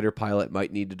 a fighter pilot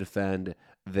might need to defend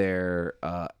their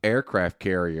aircraft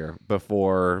carrier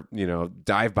before,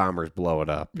 dive bombers blow it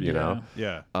up, know?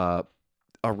 Yeah.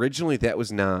 Originally, that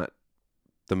was not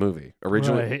the movie.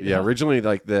 Originally, Right, yeah, yeah. originally,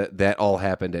 like, that all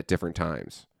happened at different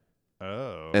times.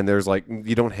 Oh. And there's like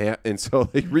you don't have, and so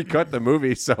they recut the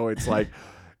movie, so it's like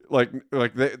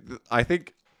I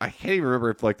think I can't even remember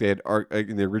if like they had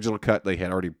in the original cut they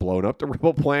had already blown up the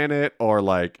Rebel planet or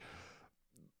like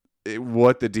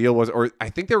what the deal was, or I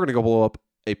think they were going to go blow up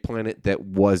a planet that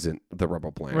wasn't the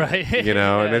Rebel planet, Right. and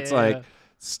Yeah, it's yeah, like yeah.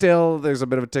 still there's a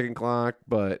bit of a ticking clock,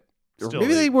 but. Or Still,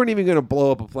 maybe they- they weren't even going to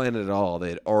blow up a planet at all. They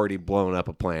had already blown up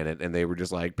a planet, and they were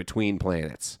just like between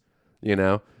planets,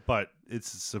 But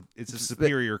it's a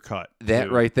superior cut. That to-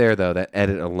 right there, though, that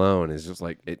edit alone is just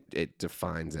like it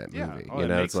defines that Yeah. movie. Oh, it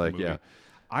makes It's the like movie. yeah,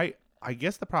 I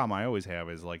guess the problem I always have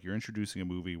is like you're introducing a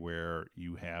movie where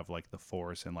you have like the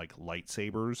Force and like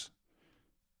lightsabers,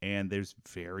 and there's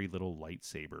very little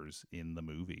lightsabers in the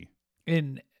movie.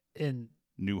 In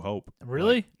New Hope.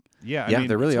 really? Like, yeah. yeah, I mean,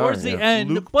 there really Towards are. the yeah.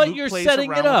 end, Luke- but Luke you're plays setting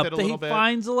around it up. with it a He little bit.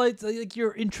 finds the lights. Like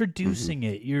you're introducing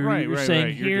it. You're Right, you're right, saying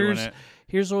right. You're doing it.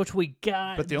 here's what we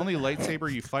got. But the only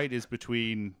lightsaber you fight is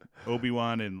between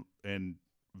Obi-Wan and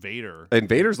Vader. And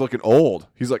Vader's looking old.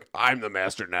 He's like, I'm the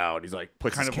master now, and he's like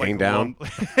puts Kind his of cane like down.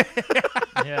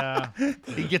 yeah.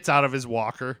 He gets out of his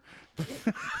walker.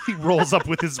 He rolls up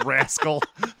with his rascal.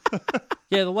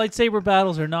 Yeah, the lightsaber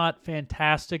battles are not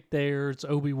fantastic. It's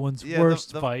Obi-Wan's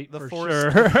worst fight for Force,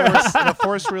 sure. the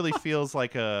Force really feels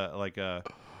like a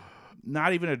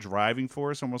not even a driving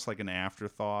force, almost like an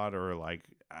afterthought, or like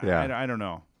Yeah. I don't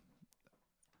know.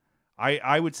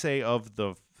 I would say of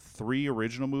the 3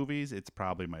 original movies, it's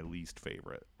probably my least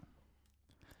favorite.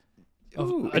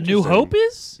 Ooh, A New interesting. Hope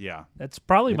is? Yeah. That's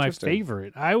probably my Interesting.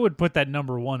 favorite. I would put that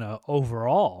number 1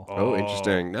 overall. Oh,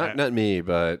 interesting. Not me,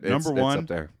 but Number it's one. up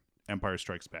there. Empire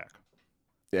Strikes Back.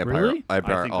 Empire, Really?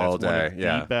 Empire I think all that's one day. of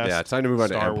Yeah, the best yeah. It's time to move on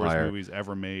to Star Empire. Wars movies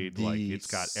ever made. Like it's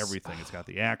got everything. It's got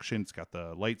the action. It's got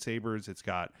the lightsabers. It's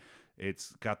got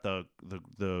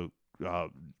the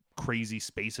crazy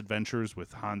space adventures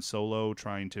with Han Solo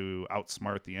trying to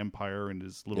outsmart the Empire and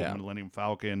his little Yeah. Millennium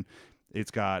Falcon. It's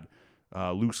got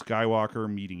Luke Skywalker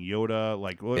meeting Yoda.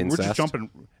 Like we're Incest? just jumping.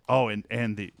 Oh, and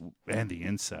the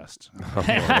incest. Oh,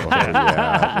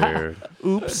 yeah,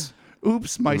 dude.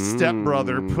 Oops, my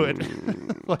stepbrother put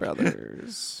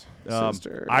brothers,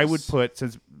 sisters. I would put,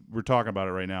 since we're talking about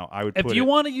it right now, I would If put you it,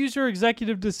 want to use your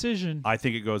executive decision, I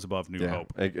think it goes above New Yeah,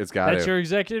 Hope. it's got that's to. your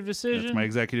executive decision. That's my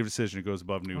executive decision. It goes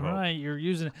above New All Hope. right, you're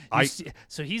using it. I-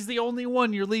 So he's the only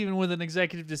one you're leaving with an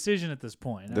executive decision at this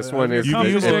point. This Are one you is You've it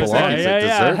used comfortable it belongs. with exactly.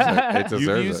 It that? deserves it. It You've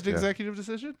deserves used it. Yeah. executive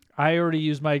decision? I already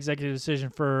used my executive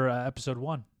decision for episode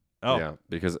 1. Oh, Yeah,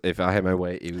 because if I had my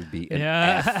way, it would be an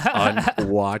Yeah.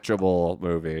 unwatchable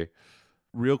movie.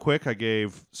 real quick, I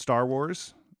gave Star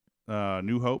Wars,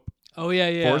 New Hope, Oh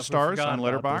yeah. 4 I stars forgot on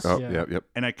about Letterboxd? this, Oh, yeah. yep.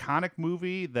 an iconic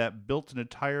movie that built an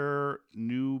entire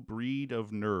new breed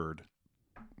of nerd.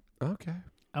 Okay.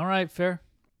 All right, fair.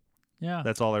 Yeah.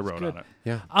 That's all I wrote good. on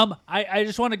it. I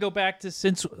just want to go back to,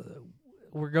 since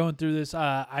we're going through this,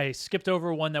 I skipped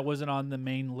over one that wasn't on the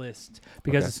main list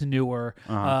because Okay. it's newer.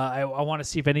 Uh-huh. I want to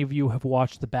see if any of you have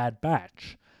watched The Bad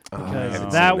Batch. I Because haven't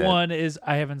that seen that. one is,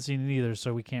 I haven't seen it either,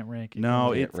 so we can't rank it.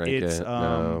 No, Can't rank it's it,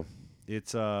 no.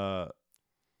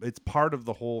 it's part of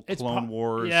the whole It's Clone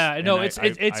Wars. Yeah, and no, I- it's I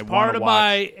part wanna of watch-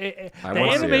 my. I The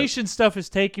wanna see it. animation stuff is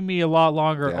taking me a lot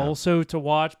longer Yeah. also to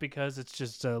watch because it's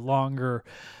just a longer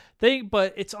thing.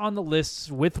 But it's on the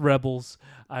list with Rebels.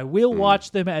 I will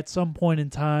watch them at some point in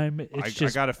time. It's I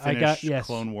just gotta finish yes.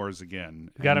 Clone Wars again.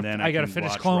 I gotta and then I gotta can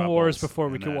finish watch Clone Wars Rebels, before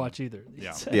we and can then- watch either. of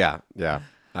Yeah. these. Yeah, yeah.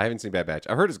 I haven't seen Bad Batch.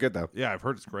 I've heard it's good though. Yeah, I've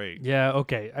heard it's great. Yeah,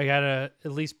 okay. I gotta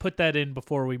at least put that in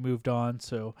before we moved on.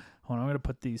 So hold on, I'm gonna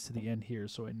put these to the end here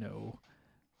so I know.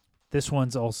 This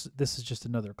is just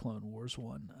another Clone Wars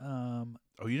one.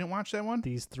 Oh, you didn't watch that one?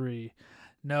 These three.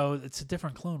 No, it's a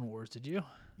different Clone Wars. Did you?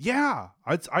 Yeah,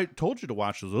 I told you to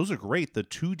watch those. Those are great. The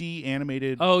 2D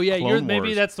animated. Oh yeah, Clone maybe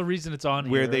Wars, that's the reason it's on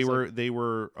where here. they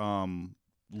were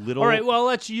little. All right, well, I'll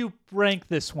let you rank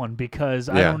this one because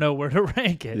I Yeah. don't know where to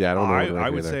rank it. Yeah, I don't know. I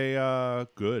would say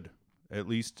good. At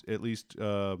least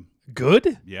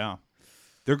Good? yeah.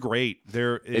 They're great.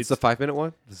 It's the 5-minute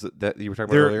one that you were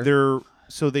talking about earlier.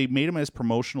 So they made them as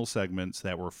promotional segments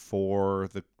that were for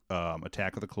the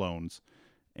Attack of the Clones,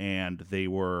 and they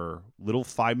were little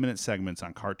 5-minute segments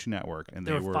on Cartoon Network, and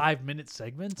There were 5-minute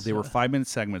segments. They were 5-minute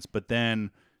segments, but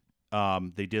then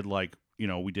they did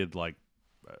we did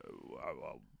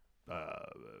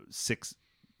 6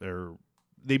 or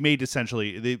they made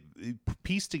essentially they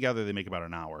pieced together. They make about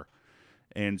an hour,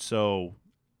 and so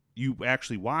you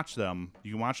actually watch them.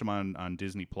 You can watch them on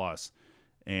Disney Plus,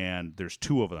 and there's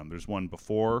 2 of them. There's one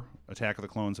before Attack of the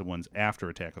Clones and one's after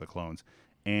Attack of the Clones,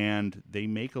 and they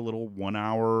make a little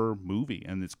 1-hour movie,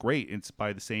 and it's great. It's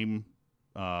by the same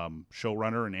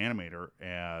showrunner and animator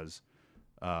as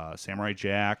Samurai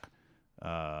Jack.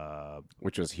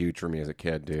 Which was huge for me as a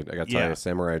kid, dude. I got to Yeah. tell you,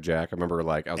 Samurai Jack. I remember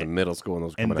I was in middle school and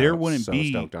those were And coming there out. wouldn't So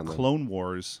be stoked on them. Clone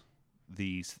Wars,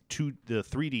 the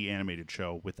 3D animated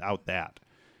show, without that.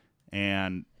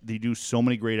 And they do so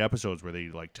many great episodes where they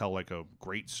tell a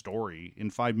great story in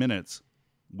 5 minutes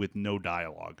with no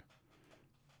dialogue.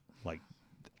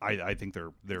 I think they're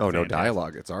Oh, no fantastic.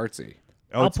 dialogue. It's artsy.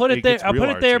 Oh, I'll put it there. gets I'll real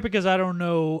put it there artsy. because I don't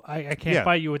know. I can't Yeah.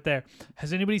 fight you with there.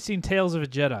 Has anybody seen Tales of a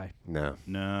Jedi? No.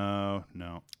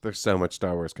 No. There's so much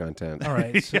Star Wars content. All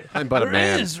right. So, I'm but a There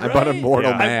man. is, I'm but a right? mortal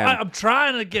Yeah. man. I'm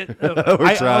trying to get. We're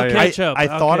I'll trying. catch up. I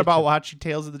I'll thought catch about up. watching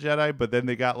Tales of the Jedi, but then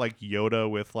they got Yoda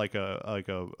with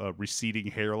a receding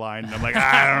hairline, and I'm like,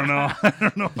 I don't know. I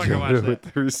don't know if I can watch that. With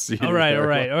the receding All right.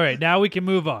 hairline. Now we can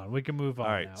move on. All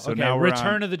right, Now. so okay. now we're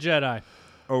Return on- of the Jedi.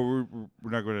 Oh,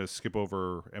 we're not going to skip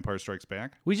over Empire Strikes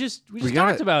Back? We just We got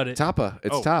talked about it. Toppa.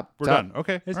 It's Oh, top. We're top. done.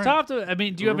 Okay. It's all top to. I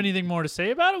mean, do you have anything more to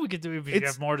say about it? We could do. If you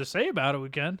It's- have more to say about it, we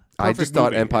can. I Perfect just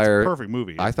thought movie. Empire. It's a perfect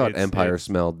movie. I thought It's- Empire it's-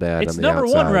 smelled bad It's on the number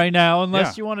outside. one right now,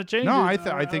 unless Yeah. you want to change No, it.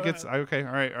 I think it's okay.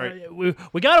 All right.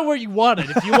 We got it where you want it.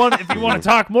 If you want to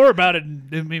talk more about it,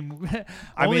 I mean,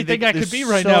 only thing I could there's be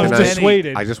right so now is many-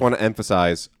 dissuaded. I just want to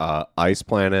emphasize Ice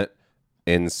Planet,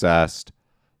 Incest,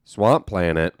 Swamp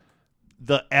Planet.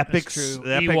 The epic, That's true.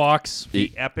 the epic, Ewoks.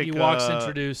 the epic. Ewoks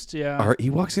introduced. Yeah. Are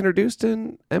Ewoks introduced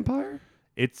in Empire?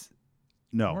 It's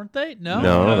no. Weren't they? No.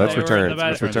 No, that's they were Return. in the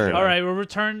That's back. Return. All right. Well,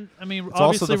 Return. I mean, It's also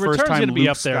obviously, the first Return's time going to be Luke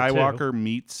up there Skywalker too.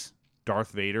 meets Darth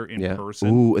Vader in Yeah. person.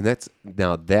 Ooh, and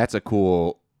that's a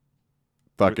cool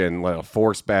fucking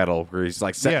force battle where he's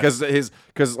Yeah.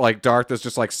 because Darth is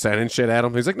just sending shit at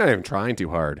him. He's not even trying too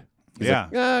hard. He's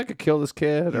Yeah. I could kill this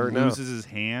kid He or no. loses his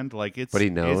hand. It's But he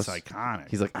knows. It's iconic.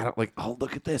 He's I don't oh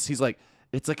look at this. He's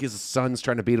it's like his son's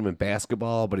trying to beat him in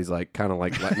basketball, but he's kind of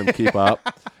letting him keep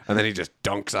up, and then he just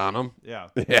dunks on him. yeah.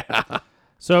 Yeah.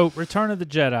 So, Return of the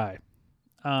Jedi.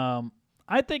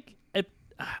 I think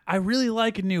I really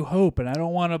like A New Hope, and I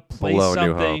don't want to place Below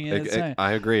New Hope. something in its name.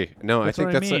 I agree. No, That's I think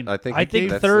what that's I mean. it. I think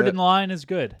that's third it. in line is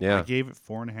good. Yeah. I gave it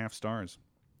 4.5 stars.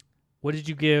 What did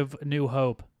you give A New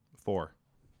Hope? 4.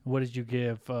 What did you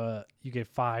give? You gave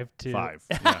 5 to 5.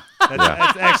 Yeah.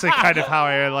 That's actually kind of how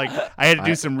I had to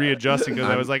do some readjusting because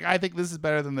I was I think this is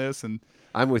better than this, and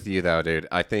I'm with you though, dude.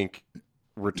 I think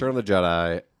Return of the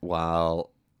Jedi, while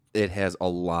it has a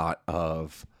lot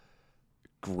of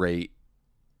great,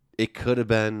 it could have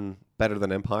been better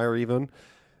than Empire even,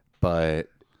 but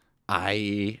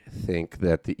I think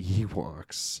that the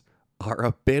Ewoks are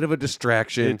a bit of a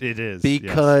distraction. it is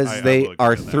because yes. I they will agree are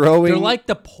with that. throwing. They're like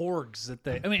the porgs that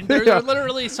they. I mean, they're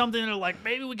literally something. They're like,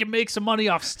 maybe we can make some money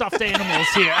off stuffed animals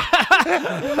here.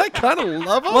 I kind of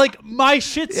love them. Like my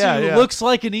Shih Tzu Yeah. looks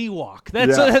like an Ewok.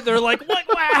 That's Yeah. they're like,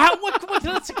 what?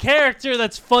 That's a character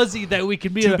that's fuzzy that we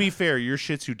can be. To be fair, your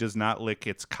Shih Tzu does not lick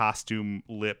its costume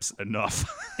lips enough.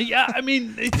 Yeah, I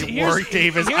mean, Warwick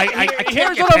Davis. I can't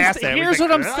here's get what past that. Here's It was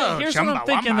what I'm like, saying. Here's what I'm Chumbawamba.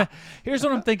 thinking. Here's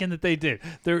what I'm thinking that they did.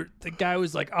 The guy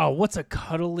was like, "Oh, what's a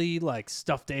cuddly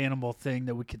stuffed animal thing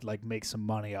that we could make some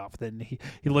money off?" Then he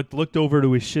looked over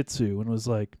to his Shih Tzu and was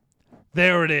like,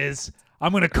 "There it is.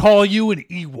 I'm gonna call you an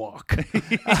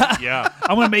Ewok. Yeah.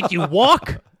 I'm gonna make you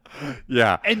walk."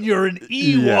 yeah, And you're an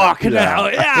Ewok now.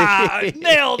 Yeah,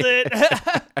 nailed it.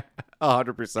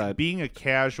 100%. Being a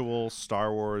casual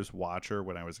Star Wars watcher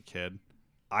when I was a kid,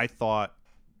 I thought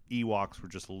Ewoks were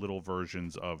just little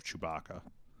versions of Chewbacca.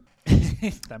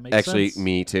 That makes Actually, sense.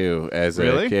 me too. As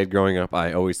Really? a kid growing up,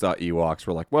 I always thought Ewoks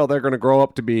were like, well, they're going to grow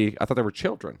up to be. I thought they were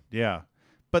children. Yeah,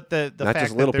 but the Not fact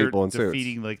just little that they're people in suits.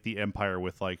 defeating like the Empire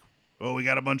with like, oh, we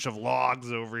got a bunch of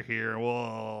logs over here.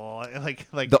 Whoa,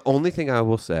 like The only thing I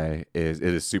will say is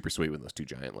it is super sweet when those two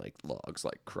giant like logs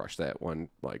like crush that one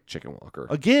like chicken walker.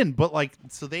 again, but like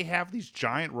so they have these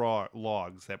giant raw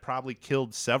logs that probably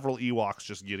killed several Ewoks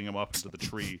just getting them up into the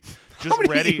tree, just How many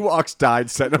ready. Ewoks died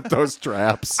setting up those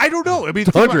traps? I don't know. I mean,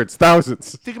 think about- Hundreds,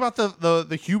 thousands. Think about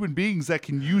the human beings that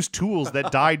can use tools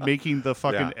that died making the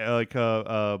fucking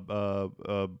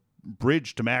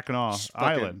bridge to Mackinac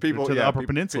Island to the Upper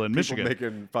Peninsula in Michigan.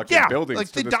 making fucking Yeah, buildings like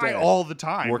to they this die day. all the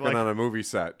time. Working Like, on a movie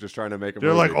set, just trying to make a they're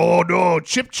movie. like, oh no,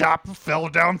 Chip Chop fell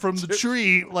down from the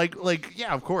tree. Like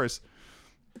yeah, of course.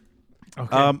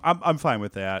 Okay. I'm fine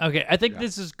with that. Okay, I think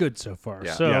this is good so far.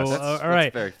 Yeah. So, Yes. all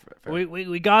right, very fair.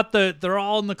 we got they're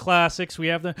all in the classics. We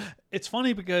have the. It's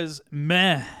funny because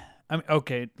meh. I mean,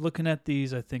 okay, looking at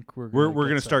these, I think we're We're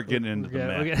gonna start getting into the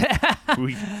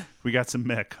meh. We got some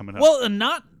mech coming up. Well,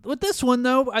 not with this one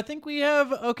though. I think we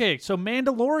have okay. So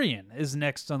Mandalorian is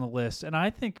next on the list, and I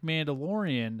think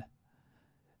Mandalorian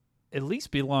at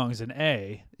least belongs in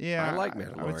A. yeah, I like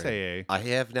Mandalorian. I would say A. I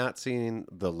have not seen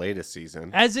the latest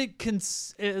season. As it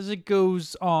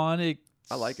goes on,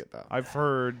 I like it though. I've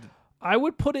heard. I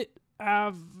would put it.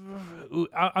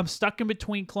 I'm stuck in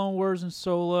between Clone Wars and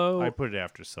Solo. I put it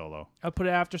after Solo. I put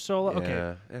it after Solo. Okay,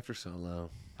 Yeah, after Solo.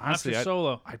 Honestly, after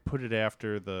Solo. I put it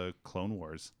after the Clone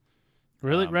Wars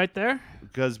Really, right there?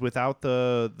 because without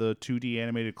the 2D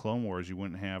animated Clone Wars, you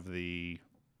wouldn't have the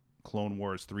Clone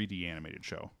Wars 3D animated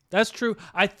show. That's true.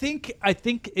 I think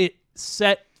it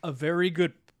set a very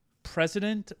good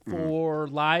precedent for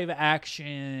live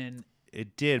action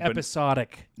It did, but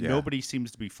episodic. nobody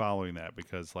seems to be following that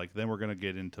because, like, then we're gonna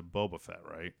get into Boba Fett,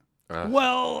 right?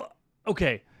 Well,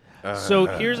 okay. So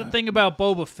here's the thing about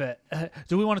Boba Fett.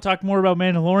 Do we want to talk more about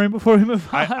Mandalorian before we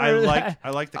move on? I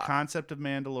like the concept of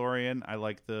Mandalorian. I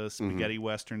like the spaghetti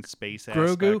western space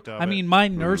Grogu. aspect of I it. mean, my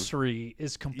nursery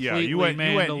is yeah, completely you went,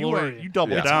 Mandalorian. you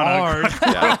doubled It's down on hard.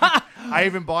 Yeah. I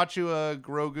even bought you a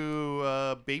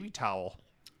Grogu baby towel.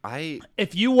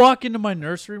 If you walk into my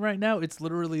nursery right now, it's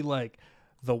literally like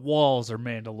the walls are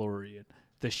Mandalorian.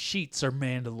 The sheets are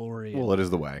Mandalorian. Well, it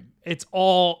is the way. It's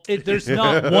all. There's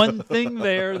not one thing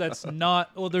there that's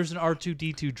not. Well, there's an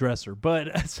R2D2 dresser, but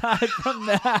aside from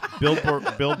that,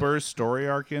 Bill Burr's story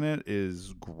arc in it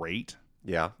is great.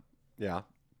 Yeah. Yeah.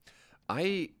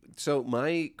 So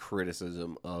my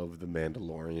criticism of The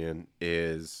Mandalorian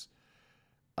is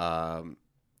and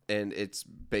it's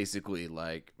basically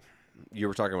like you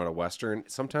were talking about a Western.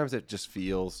 Sometimes it just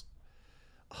feels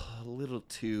a little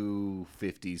too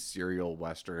 50s serial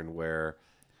Western where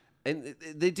and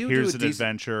they do Here's do a an decent,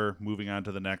 adventure. Moving on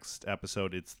to the next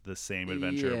episode, it's the same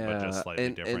adventure, but just slightly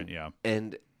different.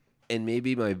 And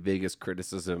maybe my biggest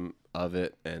criticism of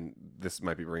it, and this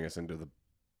might be bringing us into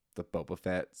the Boba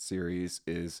Fett series,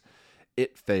 is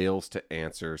it fails to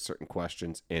answer certain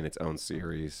questions in its own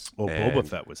series. Oh, And- Boba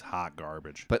Fett was hot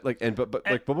garbage. But like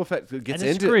Boba Fett gets and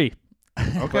it's into free.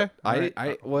 Okay,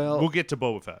 we'll we'll get to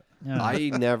Boba Fett. Yeah. I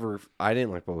didn't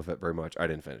like Boba Fett very much. I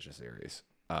didn't finish the series.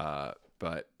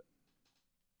 But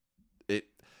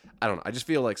I don't know. I just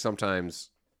feel like sometimes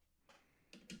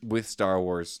with Star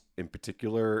Wars in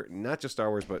particular, not just Star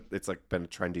Wars, but it's like been a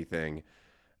trendy thing.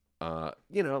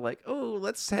 Like, oh,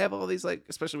 let's have all these, like,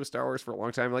 especially with Star Wars for a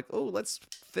long time, like, oh, let's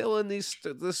fill in the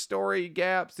story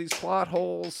gaps, these plot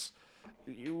holes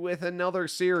with another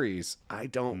series. I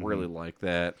don't really like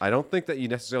that. I don't think that you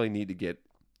necessarily need to get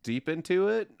deep into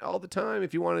it all the time.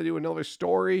 If you want to do another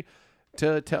story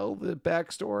to tell the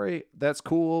backstory, that's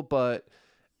cool, but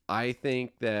I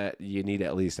think that you need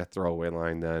at least a throwaway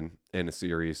line then in a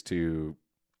series to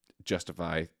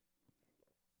justify,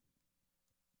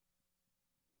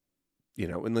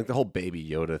 and like the whole Baby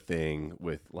Yoda thing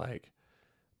with like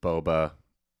Boba,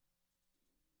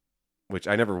 which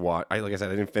I never watched. Like I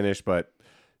said, I didn't finish, but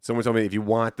someone told me if you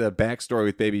want the backstory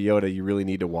with Baby Yoda, you really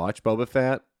need to watch Boba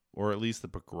Fett. Or at least the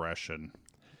progression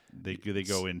they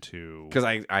go into. Because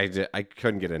I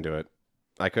couldn't get into it.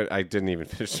 I didn't even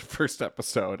finish the first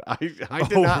episode. I did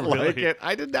not like really? it.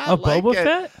 I did not like Boba it.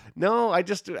 Fett? No,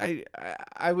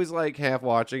 I was like half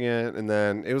watching it, and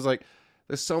then it was like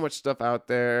there's so much stuff out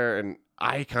there, and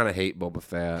I kind of hate Boba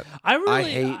Fett. I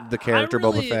hate the character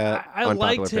Boba Fett. I unpopular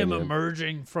liked him opinion.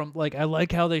 emerging from like I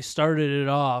like how they started it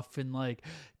off and like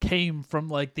came from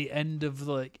like the end of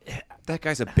like That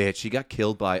guy's a bitch. He got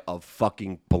killed by a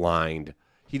fucking blind.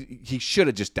 He should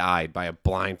have just died by a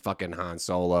blind fucking Han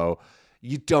Solo.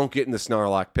 You don't get in the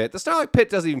Snarlock pit. The Snarlock pit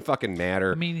doesn't even fucking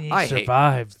matter. I mean, he hate-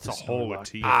 survived. It's a hole of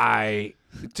teeth.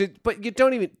 But you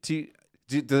don't even.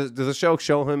 Does the show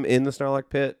show him in the Snarlock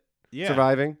pit Yeah.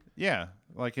 surviving? Yeah,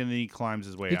 like and then he climbs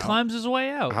his way He out. climbs his way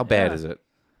out. How bad Yeah. is it?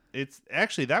 It's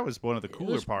actually that was one of the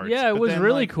cooler parts. Yeah, it but was then,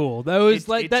 really like, cool. That was it-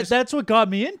 like it that. just- That's what got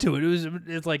me into it.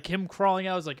 It's like him crawling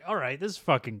out. I was like, all right, this is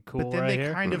fucking cool. But then right they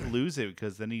here. kind of lose it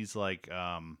because then he's like,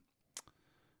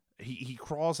 he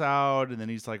crawls out and then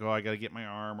he's like, oh, I got to get my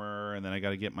armor and then I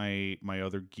got to get my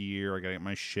other gear. I got to get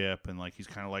my ship and like he's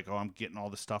kind of like, oh, I'm getting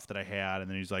all the stuff that I had and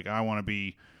then he's like, I want to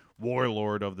be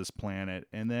warlord of this planet.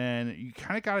 And then you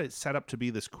kind of got it set up to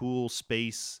be this cool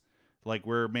space. Like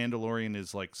where Mandalorian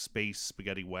is like space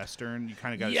spaghetti western, you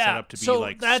kind of got it set up to be so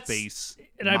like that's- space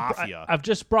and mafia. I've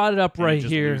just brought it up And he right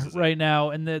just here, loses it. right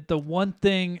now. And the one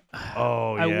thing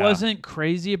Oh, I yeah. wasn't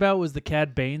crazy about was the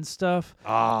Cad Bane stuff.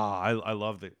 I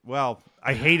loved it. Well,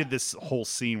 I hated this whole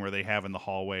scene where they have in the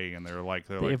hallway and they're They like,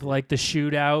 have like the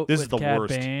shootout. this with is the Cad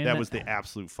worst. Bane. That was the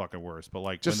absolute fucking worst. But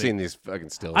like, Just when seeing these fucking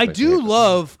stills. I makes do me hate this.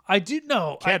 love. I do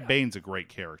know. Cad Bane's a great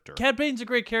character. Cad Bane's a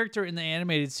great character in the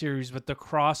animated series, but the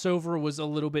crossover was a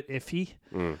little bit iffy,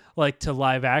 Mm. like to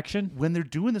live action. When they're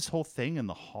doing this whole thing in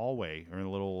the hallway or in a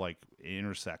little like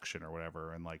intersection or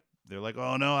whatever, and like they're like,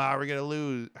 oh no, how are we gonna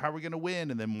lose? How are we gonna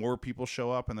win? And then more people show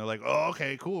up and they're like, oh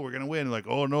okay, cool, we're gonna win. And like,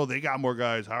 oh no, they got more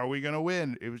guys. How are we gonna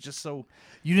win? It was just so.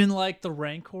 You didn't like the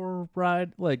Rancor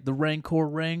ride, like the Rancor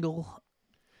wrangle?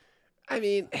 I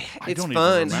mean, it's don't even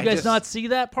fun. Did you remember. guys not see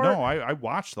that part? No, I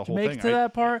watched the Did you whole make thing. it to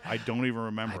that part? I don't even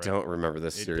remember. I it. don't remember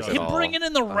this It series does. at Him all. bringing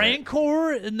in the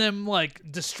Rancor and them like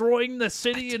destroying the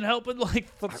city and helping like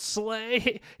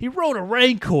slay. He rode a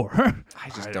Rancor. I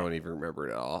just don't even remember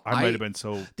it at all. I might have been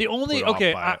so. The only put off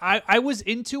okay, by it. I was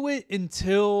into it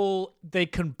until they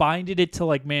combined it to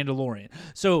like Mandalorian.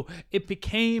 So it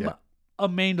became Yeah. a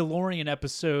Mandalorian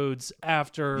episodes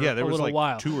after Yeah, there a was little like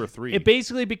while. 2 or 3. It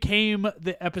basically became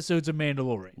the episodes of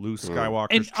Mandalorian. Luke Skywalker's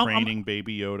And I'm- training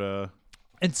Baby Yoda.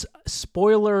 And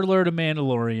spoiler alert of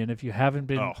Mandalorian, if you haven't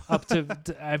been Oh. up to,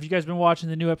 have you guys been watching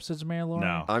the new episodes of Mandalorian?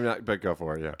 No. I'm not, but go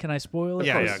for it. Yeah. Can I spoil it?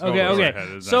 Yeah, first? yeah, go Okay, for it. okay. It doesn't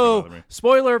have to So, bother me.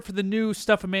 spoiler for the new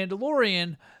stuff of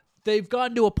Mandalorian. They've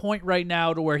gotten to a point right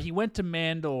now to where he went to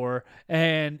Mandalore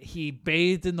and he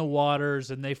bathed in the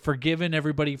waters, and they've forgiven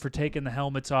everybody for taking the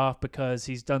helmets off because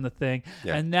he's done the thing.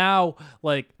 Yeah. And now,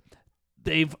 like,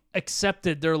 they've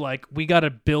accepted. They're like, we got to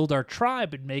build our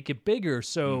tribe and make it bigger.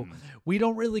 So we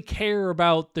don't really care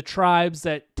about the tribes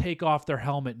that take off their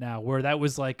helmet now, where that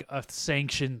was like a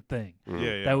sanctioned thing. Yeah,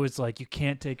 yeah. That was like, you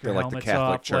can't take your They're like the helmets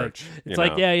Catholic off. Church, Like, you it's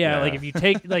like, know? yeah. Like Yeah. if you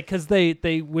take, like, because they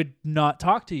would not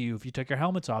talk to you if you took your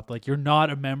helmets off. Like, you're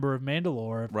not a member of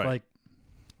Mandalore. Right. Like,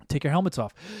 take your helmets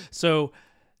off. So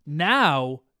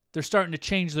now they're starting to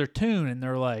change their tune, and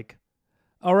they're like,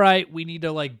 all right, we need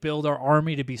to like build our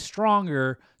army to be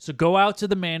stronger. So go out to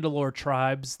the Mandalore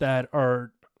tribes that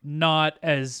are not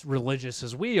as religious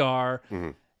as we are.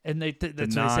 And that's what they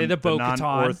say, the Bo-Katan.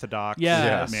 non-orthodox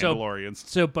Yeah, so- Mandalorians.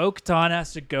 So Bo-Katan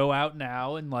has to go out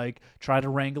now and like try to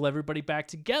wrangle everybody back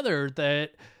together.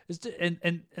 That is,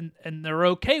 and they're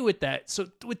okay with that. So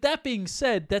with that being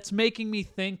said, that's making me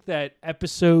think that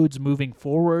episodes moving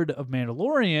forward of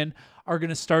Mandalorian are going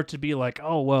to start to be like,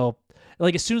 oh well.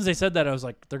 Like as soon as they said that, I was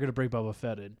like, they're gonna bring Boba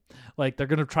Fett in. Like they're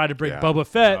gonna try to bring Yeah. Boba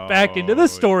Fett back into the Oh,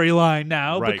 storyline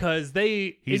now right. because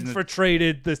they He's in the-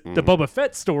 infiltrated the Boba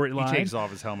Fett He storyline. takes off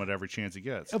his helmet every chance he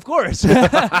gets. Of course.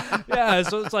 Yeah,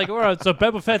 so it's like, all right, so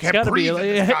Boba Fett's can't got to be breathe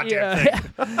in this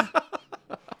goddamn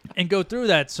and go through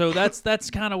that. So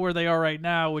that's kind of where they are right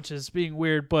now, which is being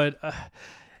weird. But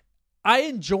I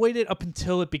enjoyed it up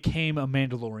until it became a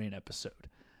Mandalorian episode.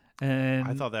 And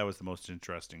I thought that was the most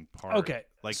interesting part. Okay.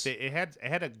 like it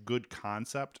had a good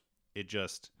concept. It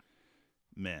just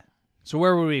meh. so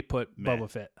where would we put Meh. Boba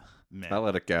Fett? I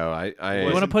let it go. You want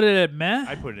to Wasn't- put it at meh?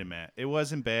 I put it in meh. It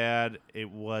wasn't bad.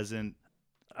 It wasn't.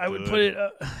 I would good. put it.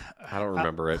 I don't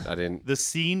remember it. I didn't. The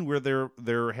scene where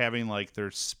they're having like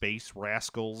their space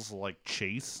rascals like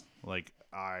chase. Like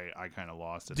I kind of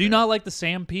lost it. Do you there. not like the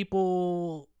Sand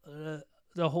People?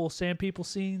 The whole Sand People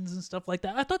scenes and stuff like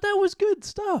that. I thought that was good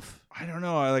stuff. I don't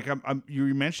know. I'm you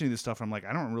were mentioning this stuff. I'm like,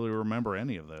 I don't really remember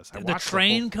any of this. I The watched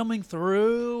train whole- coming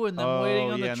through and them Oh,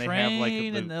 waiting on yeah, the and they train have, like, the-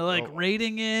 and they're like oh,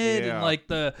 raiding it yeah. and like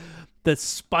the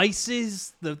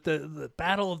spices, the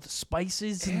battle of the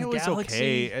spices in it the was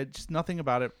galaxy. okay. Just nothing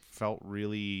about it felt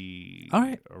really All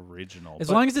right. original. As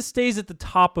but- long as it stays at the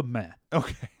top of meh,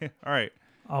 okay, all right.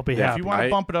 I'll be Yeah, if happy. you want to I-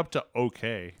 bump it up to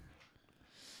okay.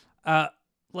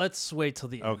 Let's wait till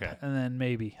the end, Okay. and then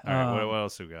maybe. All right. What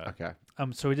else we got? Okay.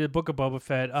 So we did Book of Boba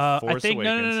Fett. I Force think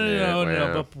Awakens. no,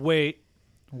 Yeah, but wait.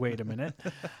 Wait a minute.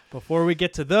 Before we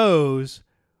get to those,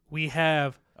 we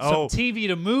have some TV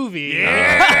to movie.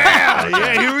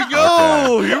 Yeah, here we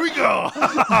go. Here we go.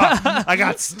 I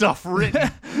got stuff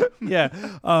written. Yeah.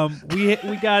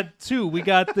 We got two. We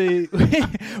got we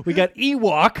got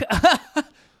Ewok.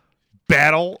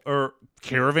 Battle or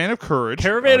Caravan of Courage.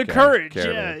 Caravan of Courage.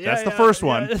 Caravan. Yeah, That's the first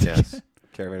one. Yes.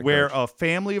 Caravan of Where Courage. a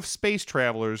family of space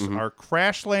travelers are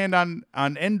crash land on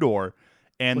Endor,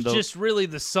 and Was just really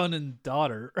the son and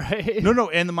daughter, right? no,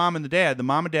 and the mom and the dad. The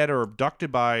mom and dad are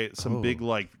abducted by some big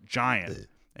giant,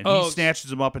 and he snatches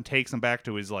them up and takes them back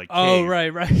to his cave. Oh,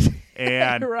 right.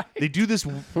 And Right. they do this.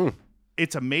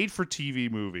 It's a made-for-TV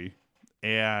movie,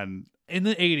 and In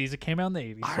the 80s. It came out in the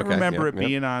 80s. I remember it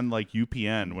being on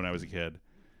UPN when I was a kid,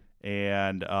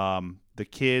 and the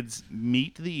kids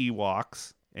meet the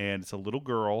Ewoks, and it's a little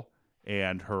girl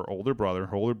and her older brother.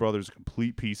 Her older brother's a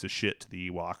complete piece of shit to the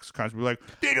Ewoks. Constantly like,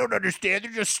 they don't understand.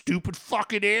 They're just stupid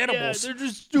fucking animals. Yeah, they're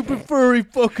just stupid furry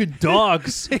fucking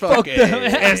dogs. Fuck them.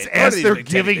 as they're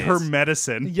giving her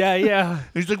medicine. Yeah.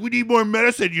 He's like, we need more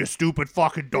medicine, you stupid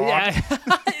fucking dog. Yeah.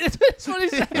 That's what he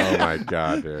said. Oh my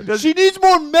god, dude. She needs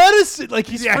more medicine. Like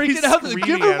he's Yeah, freaking he's out. Like, screaming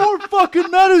give her at her. more fucking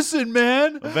medicine,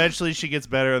 man. Eventually she gets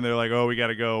better, and they're like, oh, we got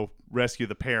to go rescue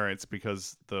the parents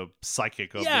because the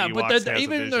psychic of Yeah, the but Ewoks then has a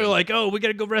even vision. they're like, oh, we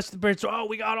gotta go rescue the parents. Oh,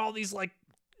 we got all these like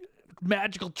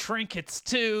magical trinkets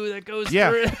too that goes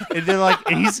through. and they're like,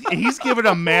 and he's given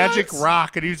a magic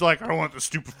rock, and he's like, I don't want the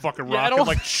stupid fucking Yeah, I rock, don't- and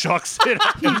like chucks it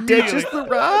Ditches the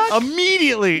rock?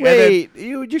 immediately. Wait,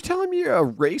 you're telling me a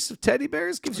race of teddy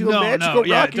bears gives you No, a magical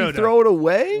yeah, rock and no, you no. throw it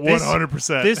away? And then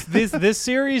 100%. This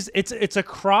series, it's a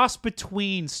cross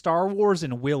between Star Wars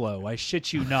and Willow. I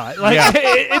shit you not. Like Yeah.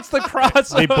 it's the cross.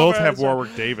 They both have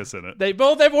Warwick Davis in it. They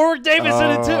both have Warwick Davis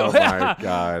in it too. Oh my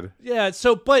god. Yeah.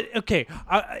 So, but okay.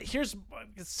 Here's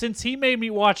since he made me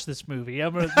watch this movie,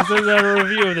 I'm gonna this is a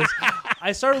review of this.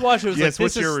 I started watching. It was Yes, like,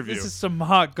 what's your review? This is some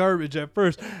hot garbage at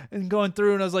first, and going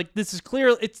through, and I was like, this is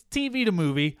clear. It's TV to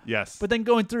movie. Yes. But then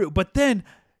going through, but then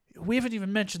we haven't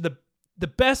even mentioned the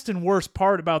best and worst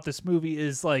part about this movie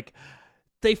is like.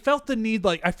 They felt the need,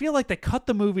 like, I feel like they cut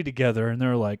the movie together and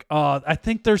they're like, oh, I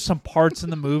think there's some parts in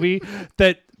the movie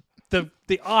that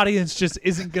the audience just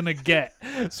isn't going to get.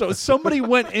 So somebody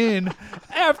went in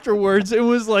afterwards and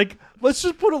was like, let's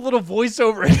just put a little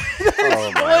voiceover in.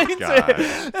 Oh my god.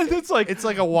 And it's like, It's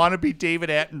like a wannabe David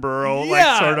Attenborough,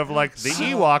 Yeah. like sort of like the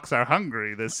Ewoks are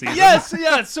hungry this season. yes,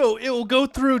 yeah. So it will go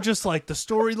through just like the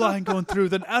storyline going through,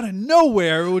 then out of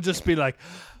nowhere, it will just be like,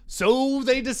 so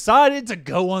they decided to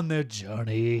go on their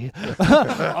journey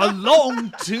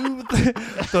along to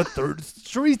the third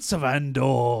streets of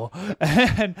Andor.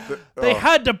 And they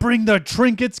had to bring their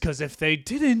trinkets because if they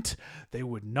didn't, they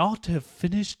would not have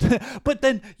finished. But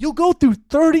then you'll go through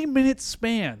 30-minute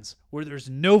spans where there's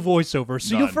no voiceover.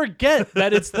 So you'll None. forget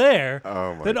that it's there.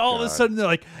 Oh my Then all of a God. sudden they're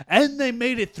like, and they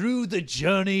made it through the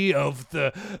journey of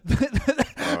the...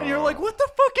 and you're like, what the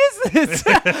fuck is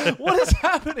this? What is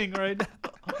happening right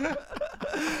now?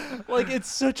 Like,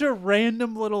 it's such a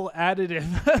random little additive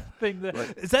thing.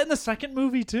 Is that in the second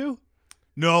movie too?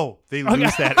 No, they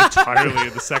lose that entirely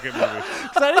in the second movie.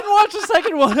 'Cause I didn't watch the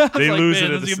second one. I was They like, lose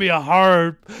man, it in this the is gonna be a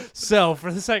hard sell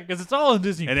for the second because it's all on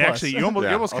Disney And Plus. actually, you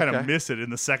almost kind of okay. miss it in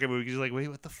the second movie because you're like, wait,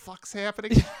 what the fuck's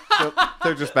happening?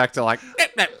 They're just back to like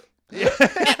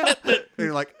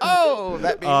you're like, oh,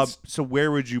 that means So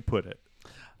where would you put it?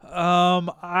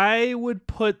 I would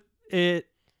put it.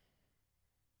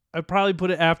 I'd probably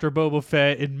put it after Boba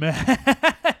Fett in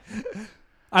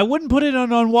I wouldn't put it on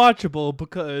unwatchable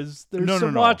because there's No, no,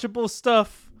 some no. watchable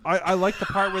stuff. I like the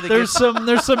part where they There's some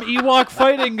Ewok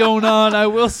fighting going on. I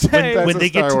will say. That's when a they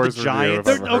get Star to the Wars review giants-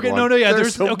 if I've ever Okay, heard no, one. no, yeah.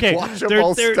 There's some okay.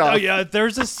 watchable stuff. Oh, yeah.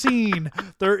 There's a scene.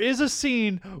 There is a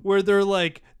scene where they're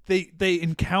like they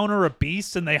encounter a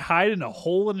beast and they hide in a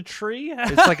hole in a tree.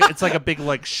 it's like a big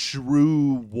like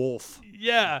shrew wolf.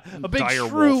 Yeah, a big Dire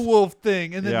shrew wolf. wolf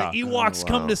thing, and then Yeah. the Ewoks Oh,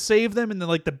 come wow. to save them, and then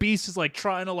like the beast is like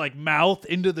trying to like mouth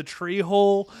into the tree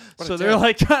hole, so they're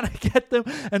like trying to get them,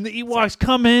 and the Ewoks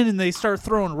come in and they start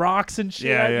throwing rocks and shit.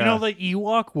 Yeah, at, yeah. You know, like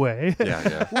Ewok way.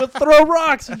 Yeah. We'll throw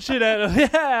rocks and shit at them.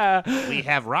 Yeah, We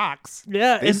have rocks.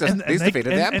 yeah, These defeated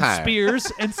the Empire.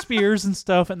 and spears and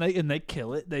stuff, and they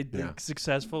kill it. They're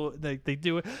successful. They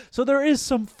do it. So there is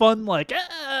some fun like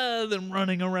them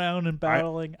running around and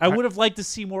battling. I would have liked to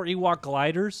see more Ewok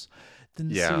gliders.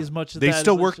 Didn't Yeah. see as much of They that.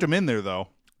 still as worked them in there though.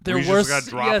 There He's was just got to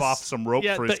drop yes, off some rope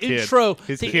yeah, for his the kid. intro.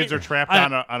 His the kids in- are trapped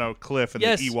I- on a cliff, and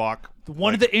yes. the Ewok.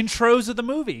 One of the intros of the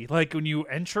movie, like when you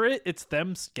enter it, it's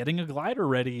them getting a glider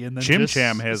ready, and then Chim just-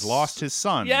 Cham has lost his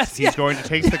son. Yes, He's yeah. going to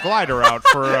take the glider out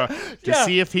for to Yeah.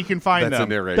 see if he can find That's a them.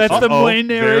 narration. That's the Uh-oh, main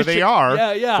there narration. they are.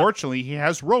 Yeah, yeah. Fortunately, he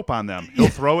has rope on them. He'll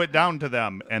throw it down to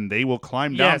them, and they will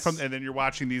climb down Yes. from. And then you're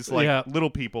watching these Yeah.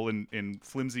 little people in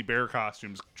flimsy bear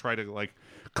costumes try to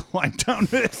climb down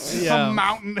Yeah. a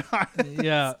mountain.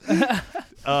 Yeah.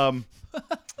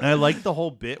 And I like the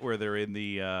whole bit where they're in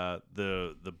the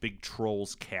big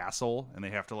troll's castle, and they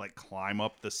have to climb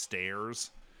up the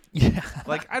stairs. Yeah.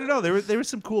 I don't know. There were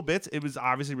some cool bits. It was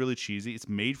obviously really cheesy. It's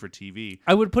made for TV.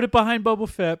 I would put it behind Boba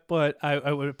Fett, but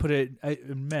I would put it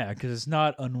in meh because it's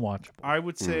not unwatchable. I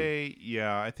would say,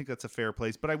 yeah, I think that's a fair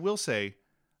place. But I will say,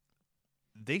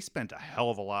 they spent a hell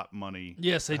of a lot of money.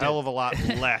 Yes, they a hell did. of a lot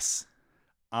less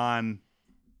on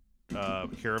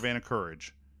Caravan of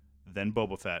Courage than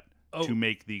Boba Fett to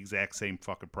make the exact same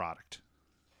fucking product.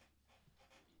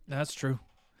 That's true.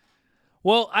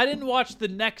 Well, I didn't watch the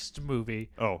next movie.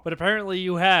 Oh. But apparently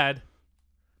you had.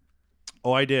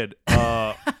 Oh, I did.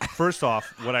 First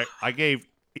off, what I gave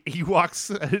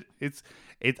Ewoks, it's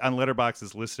on Letterboxd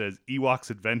is listed as Ewoks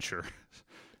Adventure,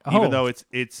 even Oh. though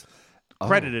it's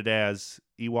credited as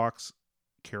Ewoks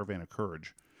Caravan of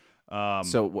Courage.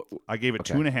 So I gave it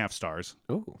okay. 2.5 stars.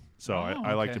 Ooh. So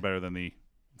I liked okay. it better than the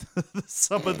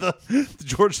some of the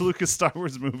George Lucas Star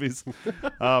Wars movies.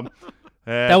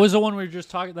 That was the one we were just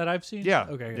talking that I've seen? Yeah.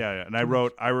 Okay. Yeah. And I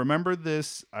wrote, I remember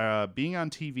this being on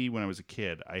TV when I was a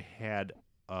kid. I had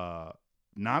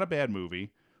not a bad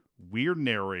movie, weird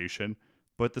narration,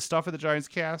 but the stuff at the Giant's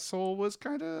Castle was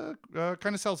kind of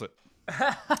sells it.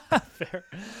 Fair.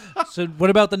 So what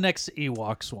about the next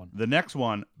Ewoks one? The next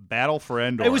one, Battle for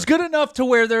Endor. It was good enough to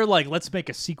where they're like, let's make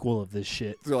a sequel of this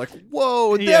shit. They're like,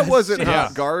 whoa, that Yes, wasn't yes.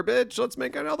 hot garbage. Let's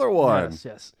make another one.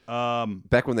 Yes.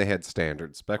 Back when they had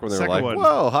standards. Back when they were Second like, one.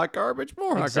 whoa, hot garbage,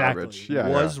 more Exactly. hot garbage. Yeah,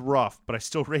 was rough, but I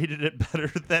still rated it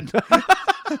better than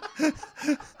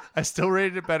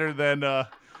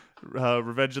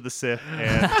Revenge of the Sith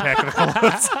and Attack of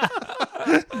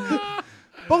the Clones.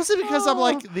 Mostly because I'm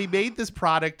like, they made this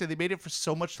product and they made it for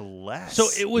so much less. So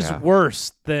it was Yeah.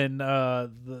 worse than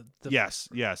the yes,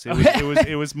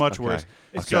 it was much worse.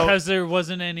 It's So because there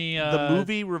wasn't any the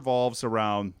movie revolves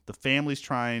around the families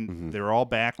trying. They're all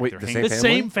back. Wait, they're the hanging- the same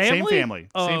same family? Same family.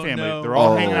 Oh, Same family. no. They're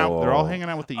all Oh. hanging out. They're all hanging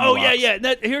out with the Ewoks. Oh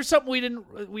yeah. Here's something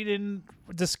we didn't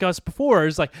discuss before.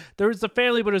 Is like there was the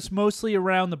family, but it's mostly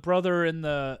around the brother and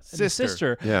the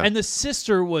sister. Yeah. And the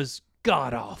sister was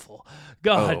god awful.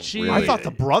 God, Oh, she. really? I thought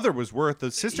the brother was worth. The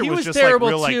sister he was just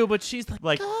terrible like real too, like but she's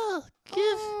like,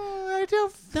 I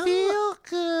don't feel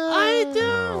good. I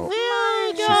No.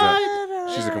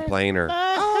 She's a complainer.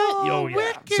 Oh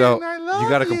yeah. So you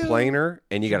got a complainer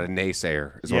and you got a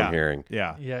naysayer, is what I'm hearing.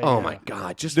 Yeah. Yeah. Oh yeah. my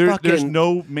God! Just There's fucking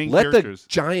no main let characters. the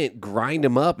giant grind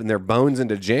them up and their bones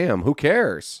into jam. Who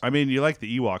cares? I mean, you like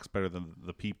the Ewoks better than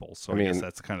the people, so I guess mean-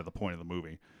 that's kind of the point of the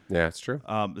movie. Yeah, it's true.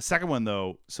 The second one,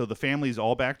 though, so the family's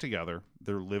all back together.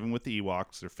 They're living with the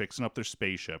Ewoks. They're fixing up their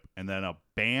spaceship, and then a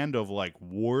band of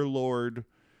warlord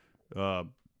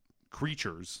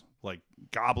creatures, like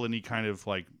goblin-y kind of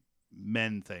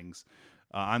men things,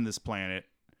 on this planet,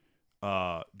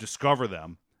 discover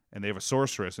them, and they have a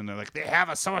sorceress, and they're like, they have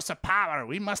a source of power.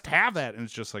 We must have that, and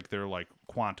it's just like their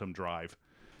quantum drive.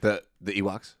 The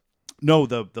Ewoks. No,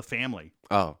 the family.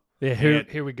 Oh, Yeah,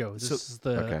 here we go. This So- is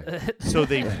the okay. So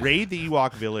they raid the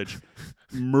Ewok village,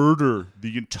 murder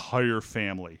the entire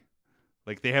family.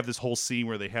 Like they have this whole scene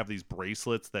where they have these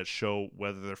bracelets that show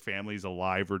whether their family's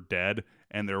alive or dead,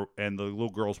 and the little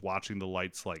girl's watching the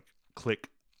lights click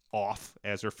off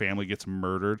as her family gets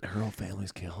murdered. her whole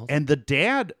family's killed. And the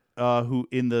dad, who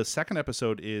in the second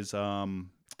episode is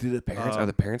Do the parents are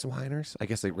the parents whiners? I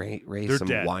guess they raise they're some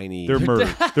dead. whiny. They're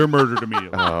murdered. They're murdered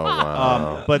immediately. Oh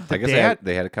wow! But the I guess dad,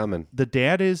 they had it coming. the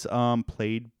dad is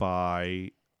played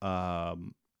by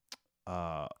Donald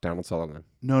Sullivan.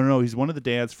 No, he's one of the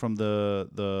dads from the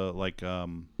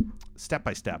Step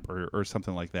by Step or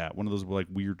something like that. One of those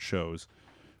weird shows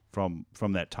from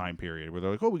that time period where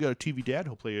they're like, oh, we got a TV dad.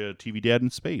 He'll play a TV dad in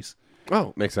space.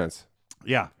 Oh, makes sense.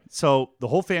 Yeah. So the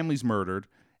whole family's murdered,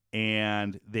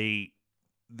 and they're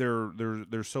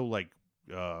so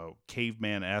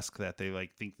caveman-esque that they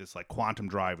think this quantum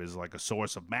drive is a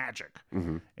source of magic,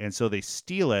 and so they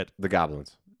steal it. The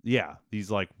goblins. Yeah,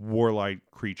 these warlike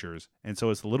creatures, and so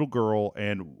it's the little girl,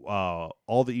 and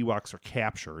all the Ewoks are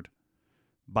captured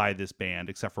by this band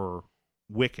except for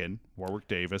Wiccan, Warwick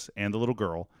Davis, and the little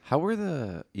girl. How were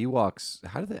the Ewoks?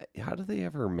 How did they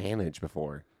ever manage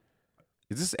before?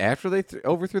 Is this after they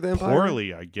overthrew the Empire?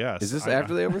 Poorly, I guess. Is this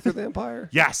after they overthrew the Empire?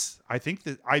 Yes, I think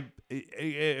that I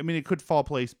mean, it could fall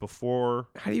place before.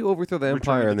 How do you overthrow the Return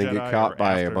Empire of and the then get Jedi caught or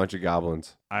by a after? bunch of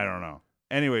goblins? I don't know.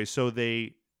 Anyway, so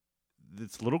this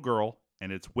little girl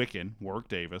and it's Wiccan, Warwick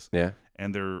Davis. Yeah.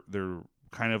 And they're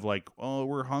kind of like, oh,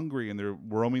 we're hungry, and they're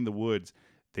roaming the woods.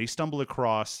 They stumble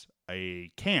across a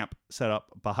camp set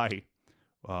up by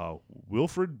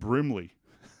Wilfred Brimley,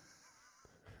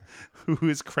 who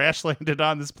has crash landed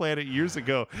on this planet years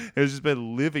ago and has just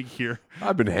been living here.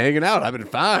 I've been hanging out. I've been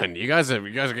fine. You guys are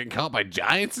getting caught by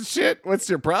giants and shit? What's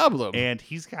your problem? And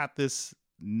he's got this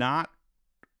not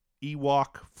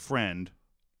Ewok friend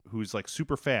who's like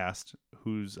super fast,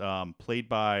 who's played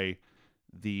by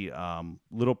the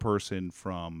little person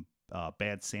from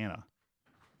Bad Santa.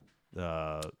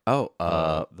 The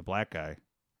black guy.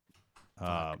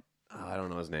 I don't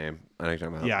know his name. I know you're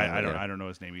talking about. Yeah, I don't know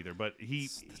his name either. But he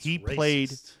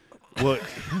played what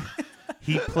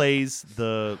he plays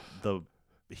the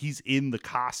he's in the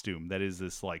costume that is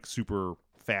this like super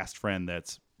fast friend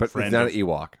that's But friend he's not of- an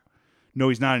Ewok. No,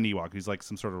 he's not an Ewok. He's like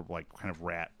some sort of like kind of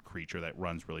rat creature that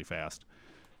runs really fast.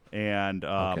 And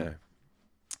Okay.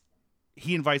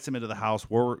 he invites him into the house.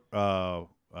 Wilford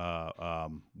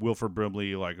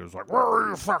Brimley was like, "What are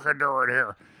you fucking doing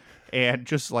here?" And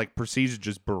just like proceeds to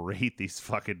just berate these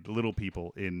fucking little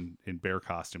people in bear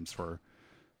costumes for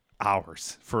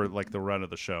hours for like the run of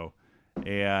the show.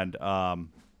 And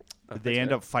they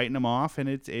end up fighting him off, and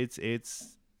it's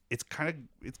kind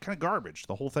of garbage.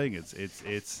 The whole thing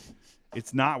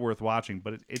it's not worth watching,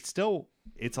 but it's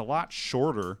a lot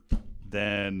shorter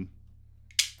than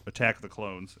Attack of the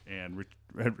Clones and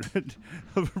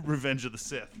Revenge of the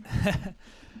Sith.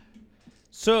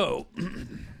 So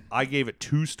I gave it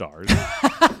 2 stars, and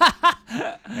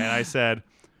I said,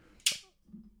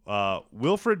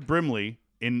 Wilfred Brimley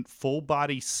in full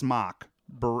body smock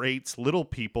berates little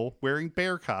people wearing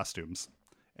bear costumes,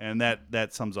 and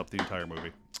that sums up the entire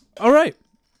movie. all right.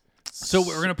 So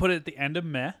we're gonna put it at the end of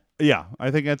Meh. Yeah,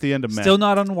 I think at the end of Meh, Still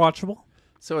not unwatchable.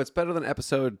 So it's better than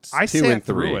episodes I 2 sat and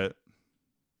 3. through it.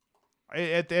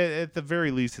 At the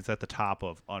very least, it's at the top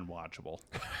of unwatchable.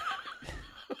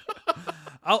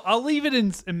 I'll leave it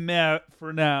in Meh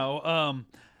for now,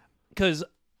 because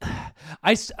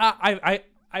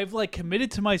I've like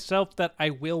committed to myself that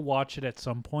I will watch it at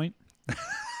some point.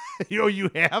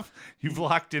 You've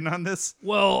locked in on this.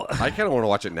 Well, I kind of want to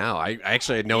watch it now. I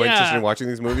actually had no interest in watching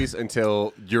these movies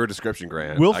until your description,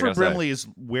 Grant. Wilfred Brimley is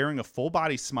wearing a full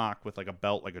body smock with like a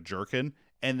belt, like a jerkin,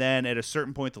 and then at a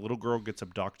certain point, the little girl gets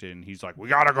abducted, and he's like, "We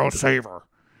gotta go save her,"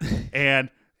 and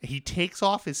he takes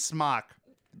off his smock,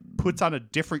 puts on a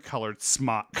different colored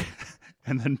smock,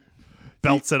 and then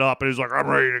belts it up, and he's like, "I'm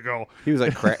ready to go." He was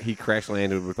like, he crash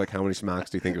landed with like how many smocks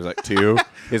do you think it was? Like 2.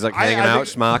 He's like hanging I out think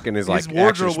smock and his like his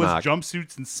wardrobe action was smock.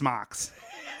 jumpsuits and smocks.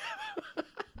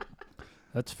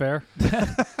 that's fair.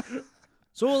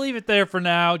 So we'll leave it there for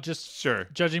now. Just Sure.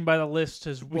 judging by the list,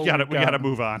 as We gotta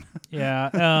move on.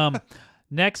 Yeah.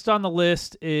 Next on the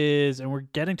list is, and we're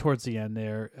getting towards the end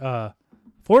there,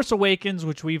 Force Awakens,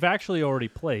 which we've actually already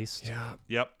placed.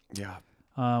 Yep. Yeah.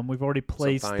 We've already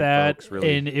placed fine that, folks,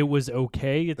 really. and it was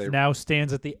okay. It They- now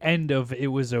stands at the end of it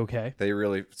was okay.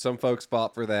 Some folks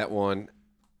fought for that one.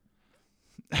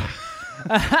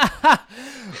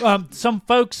 Some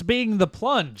folks being the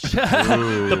Plunge,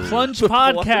 the Plunge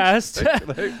podcast.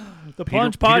 The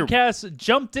Plunge Peter- podcast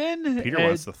jumped in Peter and,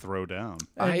 wants to throw down.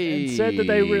 and said that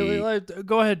they really liked.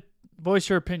 Go ahead, voice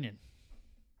your opinion.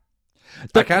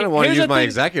 I kind of want to Here's use the my thing.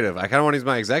 executive. I kind of want to use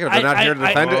my executive. They're not I- here to I-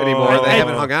 defend it anymore. Oh. They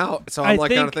haven't hung out. So I'm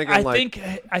kind of thinking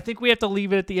I think we have to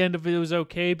leave it at the end of it was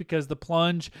okay because the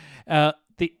Plunge, the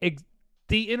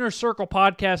Inner Circle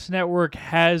Podcast Network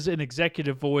has an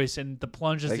executive voice, and the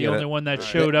Plunge is They the get only it. one that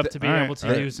showed up to be all right, able to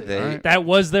all right. use it. They- That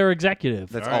was their executive.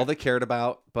 that's All all right. they cared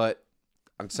about. But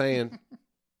I'm saying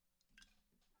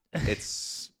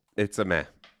it's a meh.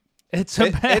 It's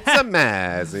a It's a meh,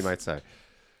 as they might say.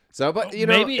 So, but you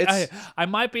know, maybe it's, I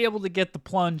might be able to get the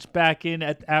Plunge back in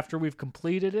after we've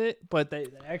completed it, but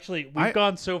we've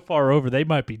gone so far over they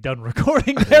might be done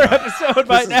recording their episode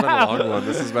by this has now. been a long one.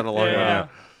 This has been a long Yeah. one.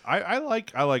 I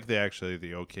like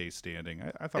the okay standing.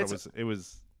 I thought it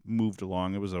was moved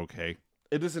along. It was okay.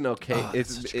 It is an okay.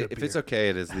 such a good If it's okay,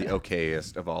 it is the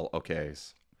okayest of all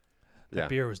okays. Yeah.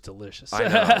 Beer was delicious. I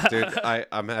know, dude.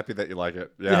 I'm happy that you like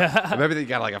it. Yeah. I'm happy that you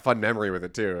got like a fun memory with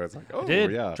it too. It's like, oh,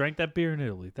 Did yeah. drank that beer in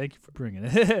Italy. Thank you for bringing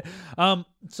it.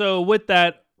 So with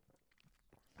that,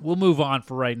 we'll move on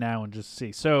for right now and just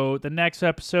see. So the next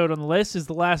episode on the list is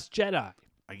The Last Jedi.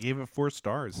 I gave it 4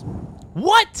 stars.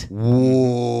 What?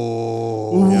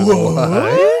 Whoa.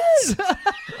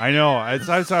 I know. I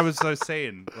was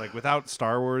saying, like, without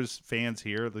Star Wars fans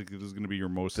here, like, this is going to be your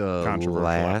most The controversial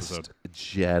Last episode.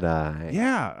 Jedi.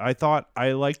 Yeah, I thought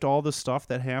I liked all the stuff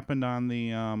that happened on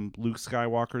the Luke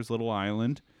Skywalker's little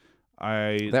island.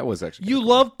 That was actually You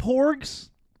love porgs?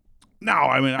 No,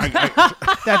 I mean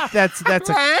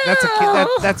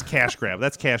that's cash grab.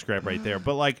 That's cash grab right there.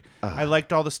 But like, I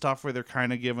liked all the stuff where they're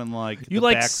kind of giving like You the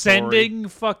like backstory. sending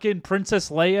fucking Princess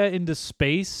Leia into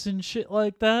space and shit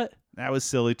like that? That was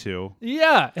silly too.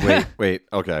 Yeah. Wait.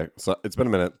 Okay, so it's been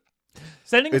a minute.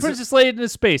 Sending Is Princess Leia into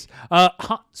space.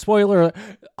 Spoiler alert,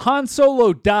 Han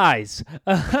Solo dies.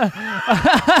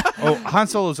 Oh, Han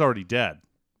Solo's already dead.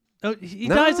 Oh, he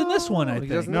dies in this one, I he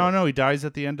think. doesn't. No, he dies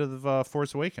at the end of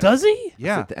Force Awakens. Does he?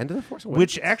 Yeah. At the end of the Force Awakens?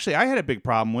 Which actually I had a big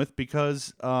problem with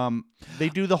because they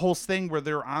do the whole thing where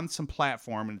they're on some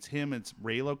platform and it's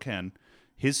Raylo Ken,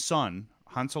 his son,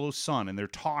 Han Solo's son, and they're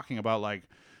talking about like,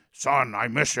 son, I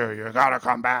miss you. You gotta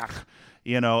come back.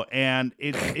 And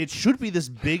it should be this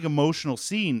big emotional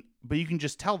scene, but you can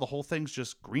just tell the whole thing's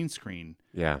just green screen.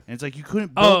 Yeah. And it's like you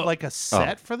couldn't build like a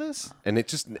set for this. And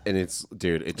it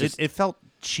It felt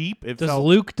cheap. It Does felt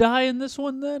Luke die in this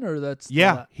one then, or that's the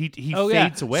yeah. la- He yeah.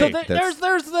 fades away. So That there's is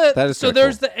kinda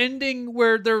there's cool. the ending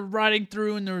where they're riding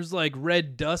through and there's like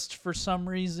red dust for some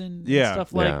reason. and Yeah. stuff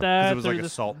Yeah. like 'Cause that. it was like a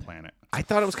There's- salt planet. I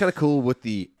thought it was kind of cool with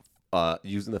the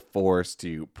using the Force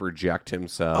to project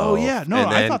himself. Oh, yeah. No,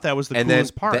 I thought that was the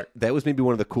coolest part. That was maybe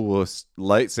one of the coolest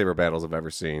lightsaber battles I've ever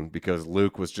seen because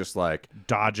Luke was just like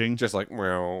Dodging.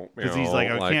 meow, Because he's like,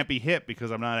 I can't be hit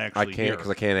because I'm not I actually can't here.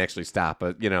 because I can't actually stop.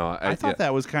 But I thought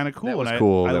that was kind of cool. That was and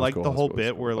cool. I That was liked cool. the That whole was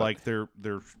bit cool. where But- like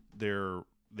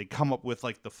they come up with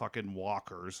like the fucking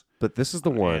walkers But this is the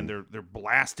and one. they're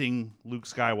blasting Luke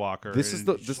Skywalker. This and is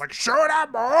the- it's just this- like shoot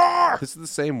up more. This is the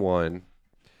same one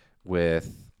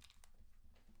with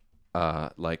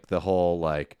like the whole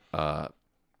like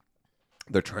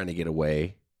they're trying to get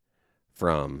away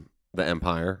from the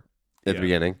Empire at the Yeah.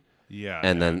 beginning. Yeah,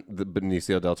 And yeah. then the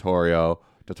Benicio del Toro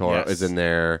Yes. is in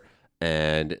there,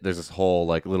 and there's this whole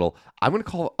like little I'm gonna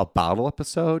call it a bottle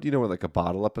episode. You know what like a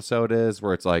bottle episode is,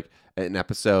 where it's like an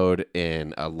episode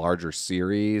in a larger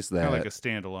series that Kinda like a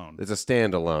standalone. it's a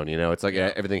standalone. You know, it's like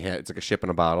everything. It's like a ship in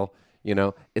a bottle. You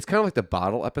know, it's kind of like the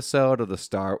bottle episode of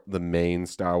the main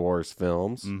Star Wars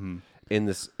films. Mm-hmm. In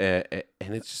this, and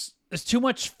it's just. There's too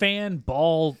much fan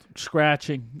ball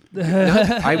scratching.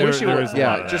 I There- wish it there was is a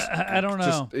lot yeah, of just I don't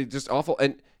know. just awful.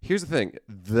 And here's the thing: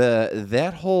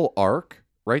 that whole arc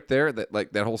right there,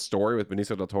 that whole story with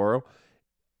Benicio del Toro,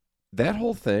 that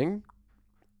whole thing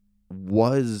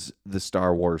was the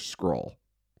Star Wars scroll.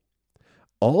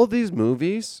 All of these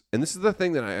movies, and this is the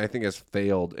thing that I think has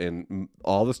failed in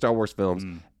all the Star Wars films,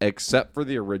 except for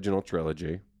the original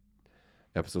trilogy,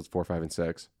 episodes 4, 5, and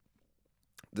 6.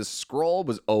 The scroll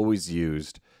was always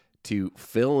used to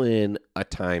fill in a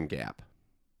time gap.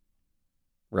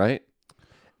 Right?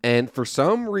 And for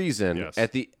some reason, Yes.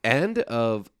 at the end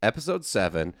of episode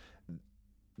 7,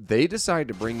 they decide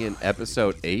to bring in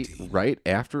episode 8 right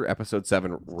after episode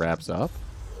 7 wraps up.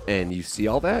 And you see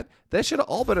all that? That should have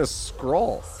all been a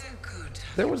scroll.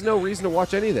 There was no reason to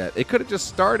watch any of that. It could have just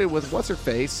started with what's her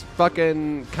face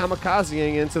fucking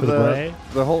kamikazing into Rey?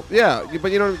 the whole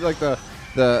but you know like the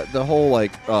whole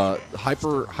like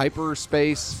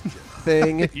hyperspace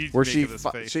thing You where think she of this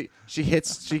face. she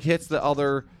hits the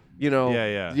other you know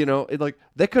Yeah. you know it like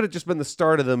that could have just been the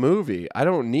start of the movie. I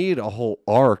don't need a whole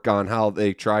arc on how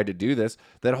they tried to do this.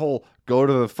 That whole go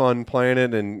to the fun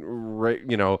planet and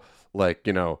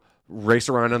race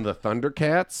around on the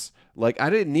Thundercats. Like I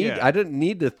didn't need Yeah. I didn't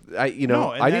need to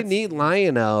No, and I didn't that's- need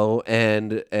Lion-O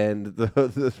and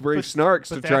the brave Snarks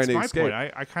to But try that's to my escape.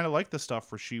 point. I kind of like the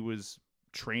stuff where she was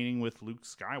training with Luke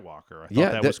Skywalker. I thought Yeah,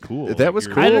 that was cool. that Like, was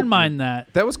you're- cool. I didn't mind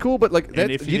that. That was cool, but like that,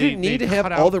 if you they- didn't need they to have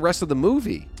cut all out- the rest of the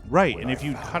movie. Right, and if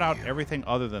you cut out everything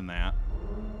other than that,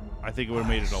 I think it would have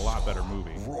made it a lot better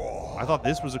movie. I thought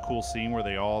this was a cool scene where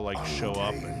they all like show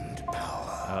up and,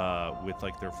 with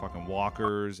like their fucking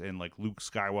walkers, and like Luke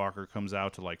Skywalker comes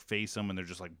out to like face them, and they're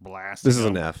just like blasting. This is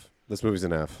them. an F. This movie's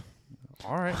an F.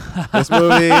 All right. This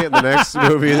movie, the next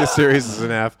movie in the series is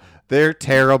an F. They're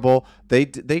terrible. They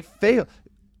fail.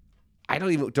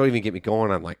 Don't even get me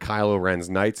going on like Kylo Ren's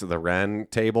Knights of the Ren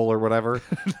table or whatever.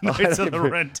 Knights of the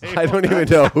Ren table. I don't even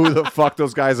know who the fuck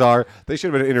those guys are. They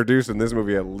should have been introduced in this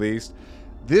movie at least.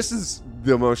 This is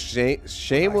the most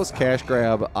shameless cash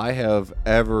grab I have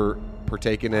ever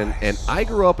partaken in, and I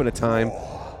grew up in a time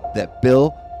that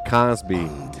Bill Cosby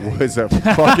was a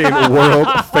fucking world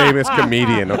famous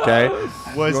comedian. Okay,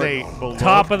 Was a beloved,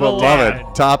 Top of the line.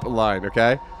 beloved top line.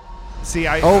 Okay. See,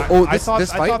 I thought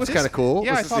fight was this- kind of cool.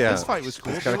 Yeah, I thought yeah. this fight was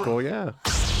cool. It's kind of cool. Yeah.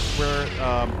 Was where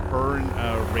her and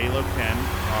Raylo Ken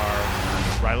are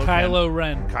Kylo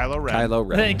Ren. Kylo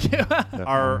Ren. Thank you.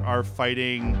 are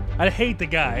fighting I hate the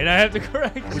guy, and I have to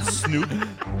correct him.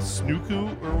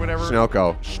 Snooku or whatever.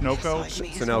 Snoko.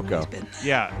 Snoko.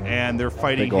 Yeah, and they're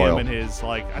fighting Big him oil. and his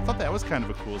like. I thought that was kind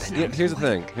of a cool scene. Yeah, here's the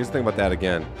thing. Here's the thing about that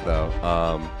again, though.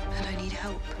 And I need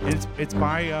help. It's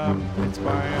by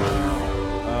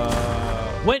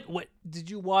What did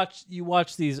you watch? You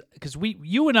watched these because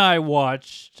you and I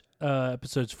watched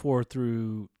episodes 4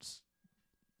 through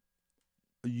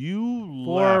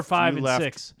 4, 5, and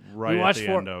 6. Right We at watched the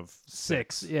 4, end of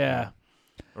 6. Yeah.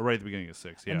 Or right at the beginning of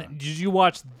 6. Yeah. And then, did you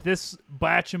watch this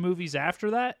batch of movies after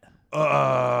that?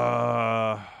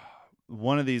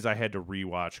 One of these I had to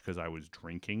rewatch because I was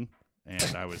drinking,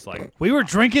 and I was like, We were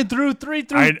drinking through 3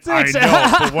 through I 6.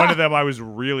 know, but one of them I was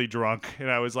really drunk,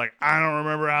 and I was like, I don't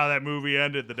remember how that movie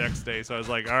ended the next day. So I was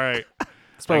like, all right.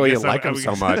 That's probably why you guess like I him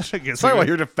so much. I guess That's probably why we-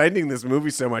 you're defending this movie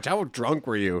so much. How drunk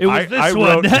were you? It was this I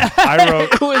one. wrote- I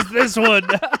wrote- It was this one.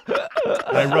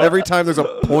 Every time there's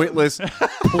a pointless,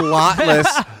 plotless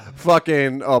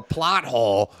fucking plot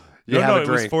hole, you have a it was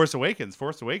drink. Force Awakens.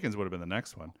 Force Awakens would have been the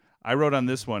next one. I wrote on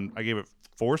this one, I gave it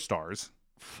 4 stars.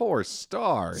 4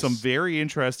 stars. Some very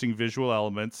interesting visual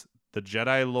elements. The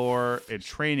Jedi lore and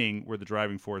training were the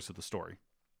driving force of the story.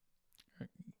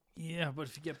 Yeah, but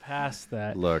if you get past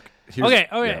that. Look.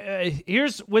 Okay.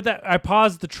 Here's with that. I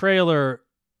paused the trailer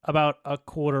about a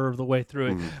quarter of the way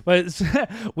through it, but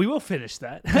we will finish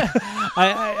that.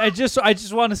 I just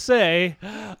want to say,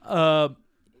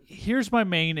 here's my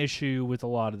main issue with a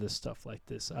lot of this stuff like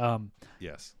this.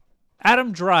 Yes.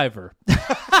 Adam Driver.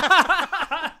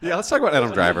 Yeah, let's talk about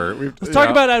Adam Driver. Let's talk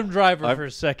about Adam Driver for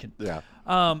a second. Yeah.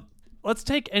 Let's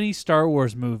take any Star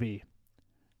Wars movie.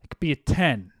 It could be a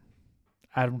 10.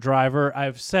 Adam Driver,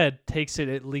 I've said, takes it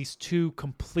at least 2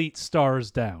 complete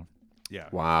stars down. Yeah.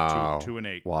 Wow. 2 and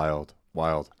 8. Wild.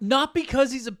 Not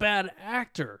because he's a bad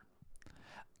actor.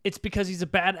 It's because he's a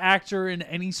bad actor in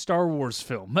any Star Wars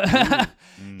film.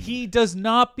 He does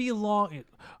not belong.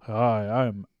 Hi,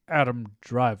 I'm Adam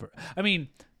Driver. I mean,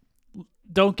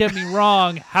 don't get me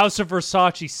wrong. House of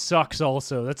Versace sucks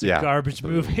also. That's a garbage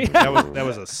movie. That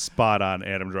was a spot on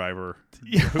Adam Driver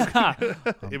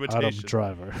imitation. Adam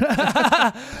Driver.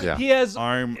 Yeah. He has.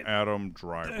 I'm Adam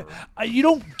Driver. You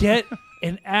don't get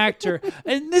an actor,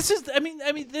 and this is. I mean,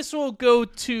 this will go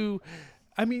to.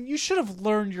 I mean, you should have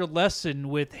learned your lesson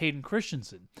with Hayden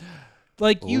Christensen.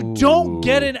 Like, you don't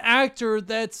get an actor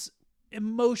that's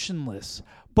emotionless.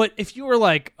 But if you were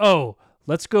like, oh,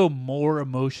 let's go more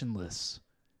emotionless.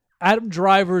 Adam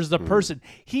Driver is the person.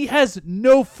 He has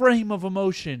no frame of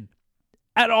emotion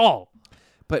at all.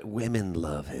 But women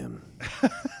love him.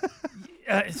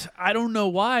 I don't know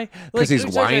why. Because he's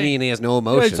it's whiny and he has no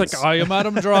emotions. It's like, I am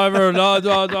Adam Driver. Da,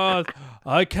 da, da.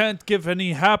 I can't give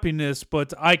any happiness,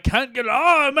 but I can't get. Oh,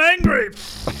 I'm angry.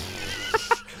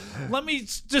 Let me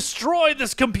destroy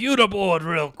this computer board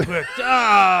real quick.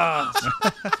 That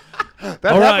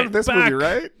All happened right, in this back. movie,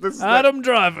 right? This is Adam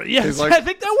Driver. Yes, He's like- I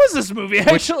think that was this movie,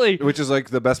 actually. which is like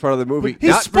the best part of the movie. He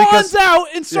Not spawns because- out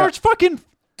and starts fucking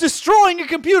destroying a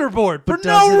computer board for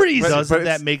no reason. Doesn't but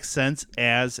that it's- make sense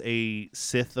as a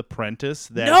Sith apprentice?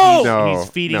 That No! he's, No, he's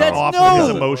feeding no. off No. of his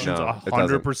No, emotions it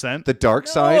doesn't. 100%. The dark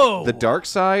side. No. The dark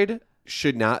side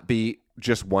should not be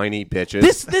just whiny bitches.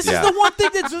 This Yeah. is the one thing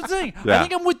that's the thing. I Yeah.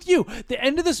 think I'm with you. The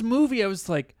end of this movie, I was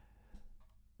like,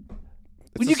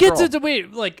 when a you get to scroll. the way,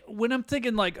 like when I'm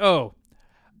thinking like, oh,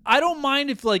 I don't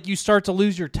mind if like you start to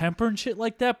lose your temper and shit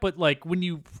like that, but like when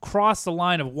you cross the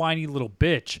line of whiny little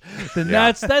bitch, then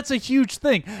that's a huge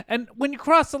thing. And when you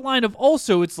cross the line of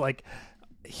also, it's like,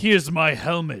 here's my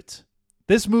helmet.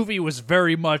 This movie was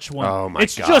very much one. Oh my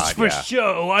it's God, just for yeah.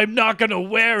 show. I'm not gonna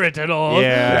wear it at all.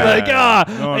 Yeah. Like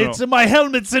No. it's my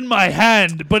helmet's in my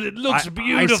hand, but it looks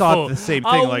beautiful. I saw the same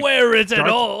thing. I'll like, wear it at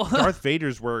all. Darth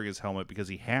Vader's wearing his helmet because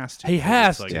he has to. He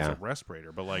has it's like to. it's Yeah. a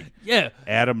respirator. But like Yeah.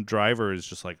 Adam Driver is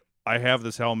just like, I have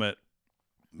this helmet.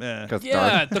 Because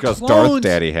Yeah, the Darth clones-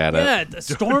 Daddy had it. Yeah, the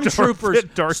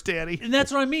stormtroopers. Darth Daddy. And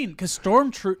that's what I mean, because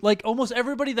like almost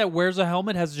everybody that wears a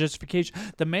helmet has a justification.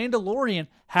 The Mandalorian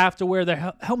have to wear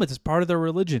their helmets as part of their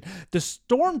religion. The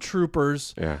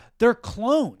stormtroopers, Yeah. they're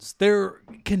clones. They're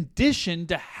conditioned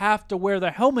to have to wear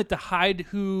their helmet to hide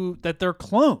that they're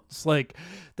clones. Like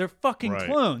they're fucking Right.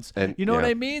 clones. And- you know what yeah.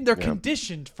 I mean? They're Yeah.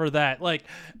 conditioned for that. Like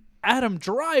Adam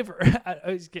Driver. I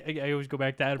always go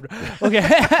back to Adam. Okay,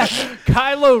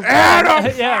 Kylo Ren.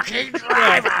 Adam fucking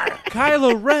Driver.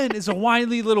 Kylo Ren is a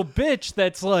whiny little bitch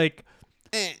that's like,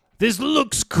 this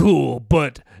looks cool,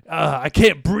 but I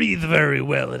can't breathe very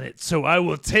well in it, so I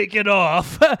will take it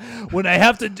off when I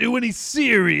have to do any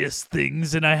serious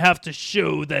things, and I have to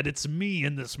show that it's me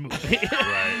in this movie.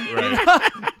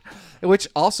 Right. Which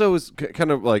also is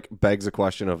kind of like begs a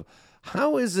question of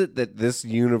how is it that this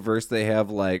universe they have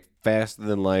like faster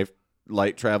than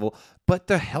light travel, but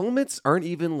the helmets aren't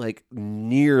even like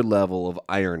near level of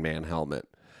Iron Man helmet.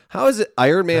 How is it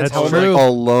Iron Man's That's helmet true.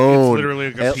 alone? It's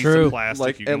literally like a piece true. of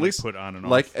plastic you can at least put on and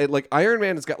off. like Iron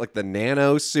Man has got like the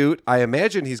nano suit. I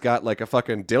imagine he's got like a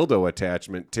fucking dildo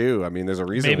attachment too. I mean, there's a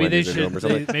reason Maybe why they he's into him or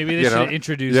something. should. Maybe they You know? should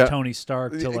introduce Yeah. Tony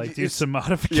Stark to like do It's- some you know,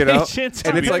 modifications.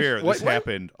 and to it's be like, fair, what- this what-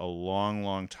 happened a long,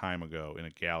 long time ago in a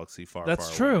galaxy far, That's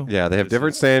far true. away. Yeah, they have This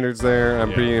different is- standards there. I'm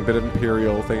Yeah. being a bit of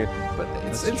imperial thing, but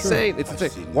it's That's insane. It's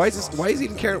insane. Why is this? Why is he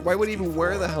even caring? Why would he even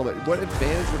wear the helmet? What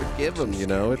advantage would it give him? You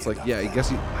know, it's like, yeah, I guess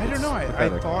he. I don't know. I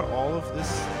pathetic. thought all of this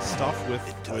stuff with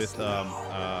That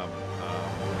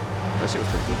shit was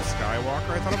pretty Luke Skywalker,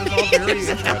 I thought it was all very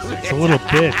interesting. It's a little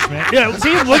bitch, man. Yeah,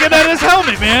 see him looking at his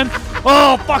helmet, man.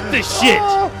 Oh, fuck this shit.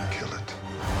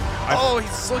 Oh,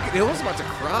 he's looking. He almost about to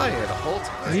cry the whole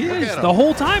time. He Look is. at him. The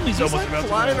whole time he's He's almost like about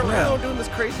flying to around doing this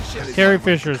crazy shit. Carrie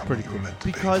Fisher is pretty cool.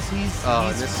 Because he's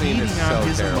Oh, this scene feeding is on so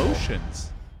his terrible.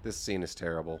 emotions. This scene is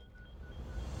terrible.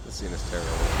 This scene is terrible.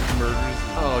 Murders.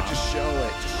 Oh, just show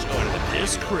it. Just show it.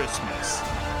 This Christmas,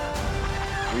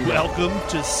 welcome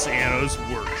to Santa's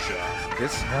workshop.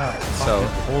 This. So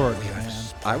Horror, man.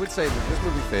 I would say that this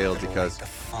movie failed because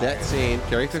that scene,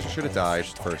 Carrie Fisher should have died.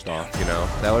 First off, you know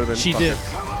that would have been. She fucking- did.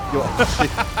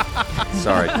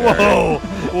 Sorry, Carrie. Whoa.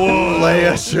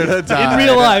 Leia should have died. In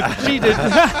real life, she did.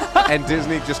 And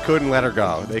Disney just couldn't let her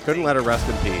go. They couldn't let her rest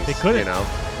in peace. They couldn't. You know,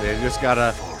 they just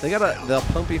gotta. They'll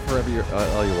pump you forever.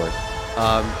 All you want.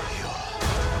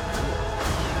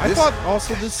 I This- thought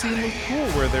also this scene was cool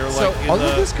where they're So, like in all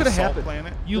of the this coulda salt happened.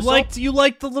 planet. You The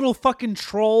liked the little fucking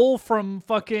troll from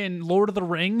fucking Lord of the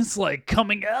Rings, like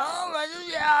coming. Oh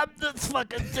yeah, I'm this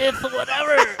fucking Sith or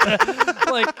whatever.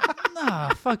 Like,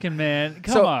 nah, fucking man,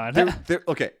 come on.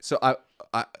 Okay, so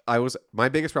I was my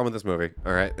biggest problem with this movie.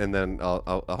 All right, and then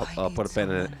I'll put a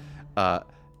pin in it.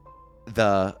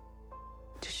 To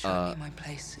show me my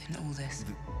place in all this.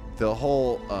 The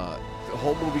whole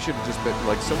movie should have just been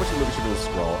like so much of the movie should have been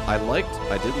a scroll.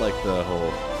 I did like the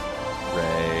whole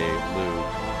Rey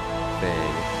Luke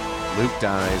thing. Luke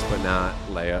dies, but not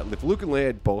Leia. If Luke and Leia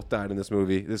had both died in this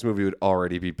movie would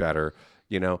already be better,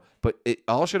 you know. But it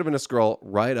all should have been a scroll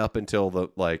right up until the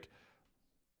like.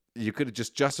 You could have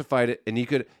just justified it, and you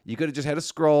could have just had a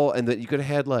scroll, and that you could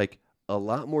have had like a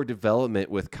lot more development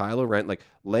with Kylo Ren. Like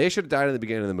Leia should have died in the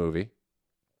beginning of the movie,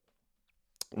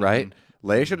 right?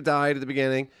 Leia should have died at the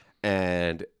beginning,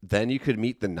 and then you could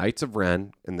meet the Knights of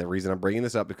Ren. And the reason I'm bringing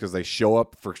this up is because they show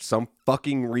up for some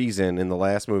fucking reason in the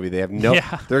last movie. They have no,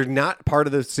 Yeah. they're not part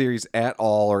of the series at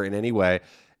all or in any way.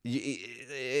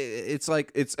 It's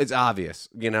like it's obvious,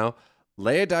 you know.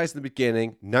 Leia dies in the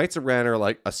beginning. Knights of Ren are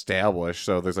like established,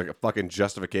 so there's like a fucking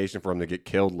justification for them to get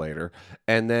killed later.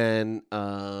 And then,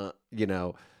 you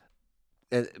know,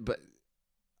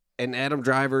 and Adam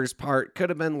Driver's part could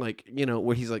have been like, you know,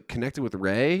 where he's like connected with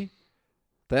Rey.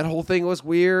 That whole thing was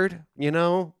weird, you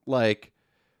know, like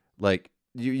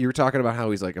you were talking about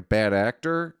how he's like a bad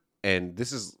actor, and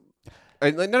this is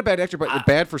like, not a bad actor, but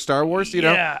bad for Star Wars, you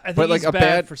know. Yeah, I think but like he's a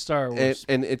bad for Star Wars.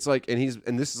 and it's like, and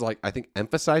this is like I think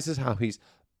emphasizes how he's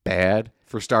bad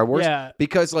for Star Wars. Yeah.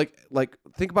 Because like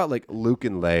think about like Luke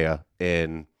and Leia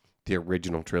in the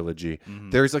original trilogy.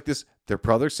 There's like this, their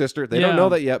brother sister. They don't Yeah. know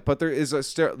that yet, but there's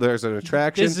an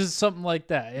attraction. This is something like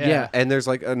that. Yeah. Yeah, and there's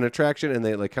like an attraction, and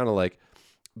they like kind of like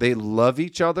they love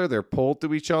each other. They're pulled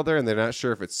to each other, and they're not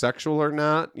sure if it's sexual or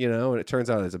not. You know, and it turns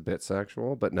out it's a bit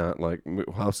sexual, but not like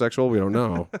how sexual. We don't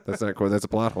know. That's not cool. That's a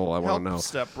plot hole. I want to know.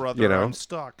 Stepbrother, You know? I'm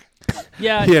stuck.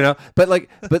 Yeah. You know, but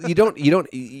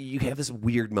you have this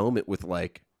weird moment with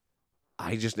like,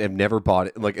 I just have never bought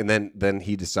it. Like, and then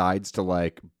he decides to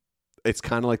like. It's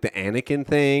kind of like the Anakin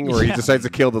thing where he Yeah. decides to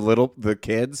kill the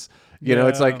kids. You know,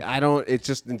 it's Yeah. like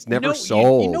it's never you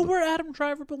sold. You know where Adam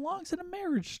Driver belongs in A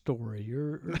Marriage Story,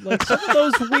 or like some of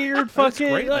those weird fucking.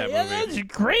 great in like, that yeah, movie.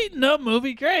 that's great in that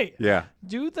movie. Great. Yeah.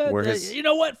 Do that. Where his- You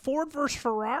know what? Ford versus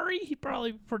Ferrari. He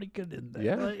probably pretty good in that.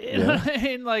 Yeah, Like, you yeah. know what I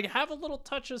mean? Like have a little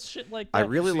touch of shit like that. I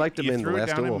really liked him You in threw The it Last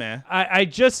down in Duel. meh.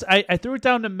 I threw it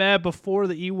down to meh before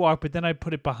the Ewok, but then I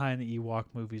put it behind the Ewok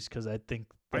movies because I think.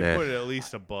 I Nah. put it at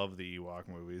least above the Ewok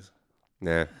movies.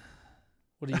 Nah.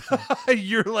 What do you think?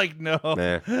 You're like, no.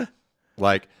 Nah.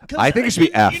 Like, I think it should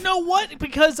be F. You know what?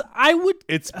 Because I would.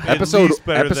 It's at Episode least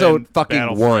better episode than fucking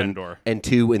Battle for 1 Endor. and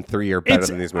 2 and 3 are better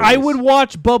than these movies. I would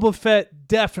watch Boba Fett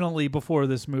definitely before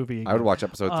this movie. I would watch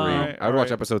episode 3. I would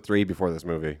watch episode 3 before this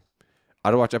movie. I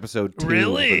would watch episode 2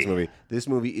 Really? before this movie. This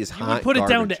movie is You hot would put it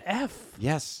down garbage. to F.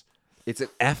 Yes. It's an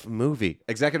F movie.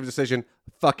 Executive decision,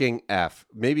 fucking F.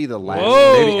 Maybe the last.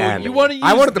 Whoa, Maybe N. you wanna I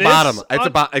use want at the this bottom.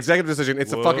 It's on- executive decision.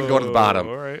 It's a fucking go to the bottom.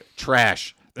 All right.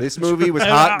 Trash. This movie was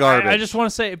hot garbage. I just want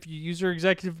to say, if you use your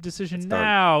executive decision done.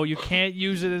 now, you can't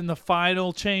use it in the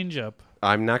final change-up.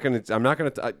 I'm not gonna.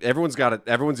 Everyone's got it.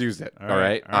 Everyone's used it. All right. all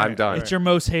right, I'm done. It's your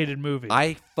most hated movie.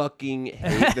 I fucking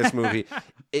hate this movie.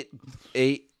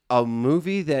 A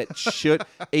movie that should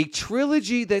a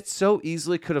trilogy that so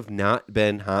easily could have not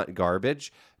been hot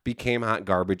garbage became hot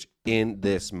garbage in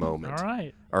this moment. All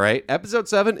right. All right. Episode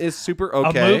 7 is super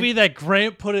okay. A movie that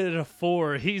Grant put it at a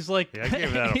 4. He's like, Yeah, I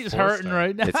gave that a he's 4 hurting star.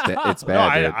 right now. It's bad. No,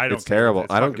 I dude. don't It's care. terrible.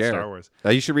 It's I don't fucking care. Star Wars.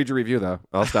 You should read your review though.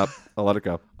 I'll stop. I'll let it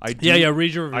go. I do, Yeah,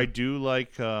 read your review. I do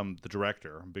like the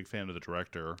director. I'm a big fan of the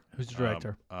director. Who's the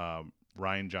director?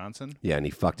 Ryan Johnson, Yeah, and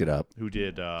he fucked it up. who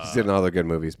did. He's did other good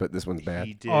movies, but this one's bad.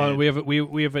 He did. Oh, we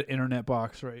have an internet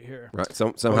box right here. Right.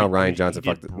 Somehow Ryan he Johnson did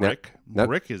fucked it. Brick. Not-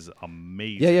 Brick is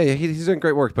amazing. Yeah. He's doing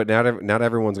great work, but not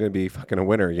everyone's going to be fucking a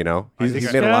winner. You know, I think he's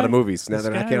I- made a lot guy- of movies. Now this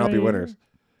they guy can't all be right winners. here.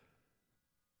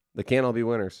 They can't all be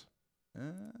winners.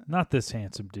 Not this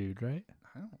handsome dude, right?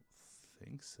 I don't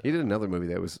think so. He did another movie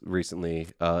that was recently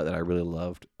that I really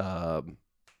loved.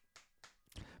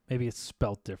 Maybe it's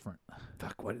spelt different.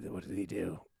 Fuck, what did he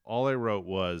do? All I wrote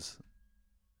was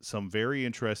some very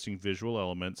interesting visual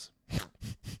elements,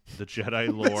 the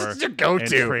Jedi lore, This is your and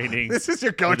go-to. training. This is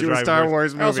your for the go-to Drive Star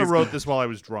Wars. Wars I also movies. wrote this while I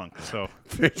was drunk, so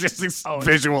Just these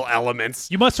visual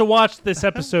elements. You must have watched this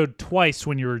episode twice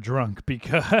when you were drunk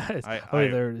because. I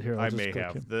Here, I'll I just may click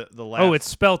have him. the last. Oh, it's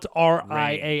spelt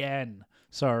RIAN.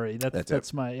 Sorry, That's it.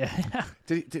 that's my. Yeah.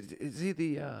 Is he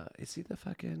the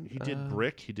fucking? he did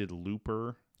Brick. He did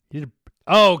Looper.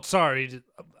 Oh, sorry.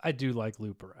 I do like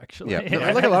Looper actually. Yeah, no,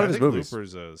 I like a lot of I his think movies.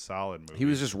 Looper's a solid movie. He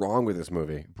was just wrong with this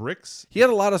movie. Bricks. He had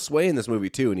a lot of sway in this movie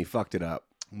too, and he fucked it up.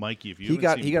 Mikey, if you He haven't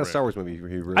got seen a Brick- Star Wars movie. He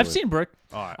really, I've seen Brick.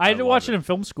 Oh, I had to watch love it in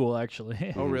film school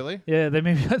actually. Oh, really? Yeah, they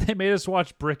made us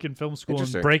watch Brick in film school and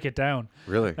Interesting. break it down.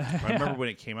 Really? I remember when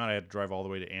it came out, I had to drive all the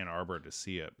way to Ann Arbor to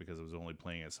see it because it was only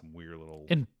playing at some weird little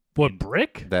In what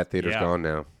Brick? That theater's Yeah. gone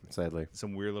now, sadly.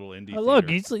 some weird little indie. Oh, look,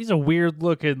 theater. he's a weird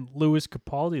looking Louis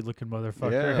Capaldi looking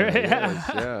motherfucker.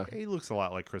 Yeah. He looks a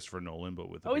lot like Christopher Nolan, but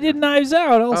with. Oh, he did Knives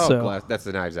Out also. Oh, that's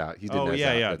the Knives Out. He did Oh Knives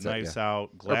yeah, Out. yeah, That's it, Knives yeah.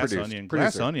 Out, Glass produced. Onion,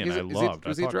 Producer. Glass Onion. Is I he- loved.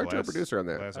 was I he thought director or Glass- producer on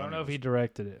that? Glass I don't know Onion if he was-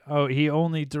 directed it. Oh, he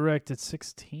only directed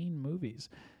 16 movies.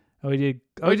 Oh, he did.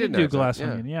 Oh, Oh, he he did did do Knives Out, Glass yeah.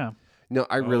 Onion. Yeah. No,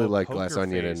 I really Oh, like Poker Glass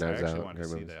Onion and Face. Knives I actually Out. wanted to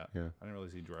see Great that. movies. I didn't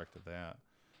realize he directed that.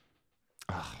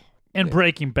 And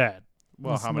Breaking Bad.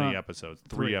 Well, That's how many not- episodes?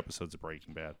 3. 3 episodes of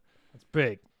Breaking Bad. It's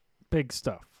big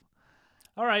stuff.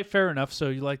 All right, fair enough. So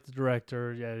you like the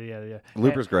director, yeah.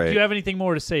 Looper's great. Do you have anything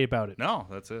more to say about it? No,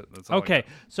 that's it. That's all I Okay, got.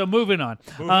 so moving on.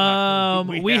 Moving on.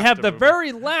 We We have have to the move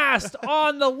very last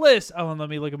on the list. Oh, let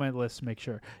me look at my list to make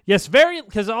sure. Yes,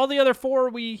 because all the other 4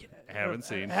 we Haven't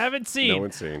seen. Haven't seen. No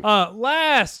one's seen.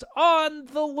 Last on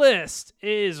the list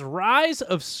is Rise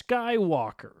of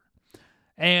Skywalker,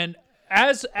 and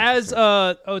as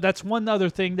that's one other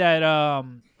thing that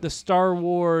the Star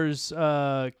Wars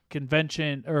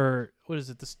convention, or what is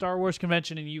it, the Star Wars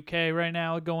convention in UK right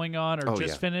now going on, or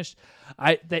just finished.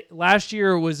 Last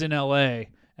year was in LA,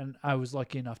 and I was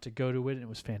lucky enough to go to it, and it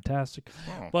was fantastic.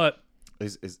 Oh. But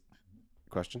Is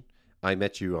question? I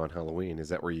met you on Halloween. Is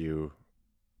that where you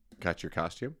got your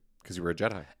costume? Because you were a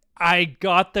Jedi. I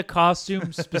got the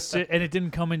costume specific, and it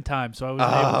didn't come in time, so I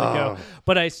wasn't able to go.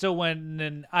 But I still went,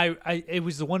 and it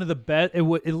was one of the best. It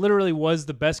literally was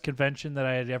the best convention that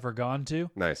I had ever gone to.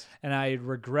 Nice. And I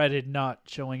regretted not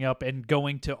showing up and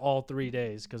going to all 3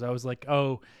 days because I was like,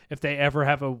 oh, if they ever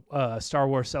have a Star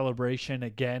Wars celebration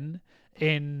again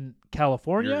in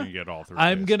California, You're gonna get all 3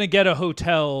 I'm days. gonna get a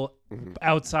hotel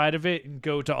outside of it and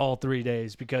go to all 3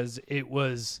 days because it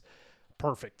was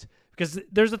perfect. Because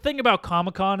there's a thing about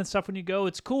Comic-Con and stuff when you go,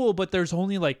 it's cool, but there's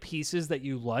only like pieces that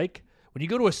you like. When you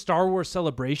go to a Star Wars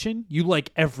celebration, you like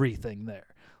everything there.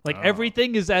 Like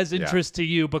everything is as interest to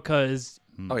you because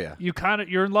Oh yeah.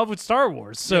 you're in love with Star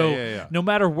Wars. So yeah. no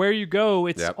matter where you go,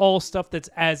 it's Yep. all stuff that's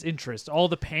as interest. All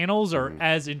the panels are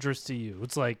as interest to you.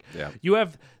 It's like Yeah. you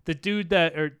have the dude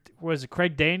that, or was it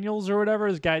Craig Daniels or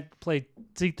whatever? This guy played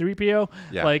C-3PO,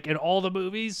 Yeah. like in all the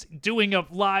movies, doing a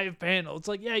live panel. It's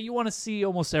like, yeah, you want to see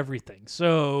almost everything.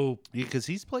 So Yeah, because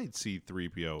he's played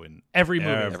C-3PO in every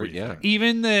movie, everything. yeah.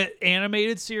 even the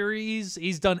animated series,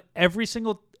 he's done every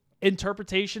single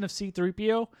interpretation of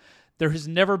C-3PO, there has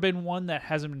never been one that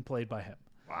hasn't been played by him.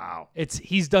 Wow.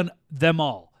 He's done them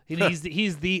all.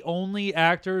 He's the only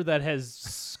actor that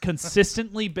has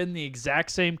consistently been the exact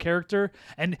same character.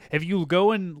 And if you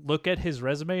go and look at his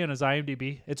resume on his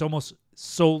IMDb, it's almost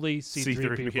solely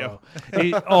C-3PO.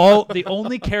 The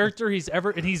only character he's ever,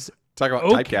 and he's Talk about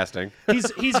okay. typecasting.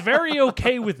 He's very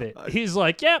okay with it. He's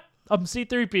like, yep, I'm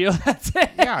C-3PO. That's it.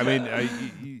 Yeah, I mean,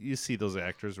 you see those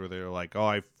actors where they're like, "Oh,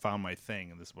 I found my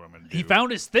thing, and this is what I'm going to do." He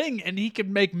found his thing, and he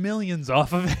can make millions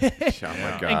off of it. Oh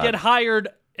my God. And get hired,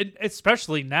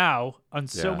 especially now, on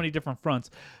so Yeah. many different fronts.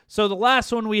 So the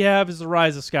last one we have is The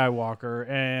Rise of Skywalker,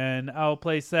 and I'll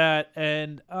place that.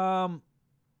 And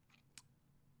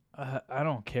I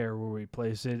don't care where we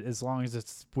place it, as long as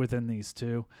it's within these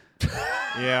two.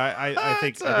 Yeah, I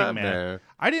think Matt. man.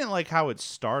 I didn't like how it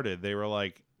started. They were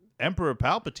like, Emperor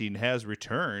Palpatine has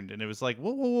returned, and it was like,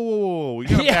 whoa, we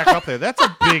gotta back up there. That's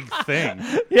a big thing.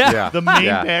 Yeah. The main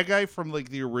Yeah. bad guy from like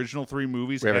the original 3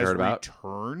 movies We haven't has heard about.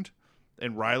 returned,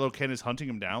 and Rilo Ken is hunting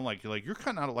him down. Like you're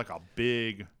kind of like a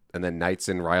big. And then Knights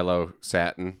in Rilo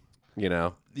Satin, you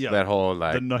know, Yeah, that whole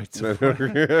like the Knights of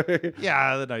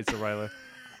Yeah, the Knights of Rilo.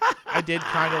 I did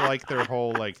kind of like their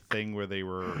whole like thing where they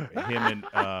were him and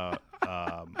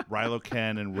Rilo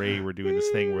Ken and Rey were doing this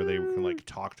thing where they can like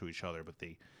talk to each other, but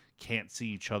they can't see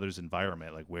each other's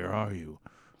environment. Like, where are you?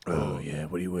 Oh yeah,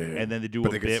 what do you wear? And then they do But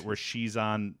a they bit can- where she's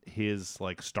on his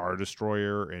like Star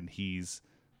Destroyer and he's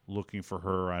looking for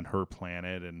her on her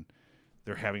planet, and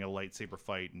they're having a lightsaber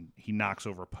fight, and he knocks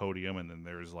over a podium, and then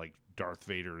there's like Darth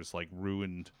Vader's like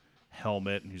ruined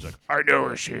helmet, and he's like, "I know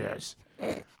where she is."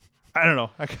 I don't know.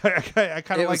 I kind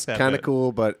of It like was that. kind of bit.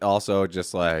 cool, but also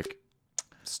just like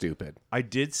stupid. I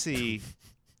did see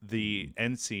the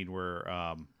end scene where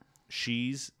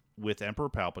she's with Emperor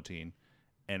Palpatine,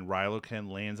 and Rilo Ken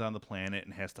lands on the planet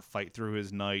and has to fight through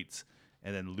his knights,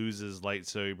 and then loses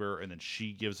lightsaber, and then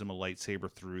she gives him a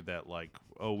lightsaber through that like,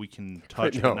 oh, we can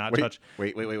touch No, but not wait, touch.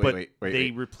 wait, But they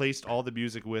wait. replaced all the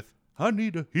music with "I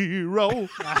need a hero." And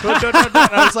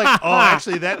I was like, oh,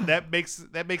 actually, that makes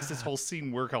this whole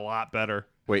scene work a lot better.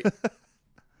 Wait,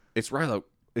 it's Rilo.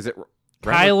 Is it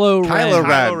Kylo Ren. Kylo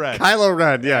Ren. Kylo Ren. Kylo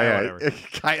Ren. Yeah, Yeah,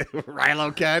 whatever.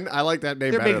 Rilo Ken. I like that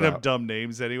name They're better. making up though. dumb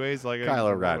names anyways. Like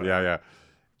Kylo Ren. Yeah.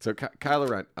 So Kylo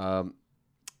Ren.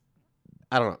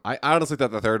 I don't know. I honestly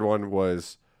thought the third one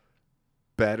was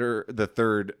better. The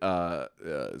third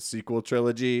sequel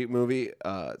trilogy movie,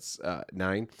 9.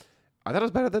 I thought it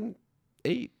was better than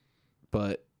 8,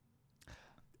 but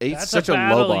 8's That's such a a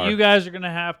battle low bar. you guys are gonna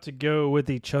have to go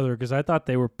with each other, because I thought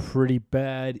they were pretty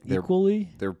bad equally.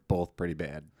 They're both pretty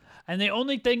bad. And the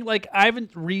only thing, like, I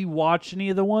haven't rewatched any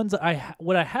of the ones.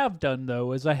 What I have done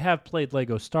though is I have played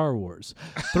Lego Star Wars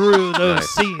through those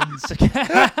scenes.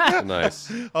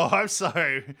 Nice. Oh, I'm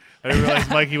sorry. I didn't realize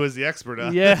Mikey was the expert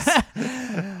on Yeah,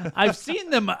 this. I've seen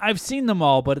them. I've seen them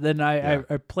all, but then I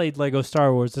played Lego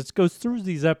Star Wars. It goes through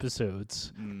these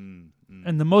episodes, and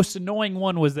the most annoying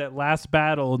one was that last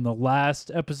battle in the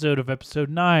last episode of Episode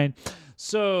 9.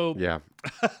 So Yeah.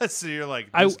 So you're like,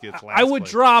 I this gets last would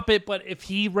place. drop it, but if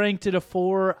he ranked it a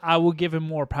 4, I will give him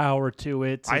more power to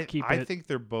it to keep I it. think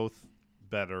they're both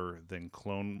better than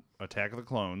Attack of the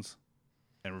Clones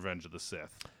and Revenge of the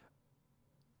Sith.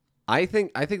 I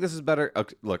think this is better.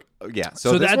 Okay, look, yeah.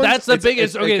 So this that's the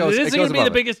biggest. Okay, goes- this it is going goes to be the above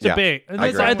it. biggest Yeah. debate. And I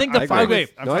this, agree. I think the I agree.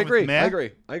 okay, I'm No, I fine with agree. Matt.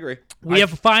 I agree. we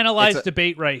have a finalized it's a-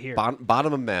 debate right here.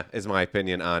 Bottom of meh is my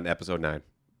opinion on episode 9.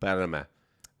 Bottom of meh.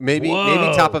 Maybe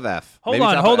Whoa. top of F. Hold Maybe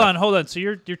on, top hold of on, F. hold on. So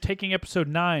you're taking episode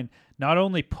 9, not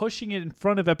only pushing it in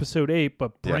front of episode 8,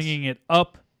 but bringing it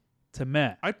up to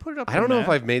meh. I put it up. I don't to know if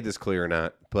Matt. I've made this clear or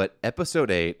not, but episode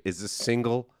 8 is the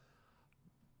single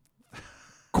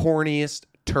corniest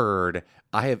turd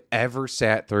I have ever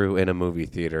sat through in a movie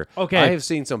theater. Okay. I have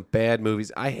seen some bad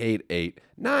movies. I hate 8.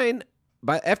 9,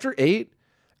 but after 8,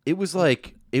 it was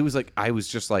like I was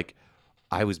just like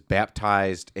I was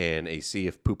baptized in a sea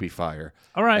of poopy fire.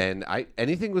 All right. And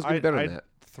anything was better I'd than that.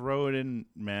 throw it in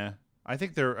meh. I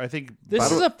think This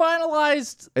Bottom- is a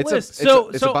finalized It's list. it's a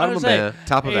so bottom I of was saying, meh,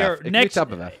 top of here, F. It could be next,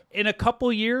 top of F. in a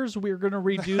couple years, we're going to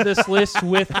redo this list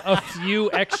with a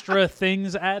few extra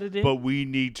things added in. but we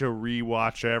need to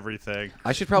rewatch everything.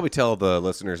 I should probably tell the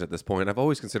listeners at this point, I've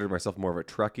always considered myself more of a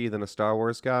Trekkie than a Star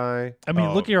Wars guy. I mean,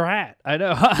 Oh. look at your hat. I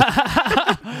know.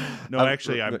 No,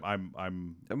 actually, I'm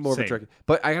I'm more same. of a Trekkie.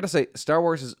 But I got to say, Star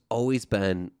Wars has always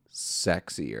been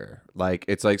sexier. Like,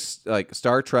 it's like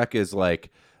Star Trek is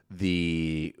like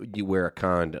you wear a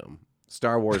condom.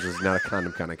 Star Wars is not a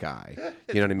condom kind of guy.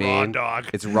 You know what I mean? Raw dog.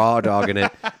 It's raw dog in it.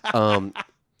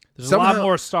 There's There's a lot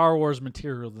more Star Wars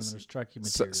material than there's Trekkie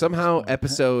material. Somehow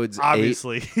episodes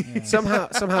Obviously. 8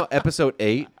 somehow episode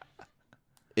 8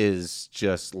 is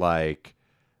just like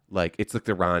it's like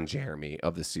the Ron Jeremy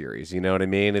of the series. You know what I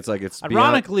mean? It's like it's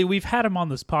ironically we've had him on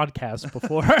this podcast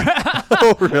before.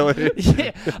 Oh, really?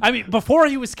 Yeah. I mean, before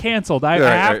he was canceled. I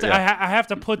have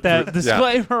to put that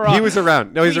disclaimer on. He was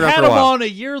around. No, he's around for a while. We had while. him on a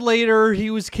year later. He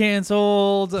was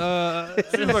canceled.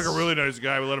 Seems like a really nice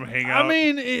guy. We let him hang out.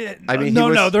 I mean,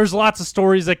 there's lots of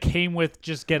stories that came with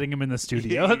just getting him in the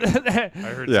studio. I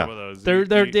heard some of those.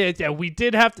 We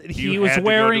did have to. He was had to go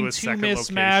wearing to a 2 second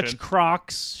mismatched location.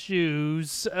 Crocs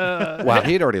shoes. Wow,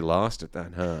 he'd already lost it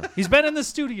then, huh? He's been in the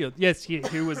studio. Yes, he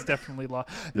was definitely lost.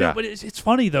 Yeah. No, but it's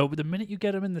funny though. The minute you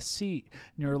get him in the seat, and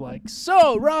you're like,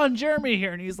 "So Ron Jeremy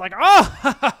here," and he's like, "Oh,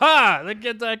 ha ha!"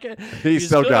 He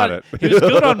still got it. He was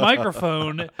good on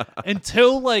microphone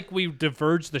until like we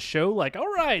diverged the show. Like,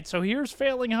 all right, so here's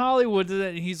Failing Hollywood,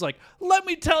 and he's like, "Let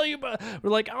me tell you about." We're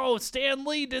like, "Oh, Stan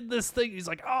Lee did this thing." He's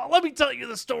like, "Oh, let me tell you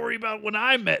the story about when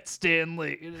I met Stan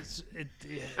Lee."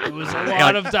 It was a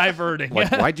lot of diverting.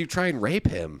 Like, why'd you try and rape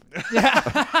him?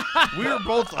 We were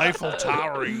both Eiffel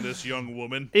Towering this young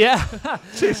woman. Yeah.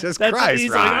 Jesus That's Christ,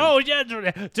 he's Ron. like, oh,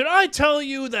 yeah. Did I tell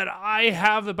you that I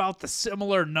have about the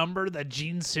similar number that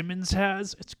Gene Simmons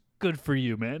has? It's good for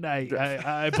you, man.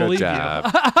 I believe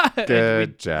job. you.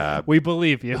 Good job. We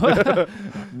believe you.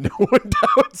 No one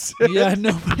doubts it. Yeah,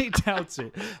 nobody doubts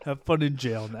it. Have fun in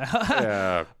jail now.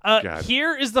 Yeah. God.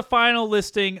 Here is the final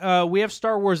listing. We have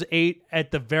Star Wars 8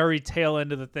 at the very tail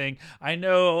end of the thing. I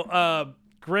know,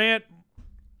 Grant,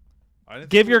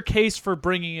 give your case for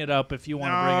bringing it up if you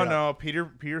want to bring it up. No,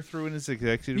 Peter threw in his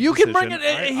executive You can decision. bring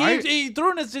it. He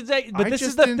threw in his executive, but I this is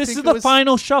just the didn't this is think the it was-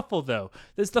 final shuffle, though.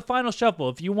 This is the final shuffle.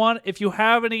 If you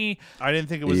have any, I didn't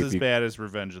think it was If as you- bad as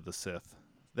Revenge of the Sith.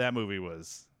 That movie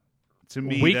was, to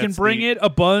me, we can that's bring the- it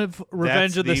above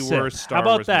Revenge that's of the the Sith. worst Star How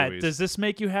about Wars that? movies. Does this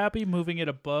make you happy? Moving it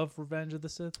above Revenge of the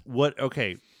Sith? What?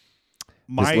 Okay.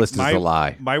 This list is a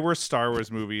lie. My worst Star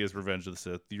Wars movie is Revenge of the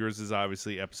Sith. Yours is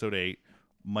obviously Episode 8.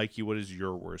 Mikey, what is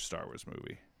your worst Star Wars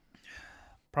movie?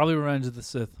 Probably Revenge of the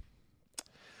Sith.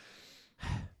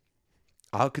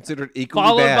 I'll consider it equally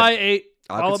Followed bad. by 8.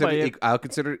 I'll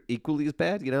consider it equally as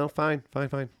bad. You know, fine.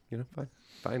 You know,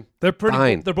 fine. They're pretty.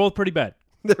 Fine. They're both pretty bad.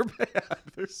 They're bad.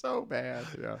 They're so bad.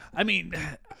 Yeah. I mean,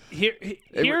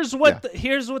 here's what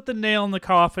the nail in the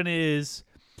coffin is.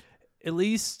 At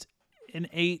least in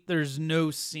 8, there's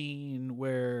no scene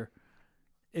where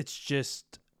it's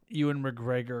just Ewan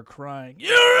McGregor crying.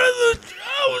 You're in the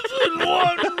chosen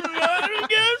one.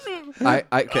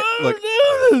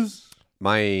 Look.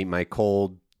 My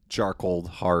cold charcoal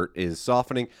heart is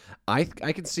softening. I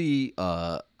can see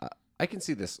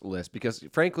this list because,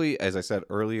 frankly, as I said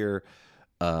earlier,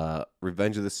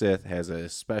 Revenge of the Sith has a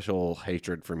special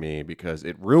hatred for me because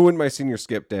it ruined my senior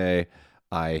skip day.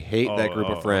 I hate that group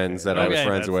of friends that I was friends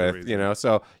That's the with. reason. You know,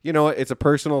 so you know it's a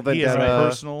personal He has vendetta. a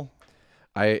personal.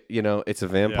 It's a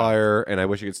vampire, and I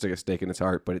wish I could stick a stake in its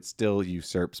heart, but it still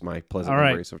usurps my pleasant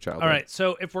memories of childhood. All right.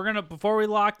 So if we're gonna, before we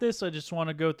lock this, I just want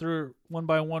to go through one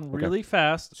by one really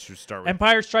fast. Should start with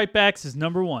Empire Strikes Back is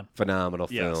number 1. Phenomenal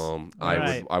Yes. film. All I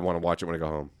right. want to watch it when I go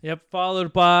home. Yep.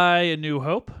 Followed by A New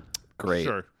Hope, Great.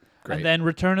 Sure. Great. and then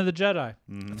Return of the Jedi.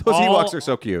 Those Ewoks are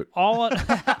so cute. all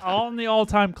in the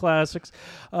all-time classics.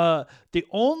 The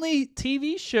only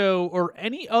TV show or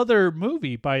any other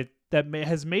movie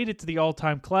has made it to the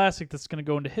all-time classic that's going to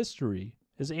go into history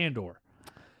is Andor.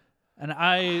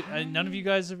 And none of you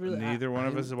guys have really. Neither one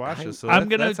of us have watched it, so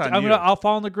I'll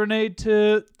fall on the grenade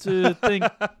to think.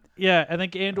 Yeah, I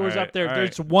think Andor's All up there. right, all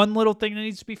There's one little thing that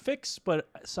needs to be fixed, but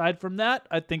aside from that,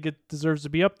 I think it deserves to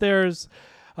be up there.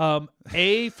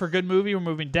 For good movie, we're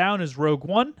moving down is Rogue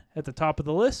One at the top of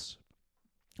the list,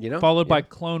 You know, followed by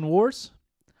Clone Wars,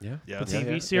 yeah. Yeah. the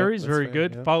TV series, that's very fair,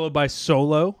 good. yeah. Followed by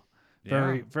Solo,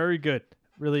 Yeah. very good.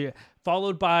 Really,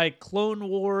 followed by Clone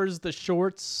Wars, the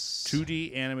shorts,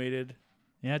 2D animated.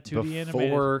 yeah, 2D animated.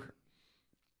 Before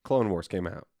Clone Wars came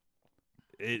out,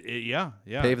 Yeah.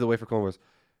 paved the way for Clone Wars.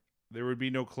 There would be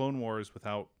no Clone Wars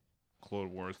without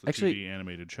Clone Wars, the Actually, 2D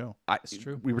animated show. It's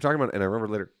true. We were talking about, and I remember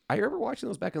later. I remember watching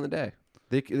those back in the day.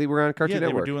 They were on Cartoon Yeah, they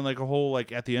Network. were doing like a whole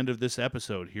at the end of this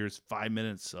episode. Here's 5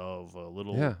 minutes of a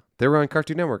little. Yeah, they were on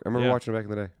Cartoon Network. I remember Yeah. watching them back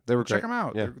in the day. They were Check great. them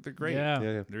out. Yeah. They're great. Yeah.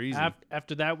 Yeah. They're easy.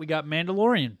 After that, we got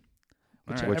Mandalorian,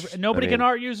 All right. Which, nobody I can mean-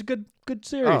 argue is a good Oh,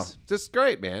 series. just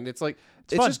great, man. It's like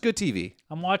it's fun. just good TV.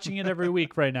 I'm watching it every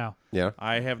week right now. Yeah.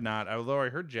 I have not, although I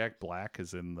heard Jack Black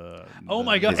is in the. Oh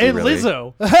my god! Is he And really?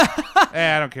 Lizzo.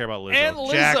 I don't care about Lizzo. And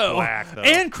Lizzo. Jack Black, though.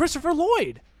 And Christopher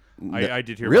Lloyd. I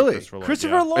did hear Really? about Christopher Lloyd.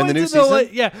 Christopher yeah. Lloyd. And the new season?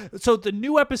 Yeah. So the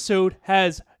new episode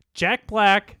has Jack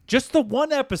Black, just the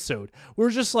one episode. We're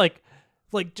just like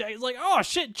oh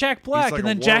shit, Jack Black, like and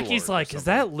a then Jackie's warlord or like, is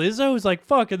that Lizzo? He's like,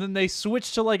 fuck, and then they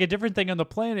switch to like a different thing on the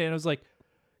planet, and I was like,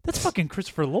 that's fucking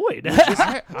Christopher Lloyd.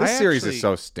 This series is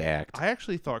so stacked. I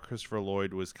actually thought Christopher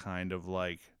Lloyd was kind of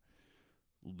like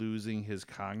losing his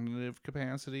cognitive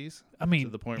capacities. I mean, to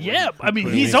the point yeah, where he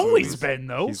couldn't he's make always movies. been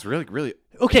though. He's really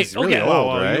Okay, he's really okay. old,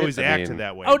 Well, right? he always I acted mean,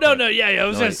 that way. Oh no, but- no, yeah, I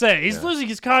was No, gonna say he's yeah. losing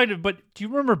his cognitive. But do you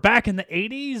remember back in the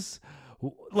 '80s,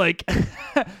 like,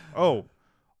 Oh,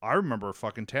 I remember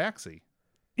fucking Taxi.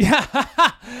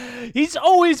 yeah, he's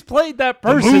always played that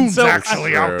person. moon's so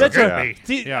actually out that's to right. get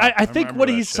me. See, Yeah, I I think remember what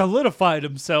that he's shit. solidified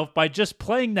himself by just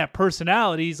playing that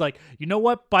personality. He's like, you know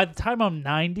what? By the time I'm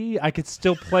 90, I could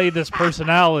still play this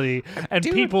personality, and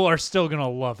Dude. people are still gonna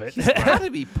love it. Gotta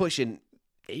be pushing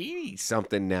 80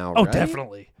 something now. Oh, right?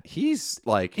 definitely. He's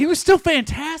like He was still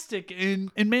fantastic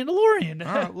in Mandalorian.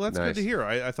 All right, well, that's Nice. good to hear.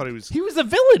 I thought he was. He was a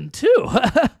villain too.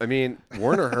 I mean,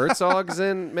 Werner Herzog's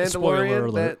in Spoiler Mandalorian.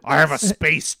 alert. I have a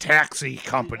space taxi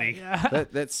company.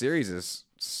 That series is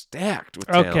stacked with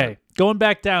Okay, talent. going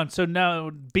back down. So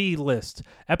now B list,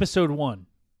 episode 1.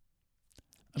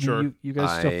 I mean, Sure. you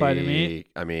guys still fighting me?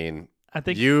 I mean, I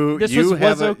think this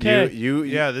was okay.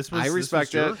 Yeah, this was. I this was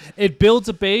respect sure. it. It builds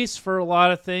a base for a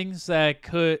lot of things that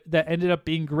ended up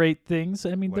being great things.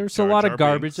 I mean, Like there's Jar a lot Jar of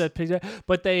garbage Binks. that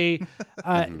but they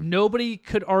nobody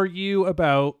could argue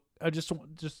about. Just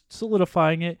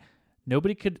solidifying it.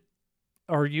 Nobody could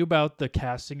argue about the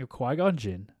casting of Qui-Gon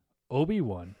Jinn,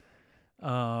 Obi-Wan.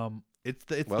 It's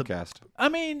the Well cast. I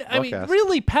mean, cast.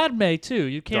 really Padme too.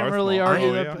 You can't Darth really Maul. argue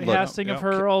Oh, the yeah. casting Look, of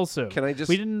her also. can I just-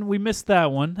 we missed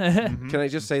that one. Can I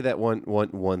just say that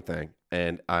one thing?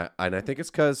 And I think it's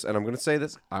because, and I'm going to say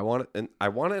this. I want an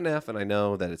F, and I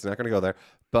know that it's not going to go there.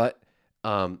 But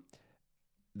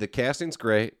the casting's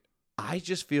great. I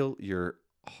just feel you're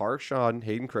harsh on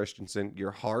Hayden Christensen.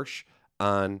 You're harsh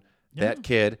on that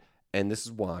kid, and this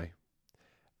is why.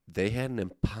 They had an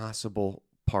impossible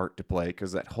part to play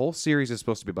because that whole series is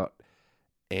supposed to be about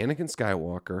Anakin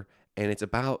Skywalker, and it's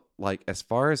about, like, as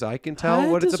far as I can tell, I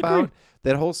what it's disagree. about.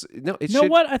 That whole no, it You know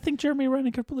should. what? I think Jeremy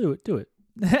Renner could do it.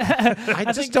 I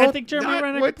just don't. think Jeremy not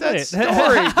Renner with could play that it.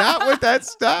 story. Not with that.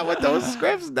 Not with those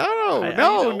scripts. No, I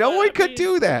no, know, no one I could mean,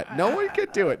 do that. No one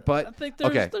could do it. But I think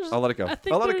okay, there's, I'll let it go. I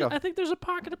think I'll let it go. I think there's a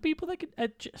pocket of people that could.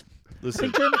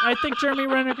 Listen, I think Jeremy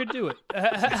Renner could do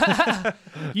it.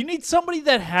 You need somebody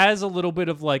that has a little bit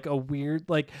of like a weird,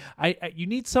 like you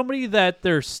need somebody that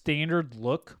their standard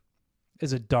look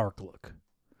is a dark look.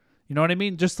 You know what I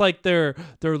mean? Just like their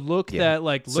look Yeah. that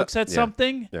like So- looks at yeah.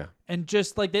 something, Yeah. and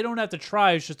just like they don't have to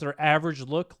try. It's just their average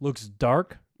look looks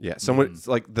dark. Yeah, someone it's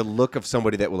like the look of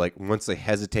somebody that will, like, once they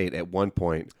hesitate at one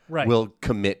point, Right. will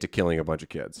commit to killing a bunch of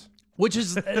kids. Which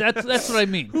is that's what I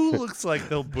mean. who looks like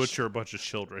they'll butcher a bunch of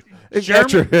children?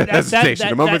 After hesitation,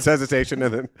 that- a moment's hesitation,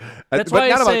 and then That's but why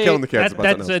not I about say killing the kids. about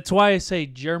something else. that's why I say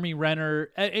Jeremy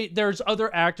Renner. There's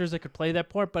other actors that could play that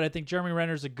part, but I think Jeremy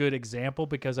Renner's a good example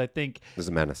because I think There's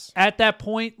a menace. at that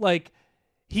point, like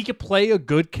he could play a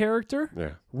good character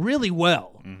Yeah. really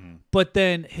well, Mm-hmm. but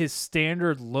then his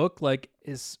standard look, like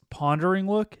his pondering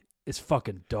look, is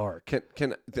fucking dark.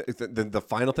 Can the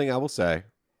final thing I will say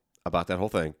about that whole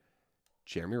thing?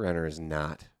 Jeremy Renner is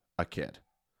not a kid.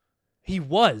 He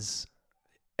was.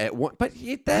 At one, but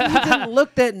he didn't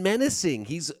look that menacing.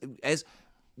 He's as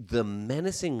the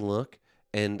menacing look,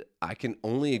 and I can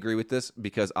only agree with this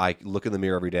because I look in the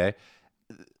mirror every day.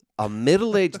 A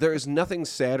middle-aged, there is nothing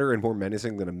sadder and more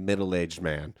menacing than a middle-aged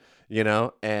man, you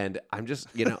know? And I'm just,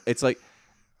 it's like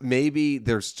maybe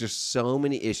there's just so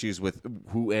many issues with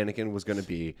who Anakin was going to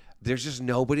be. There's just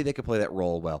nobody that could play that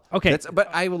role well. Okay. But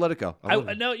I will let it go.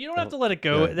 No, you don't have to let it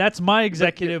go. Yeah. That's my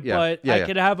executive, yeah, but yeah, I yeah.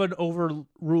 could have an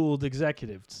overruled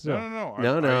executive. So. No. I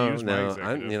No, use my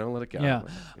executive. let it go. Yeah.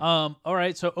 All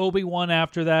right. So Obi-Wan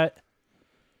after that.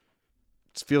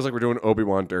 It feels like we're doing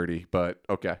Obi-Wan dirty, but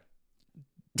okay.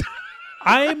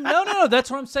 No.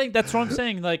 That's what I'm saying. That's what I'm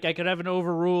saying. Like I could have an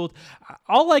overruled.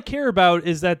 All I care about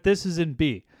is that this is in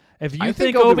B. If you I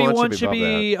think think Obi-Wan Obi-Wan should should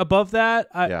be be above that,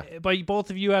 Yeah. but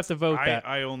both of you have to vote that.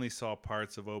 I only saw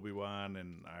parts of Obi-Wan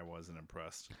and I wasn't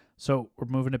impressed. So we're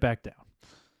moving it back down.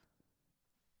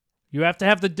 You have to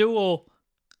have the dual.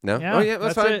 No? Yeah, Oh, yeah,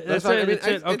 that's that's fine. it, That's that's fine. it, I mean, that's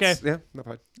it. Okay. Yeah, no,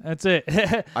 fine. That's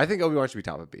it. I think Obi-Wan should be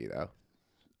top of B, though.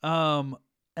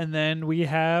 And then we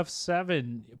have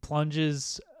 7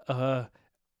 plunges.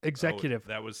 Executive. Oh,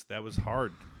 that was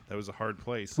hard. That was a hard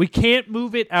place. We can't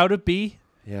move it out of B.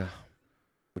 Yeah.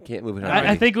 We can't move it out.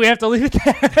 I think we have to leave it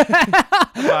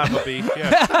there. Bottom of B,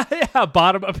 yeah. Yeah,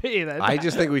 bottom of B. I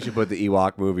just think we should put the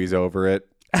Ewok movies over it.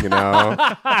 You know,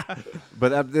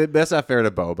 but that's not fair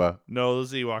to Boba. No,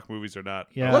 those Ewok movies are not.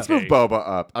 Yeah. Let's move okay. Boba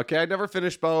up. Okay, I never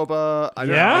finished Boba. I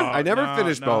never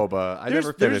finished Boba. I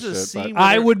never finished there's a it. scene But where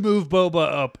I would move Boba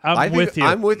up. I'm with you.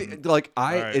 I'm with you. Like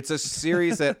right. it's a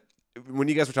series that when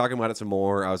you guys were talking about it some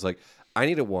more, I was like, I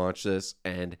need to watch this.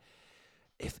 And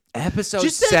if episode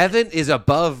Just that- 7 is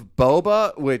above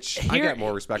Boba, which I Here- got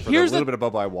more respect for the here's little the- bit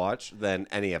of Boba I watched than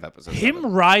any of episode Him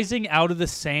 7. rising out of the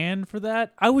sand for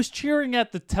that, I was cheering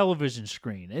at the television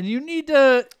screen, and you need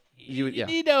to yeah.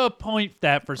 need to point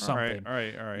that for All something.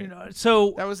 right. You know,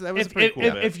 so That was a if, pretty if, cool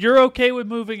if, bit. if you're okay with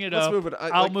moving it Let's up, move it.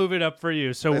 I'll like- move it up for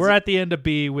you. So As we're a- at the end of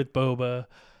B with Boba.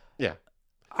 Yeah.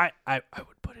 I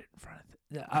would put it in front of it.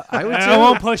 I would I too.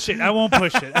 won't push it. I won't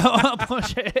push it. I won't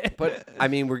push it. But I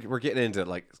mean, we're getting into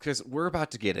like because we're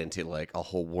about to get into like a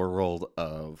whole world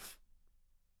of,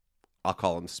 I'll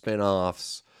call them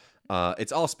spinoffs.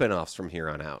 It's all spinoffs from here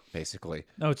on out, basically.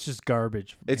 No, it's just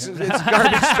garbage. It's garbage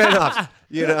spinoffs.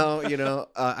 You know.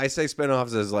 I say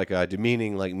spinoffs as like a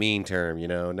demeaning, like mean term. You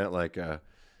know, not like a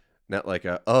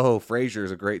oh,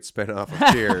 Frasier's a great spinoff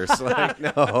of Cheers. Like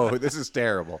no, this is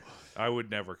terrible. I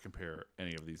would never compare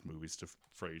any of these movies to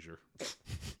Frasier.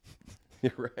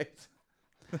 You're right.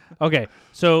 Okay,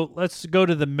 so let's go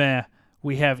to the meh.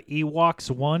 We have Ewoks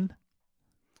 1,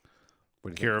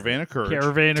 Caravan of Courage,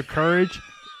 Caravan of Courage,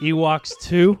 Ewoks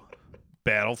 2,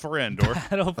 Battle for Endor,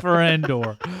 Battle for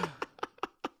Endor.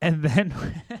 And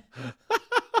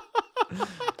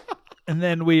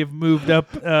then we've moved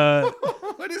up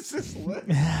What is this list?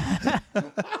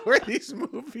 Where are these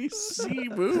movies? C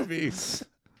movies.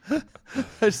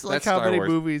 It's like That's how Star many Wars.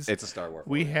 movies It's a Star Wars.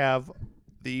 we have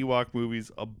the Ewok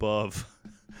movies above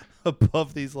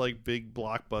these like big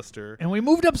blockbuster. and we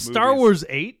moved up Star Movies. Wars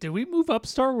 8. Did we move up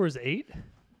Star Wars 8?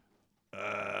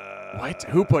 What?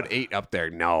 Who put 8 up there?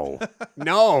 No.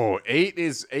 No. 8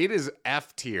 is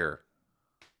F tier.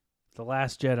 The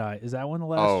Last Jedi. Is that one the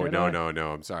Last Jedi?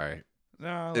 No. I'm sorry.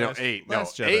 No, No, Last, 8.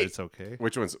 Last No, Jedi, 8. it's okay.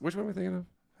 Which one am I thinking of?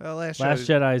 Last Last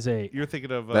Jedi's 8. You're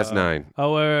thinking of That's 9.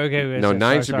 Oh, okay. No, sorry,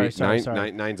 9 sorry, should be sorry, 9.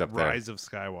 sorry. 9's up there. Rise of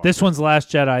Skywalker. This one's Last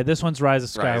Jedi. This one's Rise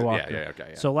of Rise- Skywalker. yeah, okay,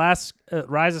 yeah. So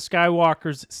Rise of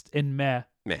Skywalker's in meh.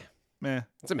 Meh.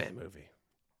 It's a man movie.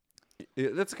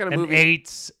 That's the kind of And movie.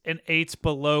 eight's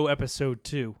below episode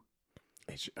 2.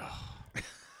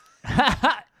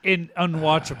 Oh, In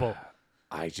unwatchable.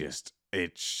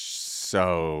 it's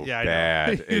so Yeah, I know.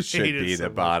 bad. You It should hate it be so the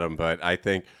much. bottom, but I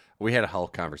think we had a whole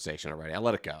conversation already. I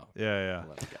let it go. Yeah.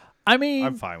 Let it go. I mean,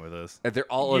 I'm fine with this. And they're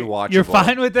all unwatchable. you're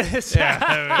fine with this?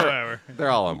 Yeah, whatever. They're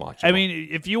all unwatchable. I mean,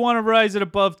 if you want to rise it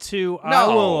above 2, I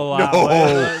No, will allow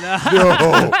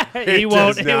no, it. He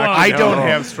won't. He not. won't. I don't No.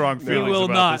 have strong feelings will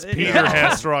about not. this. Peter No.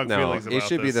 has strong no, feelings about it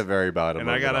should be this. the very bottom. And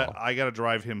of I it all. gotta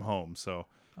drive him home. So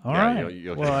All Yeah, right.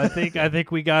 you'll Well, get I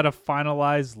think we got a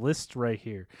finalized list right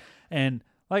here, and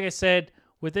like I said,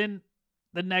 within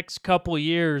the next couple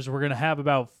years, we're gonna have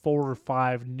about 4 or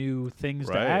 5 new things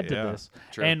to Right, add to yeah. this,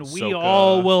 True. and we Ahsoka.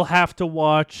 all will have to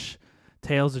watch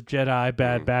Tales of Jedi,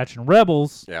 Bad Batch, and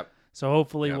Rebels. Yep. So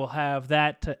hopefully Yep. we'll have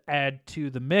that to add to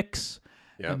the mix,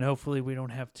 Yep. and hopefully we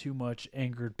don't have too much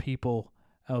angered people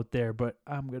out there. But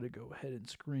I'm gonna go ahead and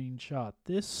screenshot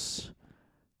this,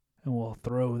 and we'll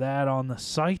throw that on the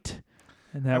site,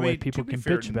 and that way people to be can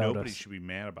fair, bitch about nobody us. should be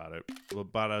mad about it,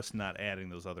 about us not adding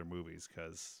those other movies.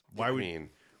 Because why I would mean,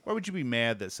 why would you be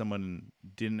mad that someone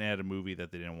didn't add a movie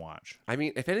that they didn't watch?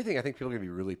 if anything, I think people are gonna be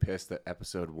really pissed that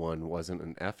episode 1 wasn't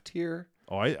an F tier.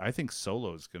 Oh, I think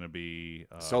Solo is going to be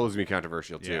Solo's gonna be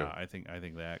controversial too. Yeah, I think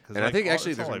that. Cause And I think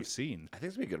actually that's there's all gonna I've seen. I think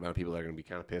there's gonna be a good amount of people that are gonna be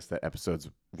kind of pissed that episodes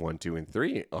 1, 2, and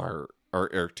 3 are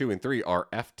or 2 and 3 are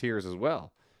F tiers as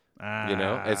well. You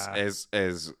know,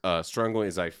 as strongly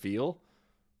as I feel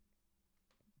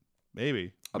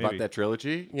maybe about that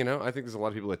trilogy, you know, I think there's a lot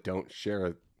of people that don't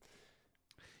share.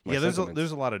 my Yeah, sentiments.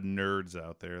 there's a lot of nerds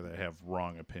out there that have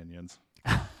wrong opinions.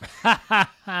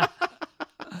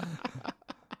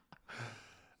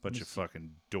 Bunch of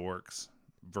fucking dorks,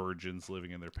 virgins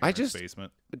living in their parents'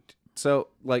 basement. So,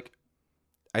 like,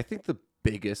 I think the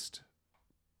biggest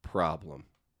problem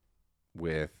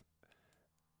with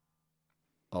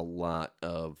a lot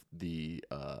of the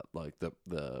like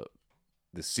the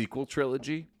sequel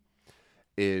trilogy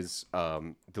is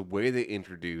the way they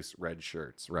introduce red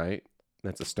shirts, right?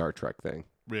 That's a Star Trek thing.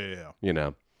 Yeah, You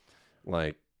know,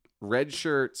 like red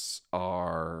shirts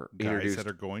are guys introduced. that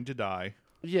are going to die.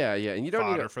 Yeah, and you don't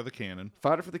need Fodder for the cannon.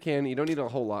 fodder for the cannon. You don't need a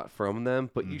whole lot from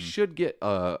them, but you should get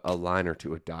a line or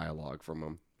two of dialogue from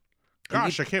them.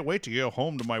 Gosh, I can't wait to go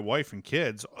home to my wife and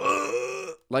kids.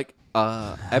 Like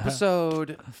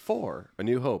episode 4, A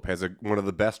New Hope has one of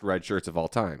the best red shirts of all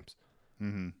times.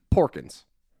 Mm-hmm. Porkins.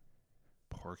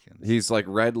 Porkins. He's like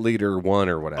Red Leader 1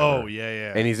 or whatever. Oh,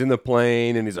 yeah. And he's in the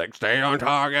plane, and he's like, "Stay on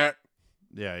target,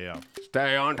 Yeah.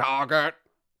 stay on target."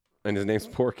 And his name's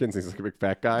Porkins. He's like a big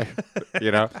fat guy,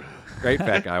 great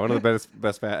fat guy, one of the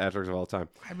best fat actors of all time.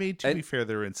 I mean, to be fair,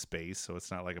 they're in space, so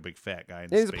it's not like a big fat guy.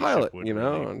 And he's a spaceship pilot, would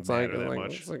really It's like, matter that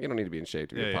much. it's like you don't need to be in shape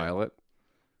to be a Yeah. pilot,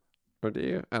 or do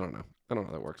you? I don't know. I don't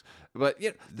know how that works. But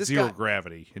yeah, this Zero guy,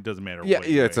 gravity. It doesn't matter. yeah, what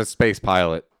you it's weigh. a space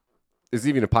pilot. Is he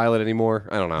even a pilot anymore?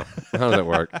 I don't know. How does that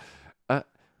work?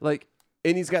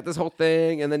 And he's got this whole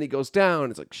thing, and then he goes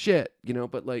down. It's like shit,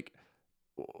 But like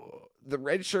the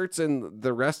red shirts and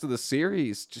the rest of the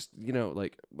series, just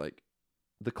like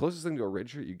the closest thing to a red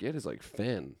shirt you get is like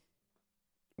Finn.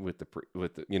 With the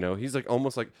he's like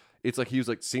almost like it's like he was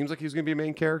like seems like he was gonna be a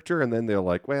main character, and then they're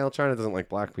like, well, China doesn't like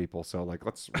black people, so like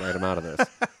let's write him out of this.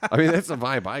 I mean, that's the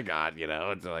vibe I got.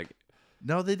 It's like.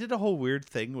 No, they did a whole weird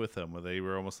thing with him where they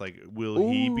were almost like, will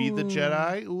he be the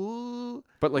Jedi? Ooh.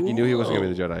 But like you knew he wasn't gonna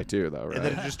be the Jedi too, though, right? And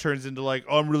then it just turns into like,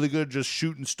 oh, I'm really good at just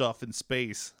shooting stuff in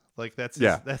space. Like that's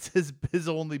his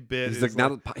only bit. He's he's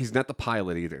not the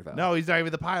pilot either, though. No, he's not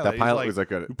even the pilot. That pilot he's was like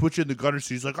good. We put you in the gunner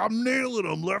seat. He's like, I'm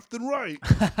nailing him left and right.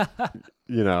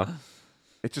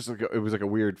 It's just like it was like a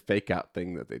weird fake out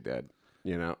thing that they did.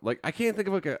 Like I can't think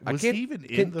of like a. Was he even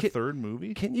in the third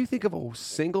movie? Can you think of a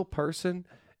single person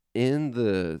in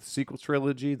the sequel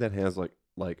trilogy that has like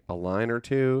a line or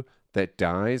two that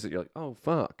dies that you're like, oh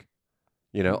fuck,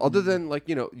 other than like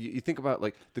you think about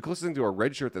like the closest thing to a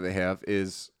red shirt that they have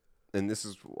is, and this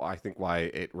is I think why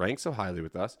it ranks so highly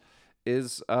with us,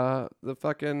 is the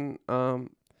fucking why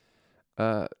am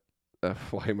I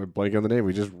blanking on the name?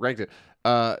 We just ranked it.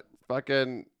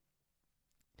 Fucking.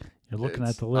 You're looking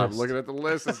at the list. I'm looking at the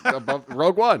list. It's above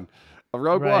Rogue One.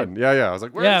 Rogue Right. One. Yeah. I was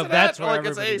like, where's it that's at? where Like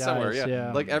it's A everybody somewhere. dies,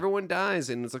 yeah. Like everyone dies,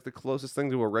 and it's like the closest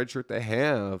thing to a red shirt they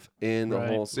have in the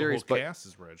whole series. The whole but cast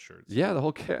is red shirts. yeah, the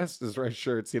whole cast is red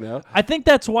shirts. I think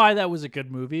that's why that was a good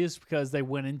movie, is because they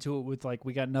went into it with like,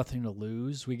 we got nothing to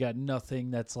lose. We got nothing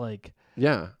that's like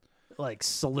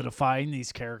solidifying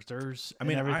these characters. I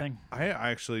mean, and everything. I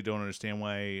actually don't understand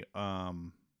why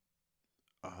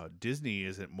Disney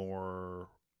isn't more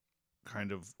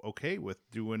kind of okay with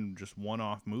doing just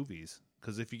one-off movies,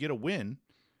 because if you get a win,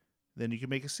 then you can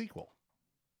make a sequel,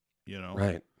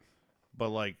 Right. But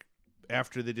like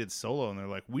after they did Solo, and they're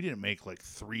like, we didn't make like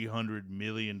 $300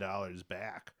 million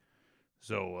back,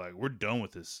 so like we're done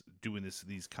with this, doing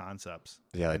these concepts.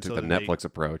 Yeah, they And took so the then Netflix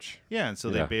approach. Yeah, and so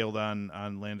they bailed on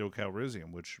Lando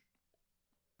Calrissian, which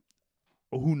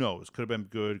who knows, could have been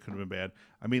good, could have been bad.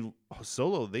 I mean,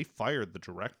 Solo, they fired the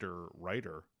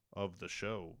writer of the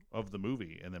show, of the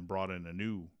movie, and then brought in a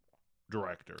new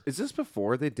director. Is this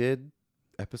before they did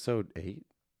Episode 8?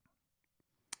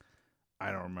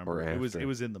 I don't remember. Or It was after? it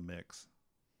was in the mix.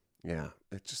 Yeah,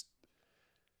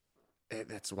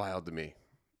 that's wild to me.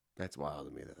 That's wild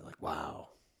to me. That they're like, wow,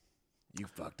 you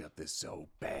fucked up this so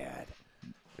bad,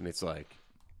 and it's like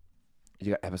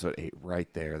you got Episode 8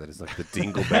 right there. That is like the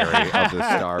dingleberry of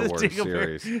the Star Wars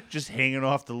series, just hanging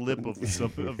off the lip of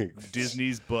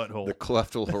Disney's butthole. the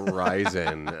cleftal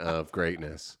horizon of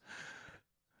greatness.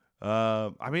 I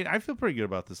mean, I feel pretty good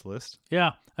about this list.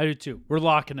 Yeah, I do too. We're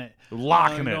locking it.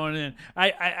 Locking it. Going in.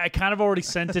 I kind of already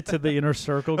sent it to the Inner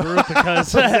Circle group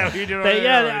because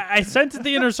I sent it to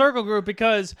the Inner Circle group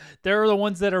because they're the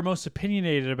ones that are most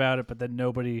opinionated about it. But then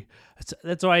nobody.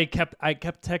 That's why I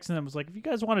kept texting them. I was like, if you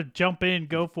guys want to jump in,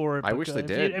 go for it. I wish they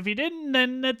did. If you didn't,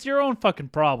 then that's your own fucking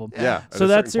problem. Yeah. So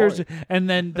that's yours. And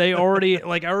then they already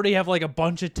I already have like a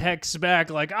bunch of texts back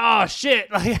like, oh shit.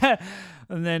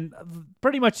 And then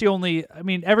pretty much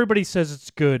everybody says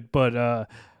it's good, but I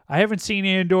haven't seen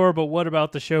Andor, but what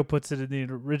about the show puts it in the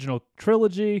original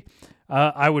trilogy?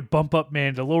 I would bump up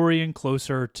Mandalorian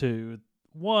closer to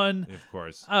 1. Of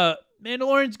course.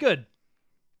 Mandalorian's good.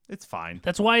 It's fine.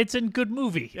 That's why it's in good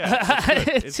movie. Yeah,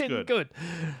 it's good. It's good.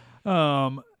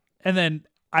 And then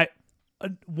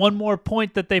one more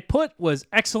point that they put was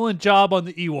excellent job on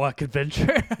the Ewok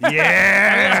adventure.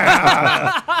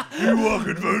 Yeah! Ewok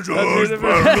adventures,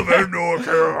 brings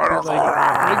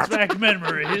back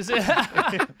memories.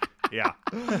 Yeah.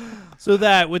 So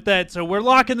we're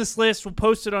locking this list. We'll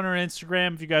post it on our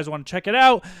Instagram if you guys want to check it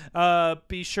out.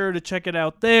 Be sure to check it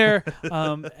out there.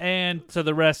 And to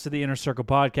the rest of the Inner Circle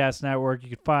Podcast Network, you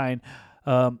can find,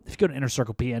 if you go to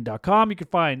innercirclepn.com, you can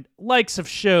find likes of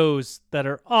shows that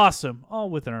are awesome, all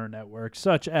within our network,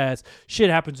 such as Shit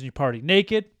Happens When You Party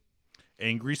Naked.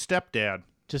 Angry Stepdad.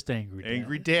 Just Angry Dad.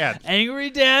 Angry Dad. Angry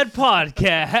Dad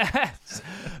Podcast.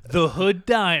 The Hood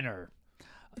Diner.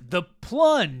 The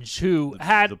Plunge, who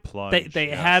had The Plunge, they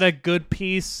yes. had a good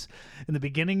piece in the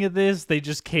beginning of this. They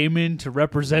just came in to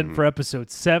represent for episode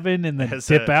 7 and then As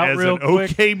dip out as real an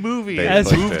quick. okay movie. They Has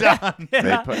pushed moved it.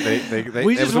 on.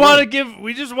 We It just was a want to win.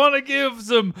 give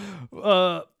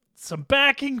some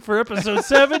backing for episode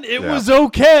 7. It Yeah. was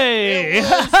okay.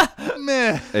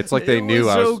 Meh. It's like they It knew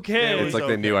was I was. okay. It's It was like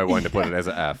they knew I wanted to put it as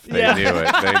an F. They Yeah. knew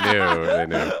it. They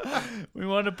knew. We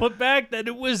want to put back that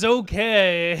it was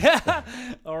okay.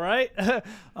 All right.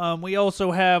 We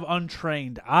also have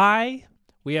Untrained Eye.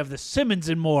 We have the Simmons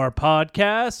and More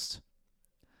podcast.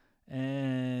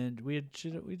 And we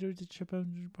did the Chip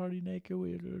and Party Naked.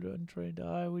 We had Untrained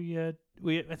Eye.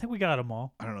 I think we got them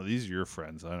all. I don't know. These are your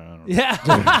friends. I don't know.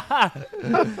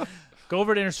 Yeah. Go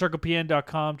over to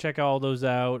innercirclepn.com. Check all those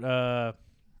out.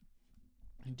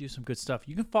 You do some good stuff.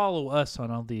 You can follow us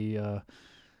on all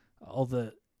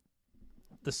the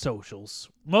socials,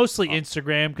 mostly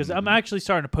Instagram, because I'm actually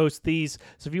starting to post these.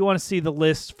 So if you want to see the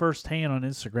list firsthand on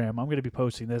Instagram, I'm going to be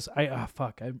posting this. I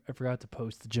forgot to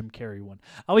post the Jim Carrey one.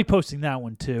 I'll be posting that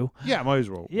one too. Yeah, might as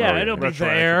well. Yeah, yeah. it'll be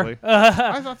there. Retroactively.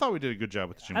 I thought we did a good job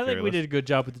with the Jim I think Carrey we list. did a good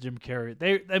job with the Jim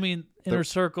Carrey. Inner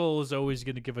Circle is always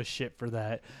going to give us shit for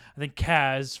that. I think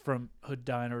Kaz from Hood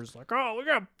Diner is like, oh, we're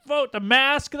going to vote The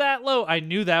Mask that low. I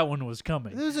knew that one was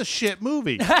coming. This is a shit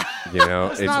movie. You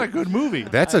know, It's not a good movie.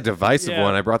 That's a divisive Yeah.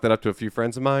 one. I brought that up to a few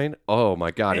friends of mine. Oh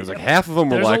my god! It was like half of them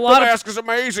were There's a like, lot "The of- Mask is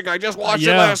amazing. I just watched it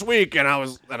Yeah. last week," and I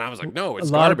was like, "No, it's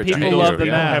A lot of garbage. I people hate love you." The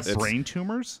Yeah, Mask. have it's- brain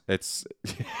tumors? It's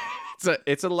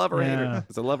it's a lover Yeah. hater.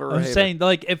 It's a lover or I'm hater. saying,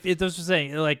 like, if this was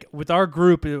saying, like, with our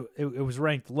group, it was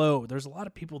ranked low. There's a lot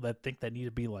of people that think that need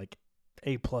to be like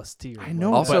A+ tier. I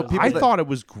know. Also, but people I that- thought it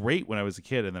was great when I was a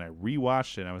kid, and then I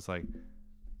rewatched it, and I was like,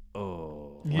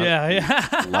 oh.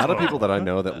 Yeah. a lot of people that I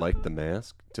know that like The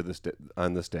Mask to this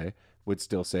on this day would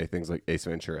still say things like Ace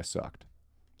Ventura sucked.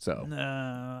 So,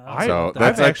 No,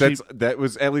 that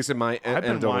was at least in my I've been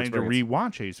anecdotal wanting to experience.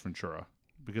 rewatch Ace Ventura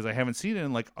because I haven't seen it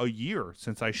in like a year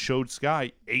since I showed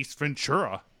Sky Ace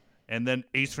Ventura, and then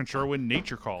Ace Ventura when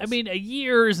Nature Calls. I mean, a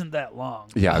year isn't that long.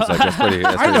 Yeah, I was like, that's pretty.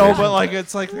 That's I pretty know, amazing. but like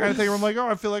it's like the kind of thing where I'm like, oh,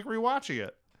 I feel like rewatching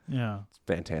it. Yeah.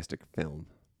 Fantastic film.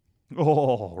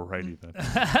 Oh, righty then.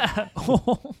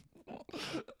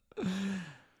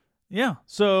 Yeah.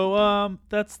 So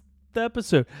that's the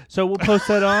episode. So we'll post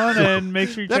that on and make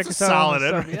sure you check That's us a out. on solid the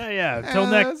stuff. end. Yeah. Yeah, Till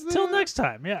that's- next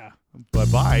time. Yeah. Bye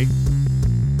bye.